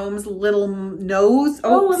the gnome's little nose.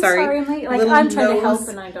 Oh, sorry. I'm trying to help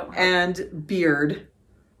and I don't help. And beard.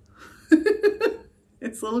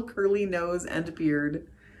 It's little curly nose and beard.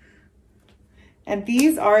 And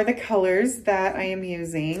these are the colors that I am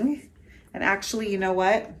using. And actually, you know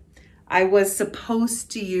what? I was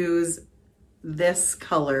supposed to use this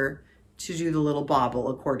color to do the little bobble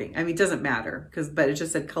according. I mean, it doesn't matter but it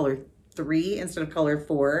just said color 3 instead of color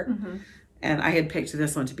 4. Mm-hmm. And I had picked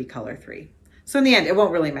this one to be color 3. So in the end, it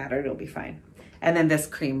won't really matter. It'll be fine. And then this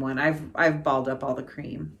cream one, I've balled up all the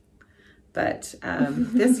cream. But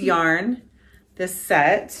this yarn, this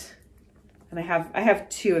set, and I have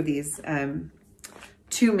 2 of these, 2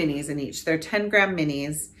 minis in each. They're 10-gram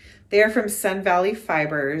minis. They are from Sun Valley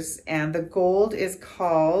Fibers, and the gold is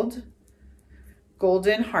called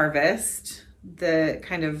Golden Harvest. The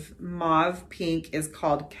kind of mauve pink is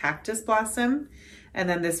called Cactus Blossom. And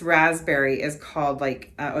then this raspberry is called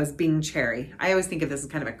is Bing Cherry. I always think of this as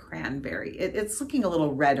kind of a cranberry. It's looking a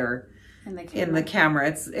little redder in the camera.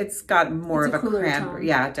 It's got more of a cranberry.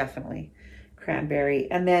 Yeah, definitely. Cranberry.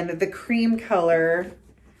 And then the cream color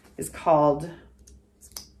is called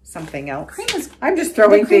something else. I'm just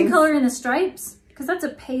throwing the cream things. color in the stripes? Because that's a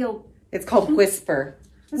pale. It's called pink. Whisper.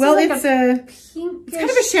 Well, it's pinkish. It's kind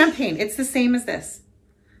of a champagne. It's the same as this.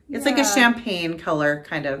 It's like a champagne color,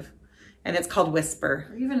 kind of. And it's called Whisper.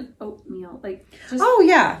 Or even oatmeal. Oh,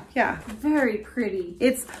 yeah. Very pretty.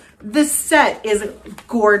 This set is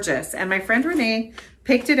gorgeous. And my friend Renee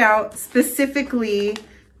picked it out specifically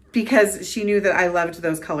because she knew that I loved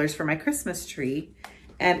those colors for my Christmas tree.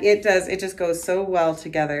 And it just goes so well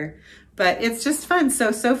together. But it's just fun.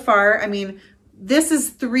 So far, I mean, this is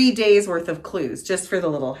 3 days worth of clues just for the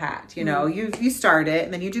little hat. You know, you start it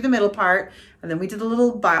and then you do the middle part and then we do the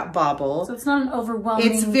little bobble. So it's not an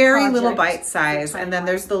overwhelming It's very little bite size. And then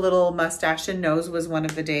there's the little mustache and nose was one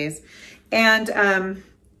of the days. And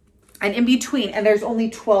in between, and there's only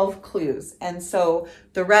 12 clues. And so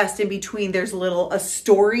the rest in between, there's a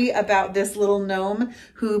story about this little gnome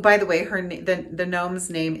who, by the way, the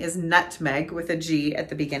gnome's name is Nutmeg with a G at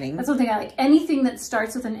the beginning. That's one thing I like. Anything that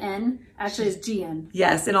starts with an N actually is GN.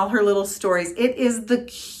 Yes, in all her little stories. It is the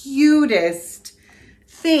cutest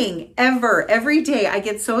thing ever. Every day I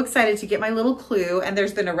get so excited to get my little clue, and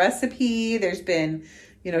there's been a recipe, there's been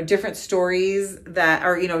different stories that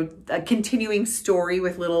are, a continuing story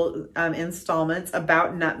with little installments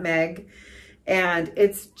about Nutmeg. And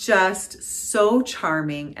it's just so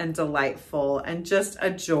charming and delightful and just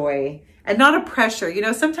a joy and not a pressure.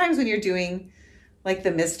 Sometimes when you're doing like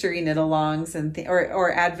the mystery knit-alongs and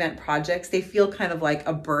or Advent projects, they feel kind of like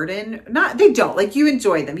a burden. They don't. Like, you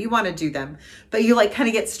enjoy them, you want to do them, but you kind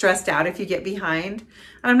of get stressed out if you get behind.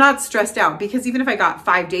 And I'm not stressed out because even if I got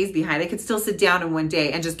 5 days behind, I could still sit down in one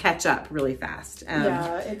day and just catch up really fast.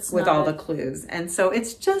 With all the clues. And so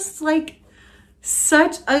it's just like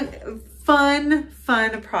such a fun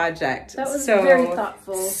project. That was very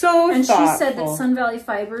thoughtful. And she said that Sun Valley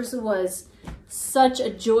Fibers was such a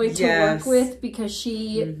joy to work with because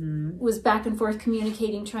she was back and forth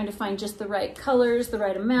communicating, trying to find just the right colors, the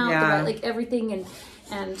right amount, the right, everything,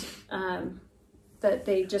 and that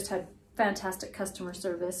they just had fantastic customer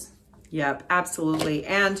service. Yep, absolutely.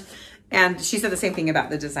 And she said the same thing about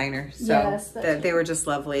the designer. So they were just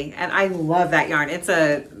lovely. And I love that yarn. It's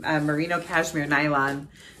a Merino Cashmere Nylon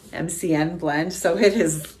MCN blend. So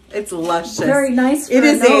it's luscious. Very nice for it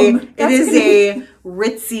is a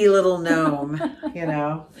ritzy little gnome.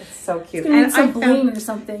 It's so cute. And some bling or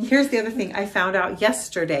something. Here's the other thing I found out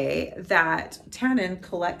yesterday, that Tannen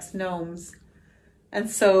collects gnomes. And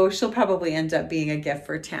so she'll probably end up being a gift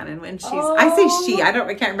for Tannen when I say she, I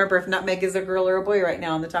can't remember if Nutmeg is a girl or a boy right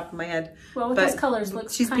now on the top of my head. Well, with those colors,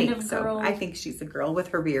 looks she's kind pink, of girl. So I think she's a girl with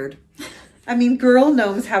her beard. I mean, girl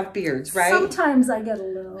gnomes have beards, right? Sometimes I get a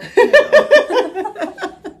little.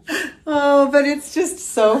 Oh, but it's just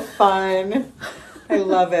so fun. I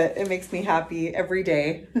love it. It makes me happy every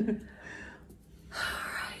day. All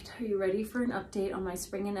right. Are you ready for an update on my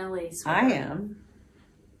spring in LA sweater? I am.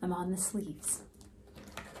 I'm on the sleeves.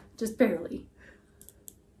 Just barely.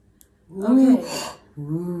 Ooh. Okay.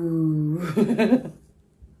 Ooh.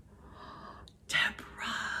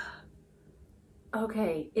 Deborah.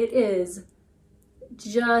 Okay, it is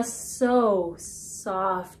just so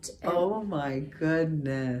soft and oh my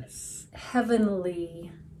goodness.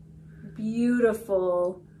 Heavenly.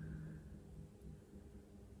 Beautiful.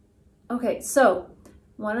 Okay, so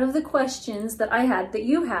one of the questions that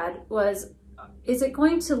you had was, is it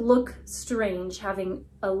going to look strange having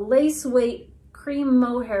a lace weight cream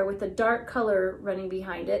mohair with a dark color running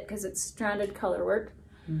behind it because it's stranded color work?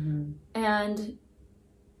 And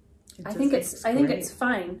I think it's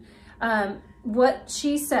fine. What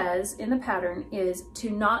she says in the pattern is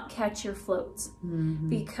to not catch your floats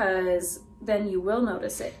because then you will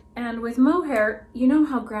notice it. And with mohair, you know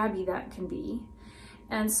how grabby that can be.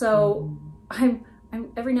 And so I'm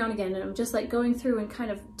every now and again, and I'm just like going through and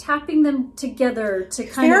kind of tapping them together to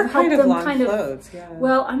kind of help them long floats, yeah.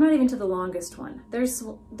 Well, I'm not even to the longest one. There's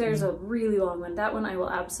a really long one. That one I will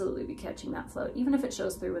absolutely be catching that float, even if it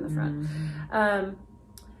shows through in the front.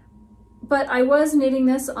 But I was knitting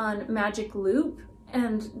this on magic loop,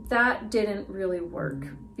 and that didn't really work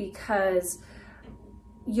because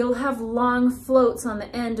you'll have long floats on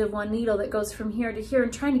the end of one needle that goes from here to here,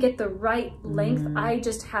 and trying to get the right length. I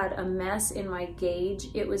just had a mess in my gauge.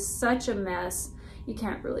 It was such a mess. You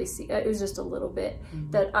can't really see. It was just a little bit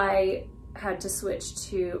that I had to switch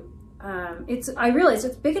to. I realized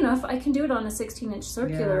it's big enough. I can do it on a 16-inch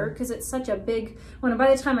circular because it's such a big one. And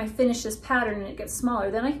by the time I finish this pattern and it gets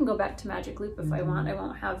smaller, then I can go back to magic loop if I want. I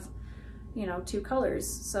won't have, you know, 2 colors,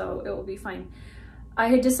 so it will be fine. I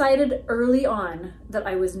had decided early on that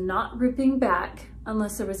I was not ripping back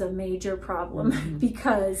unless there was a major problem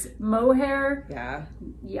because mohair,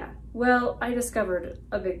 well, I discovered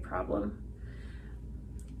a big problem.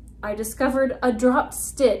 I discovered a dropped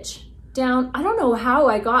stitch down. I don't know how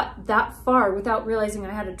I got that far without realizing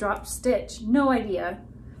I had a dropped stitch. No idea.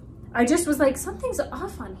 I just was like, something's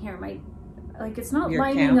off on here. Like it's not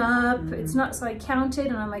lining up. It's not, so I counted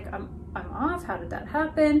and I'm like, I'm off. How did that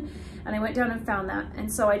happen? And I went down and found that.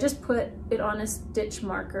 And so I just put it on a stitch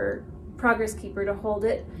marker, progress keeper, to hold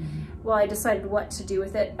it while I decided what to do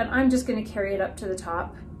with it. And I'm just going to carry it up to the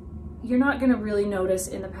top. You're not going to really notice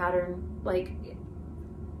in the pattern, like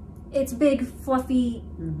it's big, fluffy,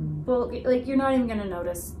 bulky, like you're not even going to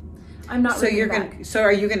notice. I'm not. So you're going to, so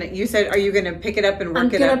are you going to, you said, are you going to pick it up and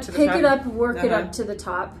work it up to the top? I'm going to pick it up, work it up to the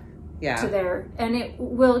top. To there, and it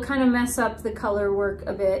will kind of mess up the color work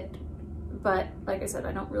a bit, but like I said,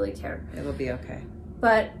 I don't really care. It'll be okay.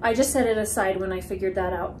 But I just set it aside when I figured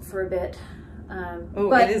that out for a bit.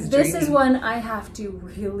 But this is one I have to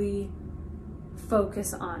really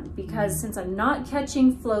focus on because since I'm not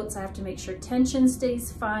catching floats, I have to make sure tension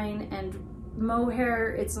stays fine, and mohair,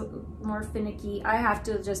 it's more finicky. I have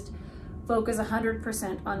to just focus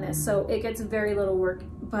 100% on this, so it gets very little work,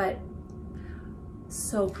 but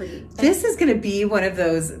so pretty. This is going to be one of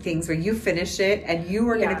those things where you finish it and you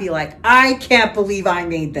are going to be like, I can't believe I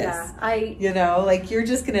made this. You know, like you're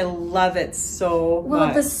just going to love it so much.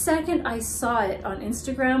 Well, the second I saw it on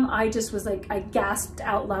Instagram, I just was like, I gasped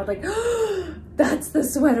out loud, like, oh, that's the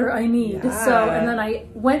sweater I need. So, and then I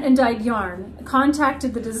went and dyed yarn,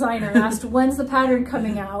 contacted the designer and asked, when's the pattern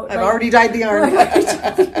coming out? I've already dyed the yarn.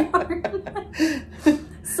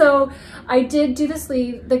 So I did do the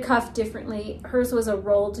sleeve, the cuff differently. Hers was a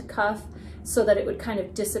rolled cuff so that it would kind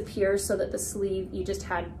of disappear, so that the sleeve, you just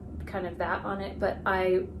had kind of that on it. But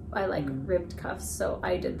I like ribbed cuffs, so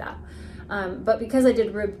I did that. But because I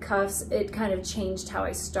did ribbed cuffs, it kind of changed how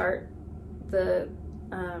I start the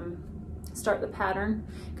pattern,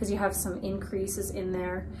 because you have some increases in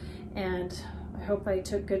there. And I hope I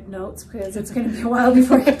took good notes because it's going to be a while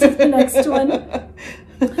before I get to the next one.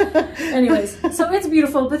 Anyways, so it's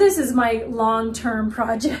beautiful, but this is my long-term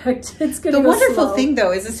project. It's going to go wonderful slow. Thing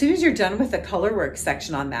though is as soon as you're done with the color work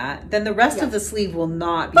section on that, then the rest of the sleeve will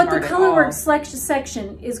not be But hard the color work at all.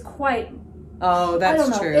 section is quite, that's I don't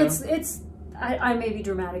know, true. I may be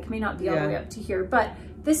dramatic, may not be all the way up to here, but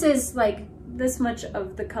this is like this much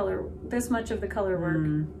of the color work,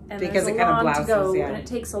 and because there's a long to go, and it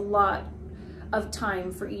takes a lot of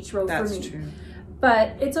time for each row for me. That's true.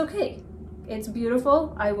 But it's okay. It's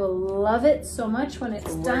beautiful. I will love it so much when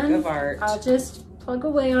it's done. Work of art. I'll just plug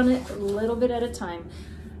away on it a little bit at a time.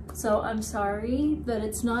 So I'm sorry that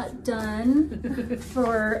it's not done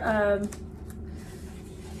for,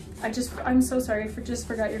 I'm so sorry, just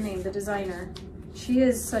forgot your name, the designer. She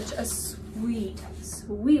is such a sweet,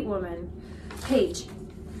 sweet woman. Paige.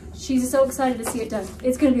 She's so excited to see it done.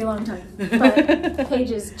 It's going to be a long time, but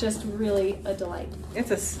Paige is just really a delight.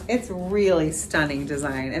 It's really stunning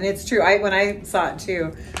design, and it's true. When I saw it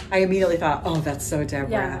too, I immediately thought, oh, that's so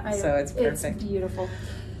Deborah. Yeah, so it's perfect. It's beautiful.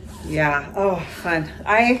 Yeah. Oh, fun.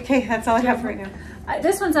 Okay, that's all I have right now.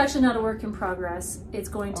 This one's actually not a work in progress. It's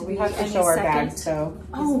going to be have to show our bag, so.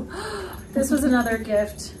 Oh, this was another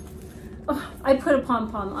gift. Oh, I put a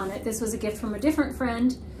pom-pom on it. This was a gift from a different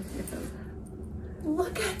friend.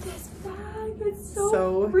 Look at this bag. It's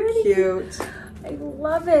so pretty. Cute. I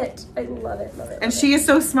love it. I love it, love it. And she is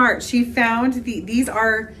so smart. She found these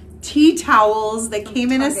are tea towels that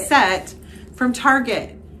came in a set from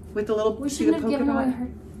Target with the little We shouldn't have given away her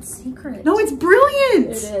secret. No, it's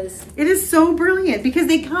brilliant. It is. It is so brilliant because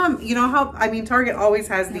they come, you know how, I mean, Target always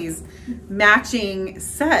has these matching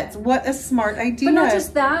sets. What a smart idea. But not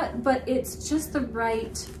just that, but it's just the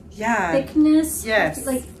right thickness. Yes.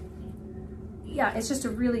 Like, yeah, it's just a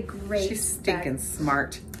really great She's stinking bag.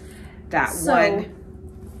 smart. That one.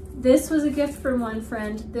 This was a gift from one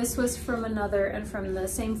friend, this was from another, and from the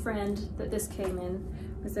same friend that this came in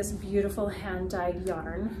was this beautiful hand-dyed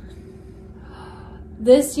yarn.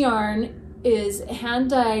 This yarn is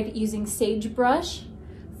hand-dyed using sagebrush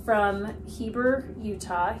from Heber,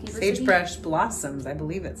 Utah. Sagebrush blossoms, I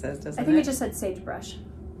believe it says, doesn't it? I think it just said sagebrush.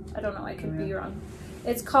 I don't know, I could be wrong.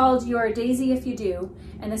 It's called You're a Daisy If You Do,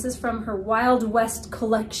 and this is from her Wild West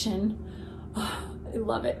collection. Oh, I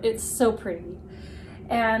love it, it's so pretty.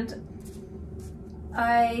 And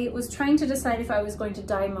I was trying to decide if I was going to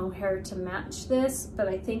dye mohair to match this, but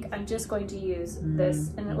I think I'm just going to use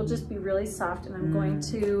this, and it will just be really soft, and I'm going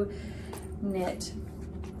to knit.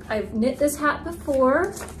 I've knit this hat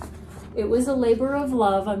before. It was a labor of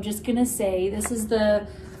love, I'm just gonna say. This is the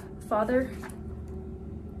Father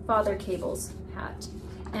Cables hat.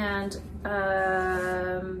 And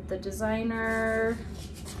the designer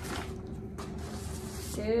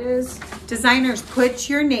is... Designers, put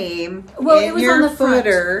your name in your on the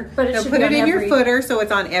footer. Front, but it should put be it on in your every... footer so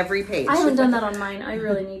it's on every page. I haven't done that on mine. I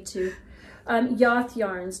really need to. Yacht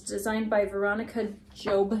Yarns, designed by Veronica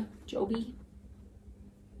Joby.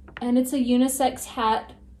 And it's a unisex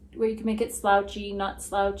hat where you can make it slouchy, not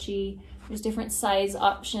slouchy. There's different size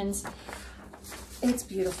options. It's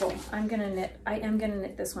beautiful. I am gonna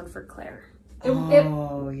knit this one for Claire.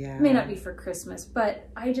 It may not be for Christmas, but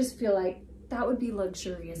I just feel like that would be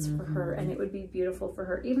luxurious for her, and it would be beautiful for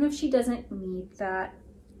her, even if she doesn't need that.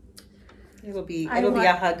 It'll be a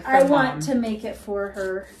hug from I Mom. want to make it for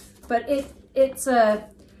her, but it's a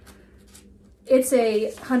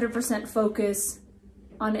 100% focus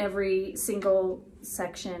on every single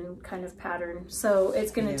section kind of pattern. So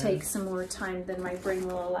it's going to take some more time than my brain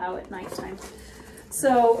will allow at nighttime.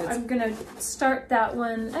 So I'm going to start that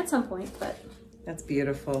one at some point, but that's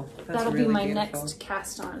beautiful. That'll be my next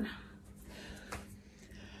cast on.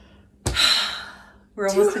 We're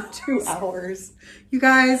almost at 2 hours. You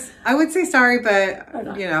guys, I would say sorry,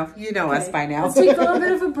 but you know us by now. Let's take a little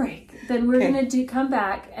bit of a break. Then we're going to come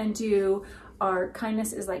back and do our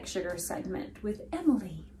Kindness is Like Sugar segment with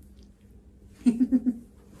Emily.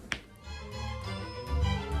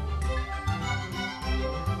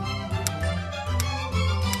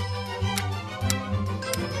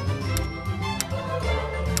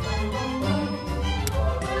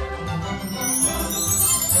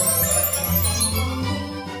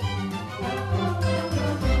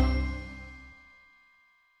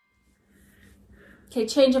 Okay,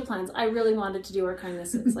 change of plans. I really wanted to do our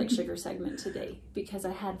Kindness is Like Sugar segment today because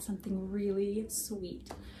I had something really sweet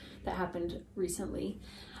that happened recently.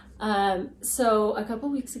 So a couple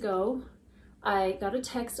weeks ago, I got a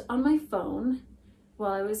text on my phone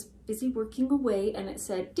while I was busy working away, and it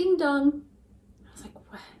said, ding dong. I was like,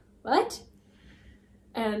 what?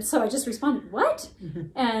 And so I just responded, what?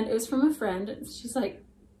 And it was from a friend. She's like,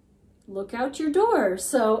 look out your door.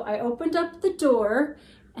 So I opened up the door,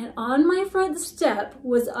 and on my front step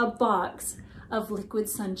was a box of liquid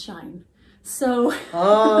sunshine. So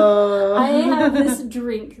I have this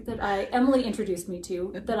drink that Emily introduced me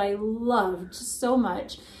to that I loved so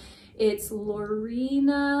much. It's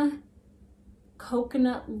Lorena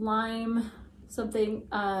coconut lime something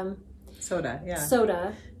soda.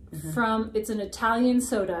 It's an Italian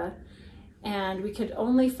soda, and we could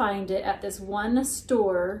only find it at this one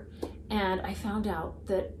store, and I found out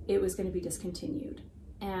that it was going to be discontinued.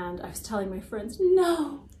 And I was telling my friends,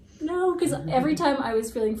 no, because every time I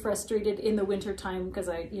was feeling frustrated in the winter time, because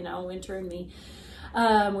winter and me,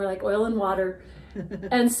 we're like oil and water.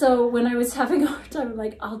 And so when I was having a hard time, I'm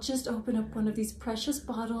like, I'll just open up one of these precious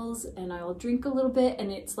bottles and I'll drink a little bit,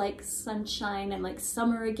 and it's like sunshine and like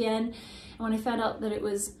summer again. And when I found out that it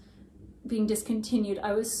was being discontinued,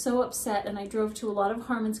 I was so upset, and I drove to a lot of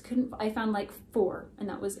Harmon's. I found like 4, and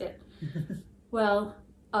that was it. Well,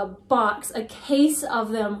 a case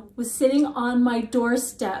of them was sitting on my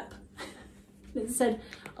doorstep. It said,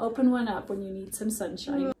 open one up when you need some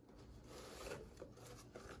sunshine.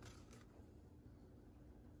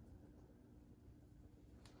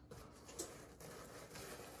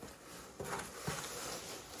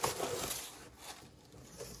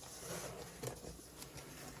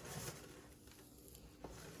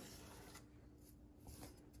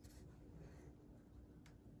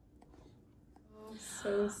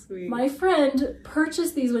 So sweet. My friend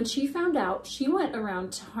purchased these when she found out. She went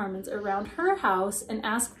around to Harmon's around her house and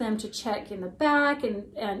asked them to check in the back. And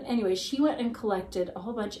anyway, she went and collected a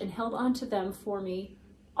whole bunch and held on to them for me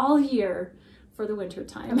all year for the winter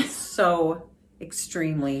time. So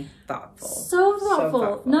extremely thoughtful. So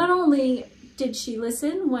thoughtful. Not only did she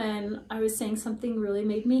listen when I was saying something really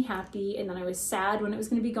made me happy, and then I was sad when it was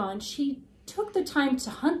going to be gone, she took the time to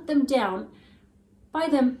hunt them down, buy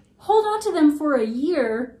them hold on to them for a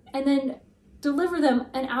year and then deliver them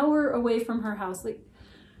an hour away from her house. Like,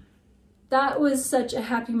 that was such a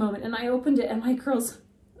happy moment. And I opened it, and my girl's,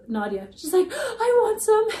 Nadia, she's like, I want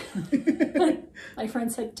some. My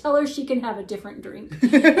friend said, tell her she can have a different drink.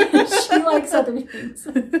 She likes other things.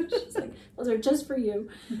 She's like, those are just for you.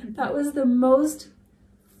 That was the most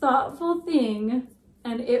thoughtful thing.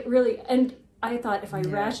 And it really, and I thought if I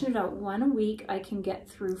ration it out one a week, I can get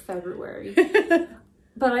through February.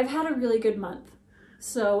 But I've had a really good month.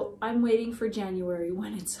 So I'm waiting for January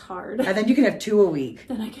when it's hard. And then you can have 2 a week.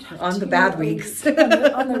 Then I can have on 2 the bad a weeks. week.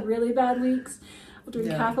 On the really bad weeks. I'll drink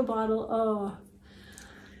half a bottle. Oh,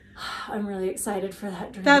 I'm really excited for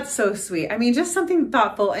that drink. That's so sweet. I mean, just something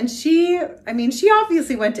thoughtful. And she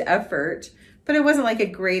obviously went to effort, but it wasn't like a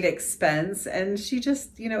great expense. And she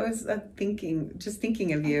just, it was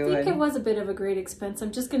thinking of you. I think it was a bit of a great expense.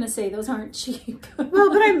 I'm just going to say those aren't cheap.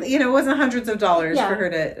 Well, but it wasn't hundreds of dollars for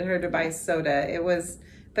her to buy soda. It was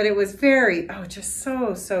very, just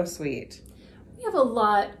so, so sweet. We have a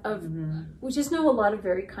lot of, we just know a lot of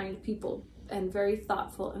very kind people and very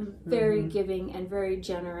thoughtful and very giving and very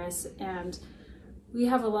generous. And we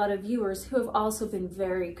have a lot of viewers who have also been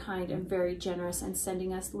very kind and very generous and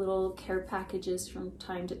sending us little care packages from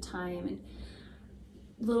time to time and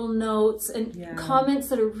little notes and comments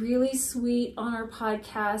that are really sweet on our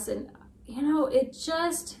podcast. And, it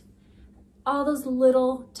just, all those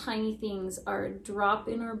little tiny things are a drop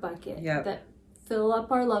in our bucket that fill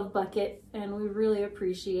up our love bucket, and we really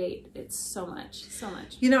appreciate it so much, so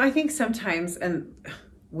much. I think sometimes, and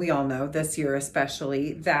we all know this year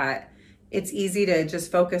especially, that it's easy to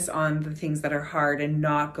just focus on the things that are hard and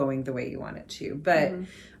not going the way you want it to. But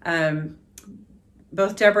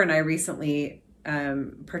both Deborah and I recently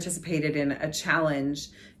participated in a challenge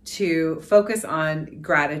to focus on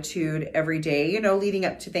gratitude every day, leading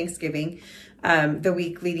up to Thanksgiving, the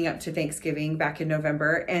week leading up to Thanksgiving back in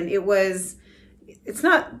November. And that's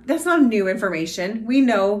not new information. We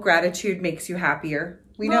know gratitude makes you happier.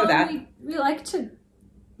 We know that. We like to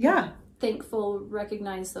thankful,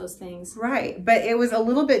 recognize those things. Right. But it was a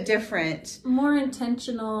little bit different. More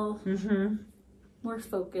intentional, more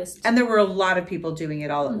focused. And there were a lot of people doing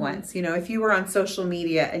it all at once. If you were on social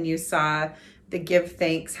media and you saw the Give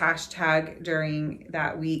Thanks hashtag during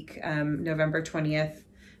that week, November 20th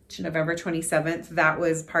to November 27th, that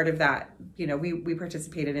was part of that. We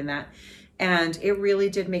participated in that. And it really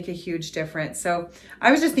did make a huge difference. So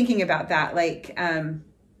I was just thinking about that. Like,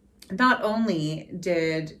 not only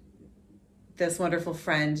did this wonderful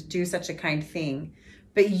friend do such a kind thing,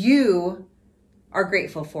 but you are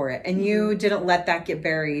grateful for it. And you didn't let that get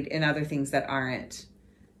buried in other things that aren't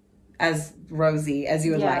as rosy as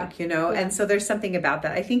you would like, And so there's something about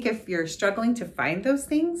that. I think if you're struggling to find those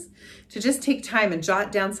things, to just take time and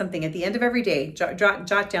jot down something at the end of every day,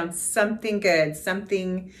 jot down something good,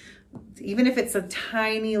 something, even if it's a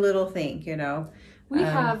tiny little thing,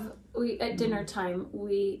 We at dinner time,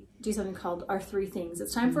 we do something called our 3 things.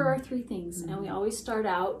 It's time for our 3 things. And we always start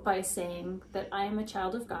out by saying that I am a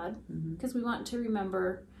child of God, because we want to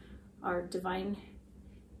remember our divine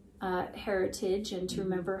heritage and to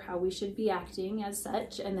remember how we should be acting as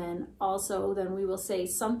such. And then we will say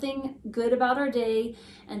something good about our day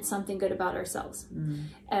and something good about ourselves.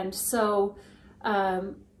 And so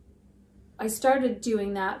I started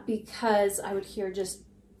doing that because I would hear just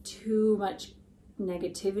too much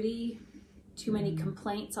negativity, too many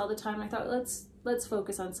complaints all the time. I thought, let's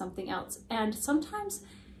focus on something else. And sometimes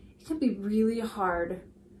it can be really hard.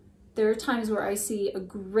 There are times where I see a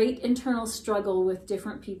great internal struggle with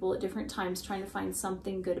different people at different times trying to find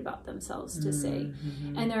something good about themselves to say.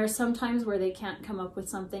 And there are some times where they can't come up with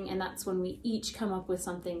something, and that's when we each come up with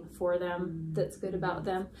something for them that's good about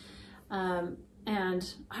them.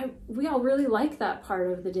 And we all really like that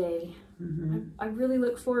part of the day. I really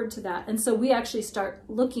look forward to that. And so we actually start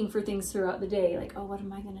looking for things throughout the day, like, what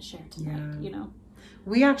am I going to share tonight,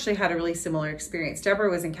 We actually had a really similar experience.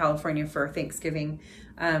 Deborah was in California for Thanksgiving,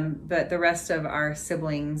 but the rest of our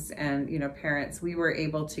siblings and, parents, we were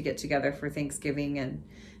able to get together for Thanksgiving and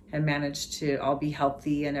managed to all be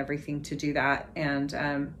healthy and everything to do that.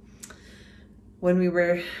 And when we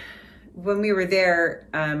were there,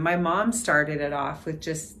 my mom started it off with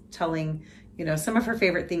just telling, some of her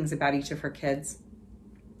favorite things about each of her kids.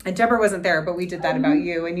 And Deborah wasn't there, but we did that about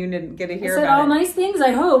you, and you didn't get to hear about it. I said all nice things,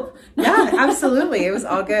 I hope. Yeah, absolutely. It was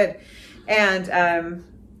all good. And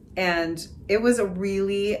it was a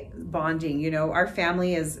really bonding, our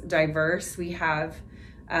family is diverse. We have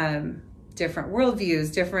different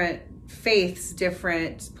worldviews, different faiths,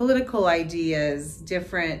 different political ideas,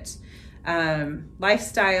 different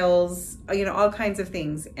lifestyles, all kinds of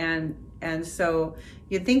things. And And so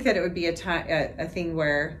you'd think that it would be a thing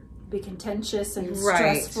where be contentious and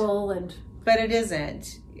right. stressful, but it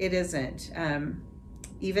isn't. It isn't.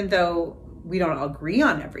 Even though we don't all agree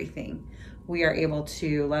on everything, we are able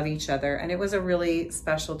to love each other. And it was a really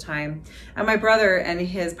special time. And my brother and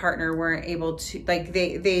his partner weren't able to, like,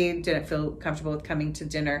 they didn't feel comfortable with coming to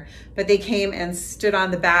dinner, but they came and stood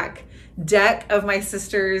on the back deck of my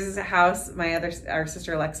sister's house, our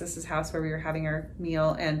sister Alexis's house, where we were having our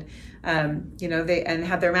meal. And you know, they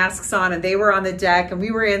had their masks on, and they were on the deck, and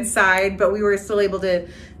we were inside, but we were still able to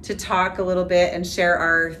talk a little bit and share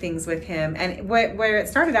our things with him. And where it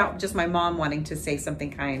started out just my mom wanting to say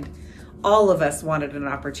something kind, all of us wanted an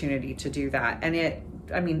opportunity to do that.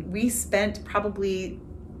 And we spent probably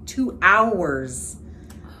 2 hours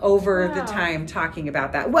over the time talking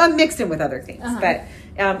about that. Well, mixed in with other things, but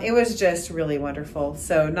it was just really wonderful.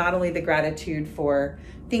 So not only the gratitude for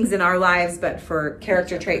things in our lives, but for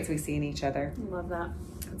character traits we see in each other. I love that.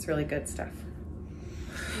 It's really good stuff.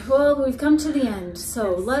 Well, we've come to the end.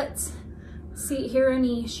 So let's hear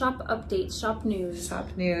any shop updates, shop news. Shop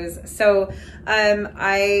news. So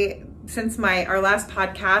since our last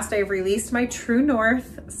podcast, I've released my True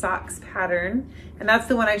North socks pattern, and that's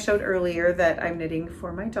the one I showed earlier that I'm knitting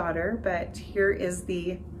for my daughter. But here is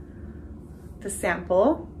the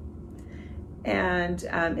sample, and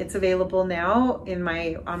it's available now on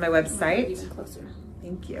my website. Even closer.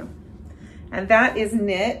 Thank you. And that is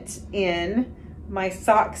knit in my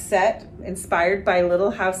sock set inspired by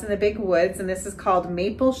Little House in the Big Woods, and this is called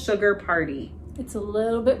Maple Sugar Party. It's a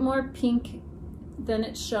little bit more pink than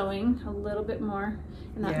it's showing, a little bit more,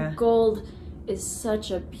 and that gold is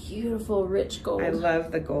such a beautiful rich gold. I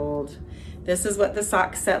love the gold. This is what the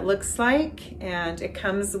sock set looks like, and it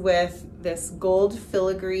comes with this gold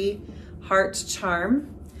filigree heart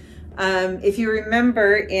charm. If you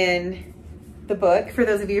remember in the book, for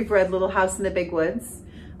those of you who've read Little House in the Big Woods,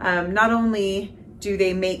 not only do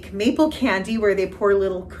they make maple candy where they pour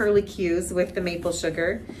little curlicues with the maple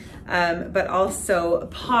sugar, but also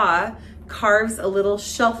Pa carves a little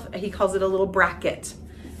shelf, he calls it a little bracket,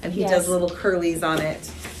 and he does little curlies on it.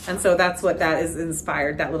 And so that's what that is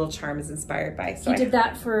inspired, that little charm is inspired by. So he did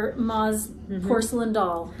that for Ma's porcelain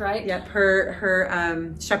doll, right? Yep,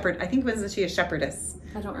 her shepherd, I think, wasn't she a shepherdess?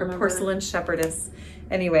 I don't her remember. Porcelain shepherdess.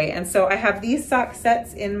 Anyway, and so I have these sock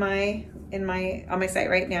sets on my site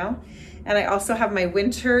right now. And I also have my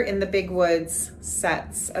Winter in the Big Woods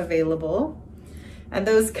sets available. And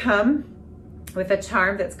those come with a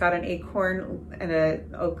charm that's got an acorn and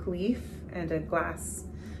an oak leaf and a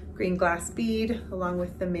green glass bead, along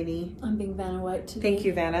with the mini. I'm being Vanna White today. Thank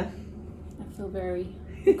you, Vanna. I feel very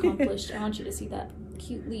accomplished. I want you to see that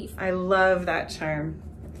cute leaf. I love that charm.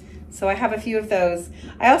 So I have a few of those.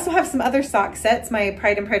 I also have some other sock sets, my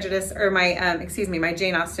Pride and Prejudice, or my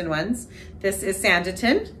Jane Austen ones. This is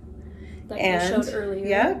Sanditon. That you showed earlier.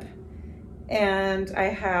 Yep. And I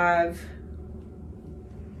have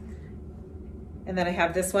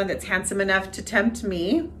this one that's Handsome Enough to Tempt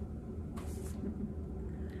Me.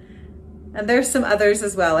 And there's some others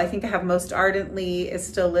as well. I think I have Most Ardently is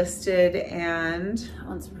still listed, and that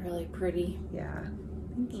one's really pretty. Yeah,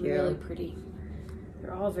 thank you. Really pretty.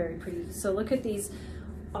 They're all very pretty. So look at these,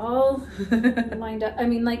 all lined up. I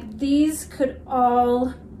mean, like, these could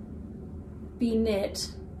all be knit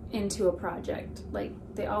into a project. Like,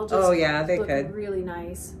 they all just they look could. Really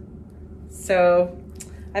nice. So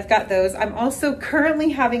I've got those. I'm also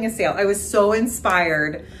currently having a sale. I was so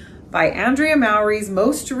inspired by Andrea Mowry's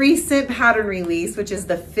most recent pattern release, which is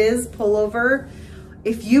the Fizz pullover.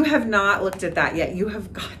 If you have not looked at that yet, you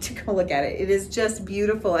have got to go look at it. It is just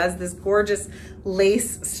beautiful, as this gorgeous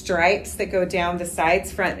lace stripes that go down the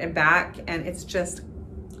sides, front and back, and it's just...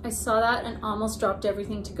 I saw that and almost dropped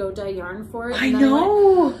everything to go dye yarn for it. I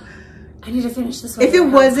know. I need to finish this one. If it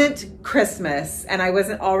wasn't Christmas and I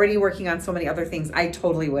wasn't already working on so many other things, I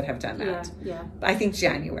totally would have done that. Yeah. I think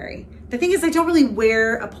January. The thing is, I don't really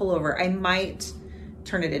wear a pullover. I might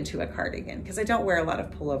turn it into a cardigan because I don't wear a lot of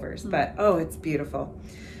pullovers, but oh, it's beautiful.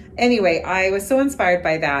 Anyway, I was so inspired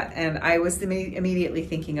by that, and I was immediately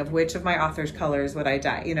thinking of which of my author's colors would I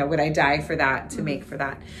dye, would I dye for that, to make for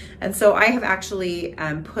that. And so I have actually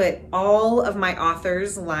put all of my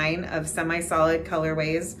author's line of semi-solid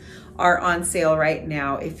colorways are on sale right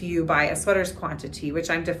now. If you buy a sweater's quantity, which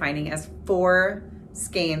I'm defining as 4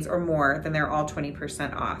 skeins or more, then they're all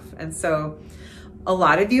 20% off. And so a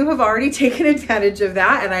lot of you have already taken advantage of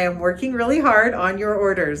that, and I am working really hard on your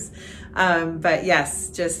orders. But yes,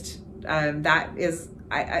 just that is,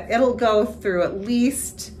 it'll go through at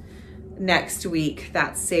least next week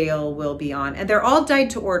that sale will be on, and they're all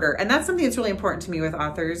dyed to order. And that's something that's really important to me with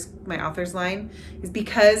authors, my authors line, is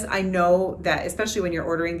because I know that especially when you're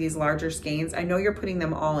ordering these larger skeins, I know you're putting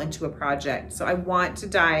them all into a project. So I want to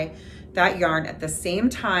dye that yarn at the same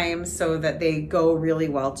time so that they go really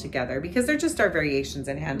well together, because there just are variations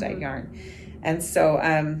in hand dyed yarn. And so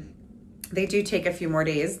they do take a few more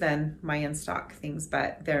days than my in-stock things,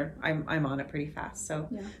 but I'm on it pretty fast. So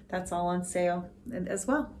that's all on sale as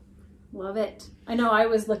well. Love it. I know I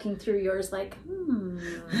was looking through yours like,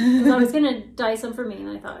 because I was going to dye some for me, and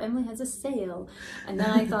I thought, Emily has a sale. And then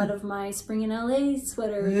I thought of my Spring in LA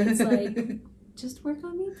sweater. It's like, just work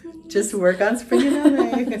on me, please. Just work on Spring in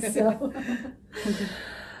LA. So,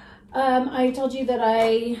 I told you that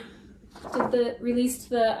I released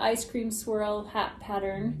the Ice Cream Swirl Hat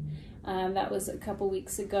pattern. That was a couple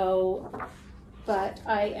weeks ago. But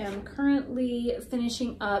I am currently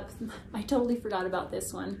finishing up, I totally forgot about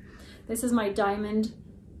this one. This is my diamond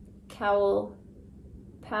cowl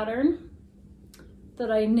pattern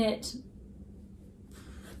that I knit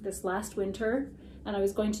this last winter, and I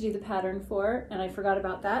was going to do the pattern for, and I forgot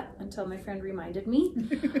about that until my friend reminded me.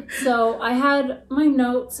 So I had my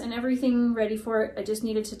notes and everything ready for it. I just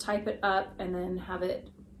needed to type it up and then have it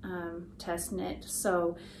test knit.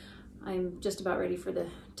 So I'm just about ready for the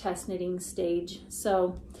test knitting stage.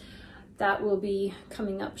 So that will be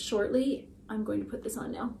coming up shortly. I'm going to put this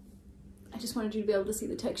on now. I just wanted you to be able to see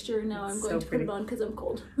the texture, and now I'm going to put it on because I'm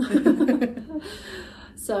cold.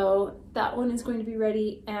 So that one is going to be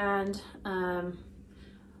ready, and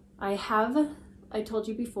I told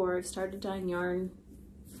you before, I've started dyeing yarn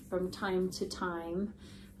from time to time.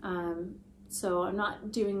 So I'm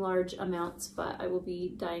not doing large amounts, but I will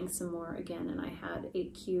be dyeing some more again. And I had a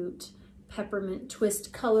cute peppermint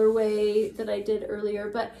twist colorway that I did earlier.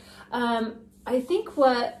 But I think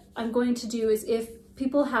what I'm going to do is, if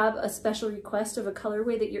people have a special request of a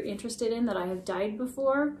colorway that you're interested in that I have dyed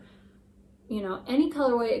before, you know, any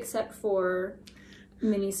colorway except for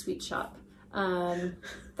Mini Sweet Shop.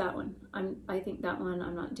 That one, I think that one,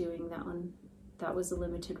 I'm not doing that one. That was a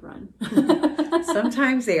limited run.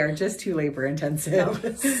 Sometimes they are just too labor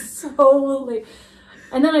intensive. So late.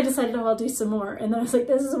 And then I decided, oh, I'll do some more. And then I was like,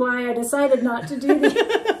 this is why I decided not to do these.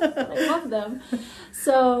 I love them.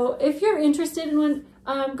 So if you're interested in one,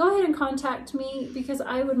 go ahead and contact me, because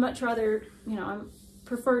I would much rather, you know, I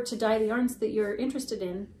prefer to dye the yarns that you're interested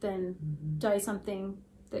in than dye something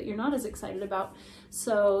that you're not as excited about,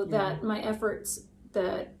 so that my efforts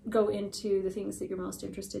that go into the things that you're most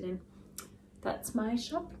interested in. That's my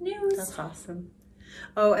shop news. That's awesome.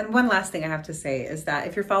 Oh, and one last thing I have to say is that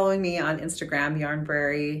if you're following me on Instagram,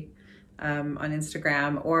 Yarnbrary, on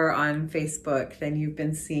Instagram or on Facebook, then you've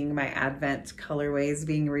been seeing my Advent colorways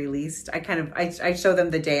being released. I show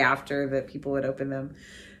them the day after that people would open them.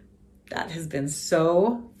 That has been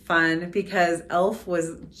so fun, because Elf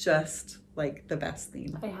was just like the best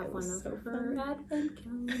theme. I have one of her Advent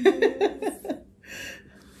calendars.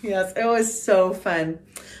 Yes, it was so fun.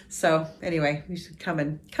 So anyway, you should come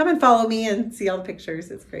and follow me and see all the pictures.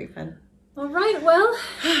 It's great fun. All right, well,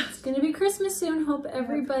 it's going to be Christmas soon. Hope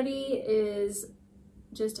everybody is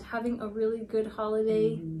just having a really good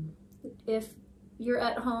holiday. If you're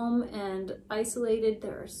at home and isolated,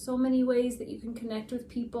 there are so many ways that you can connect with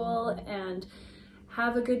people and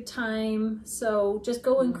have a good time. So just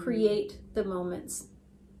go and create the moments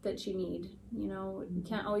that you need. You know, you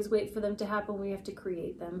can't always wait for them to happen. We have to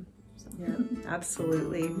create them. So. Yeah,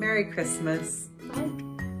 absolutely. Merry Christmas. Bye.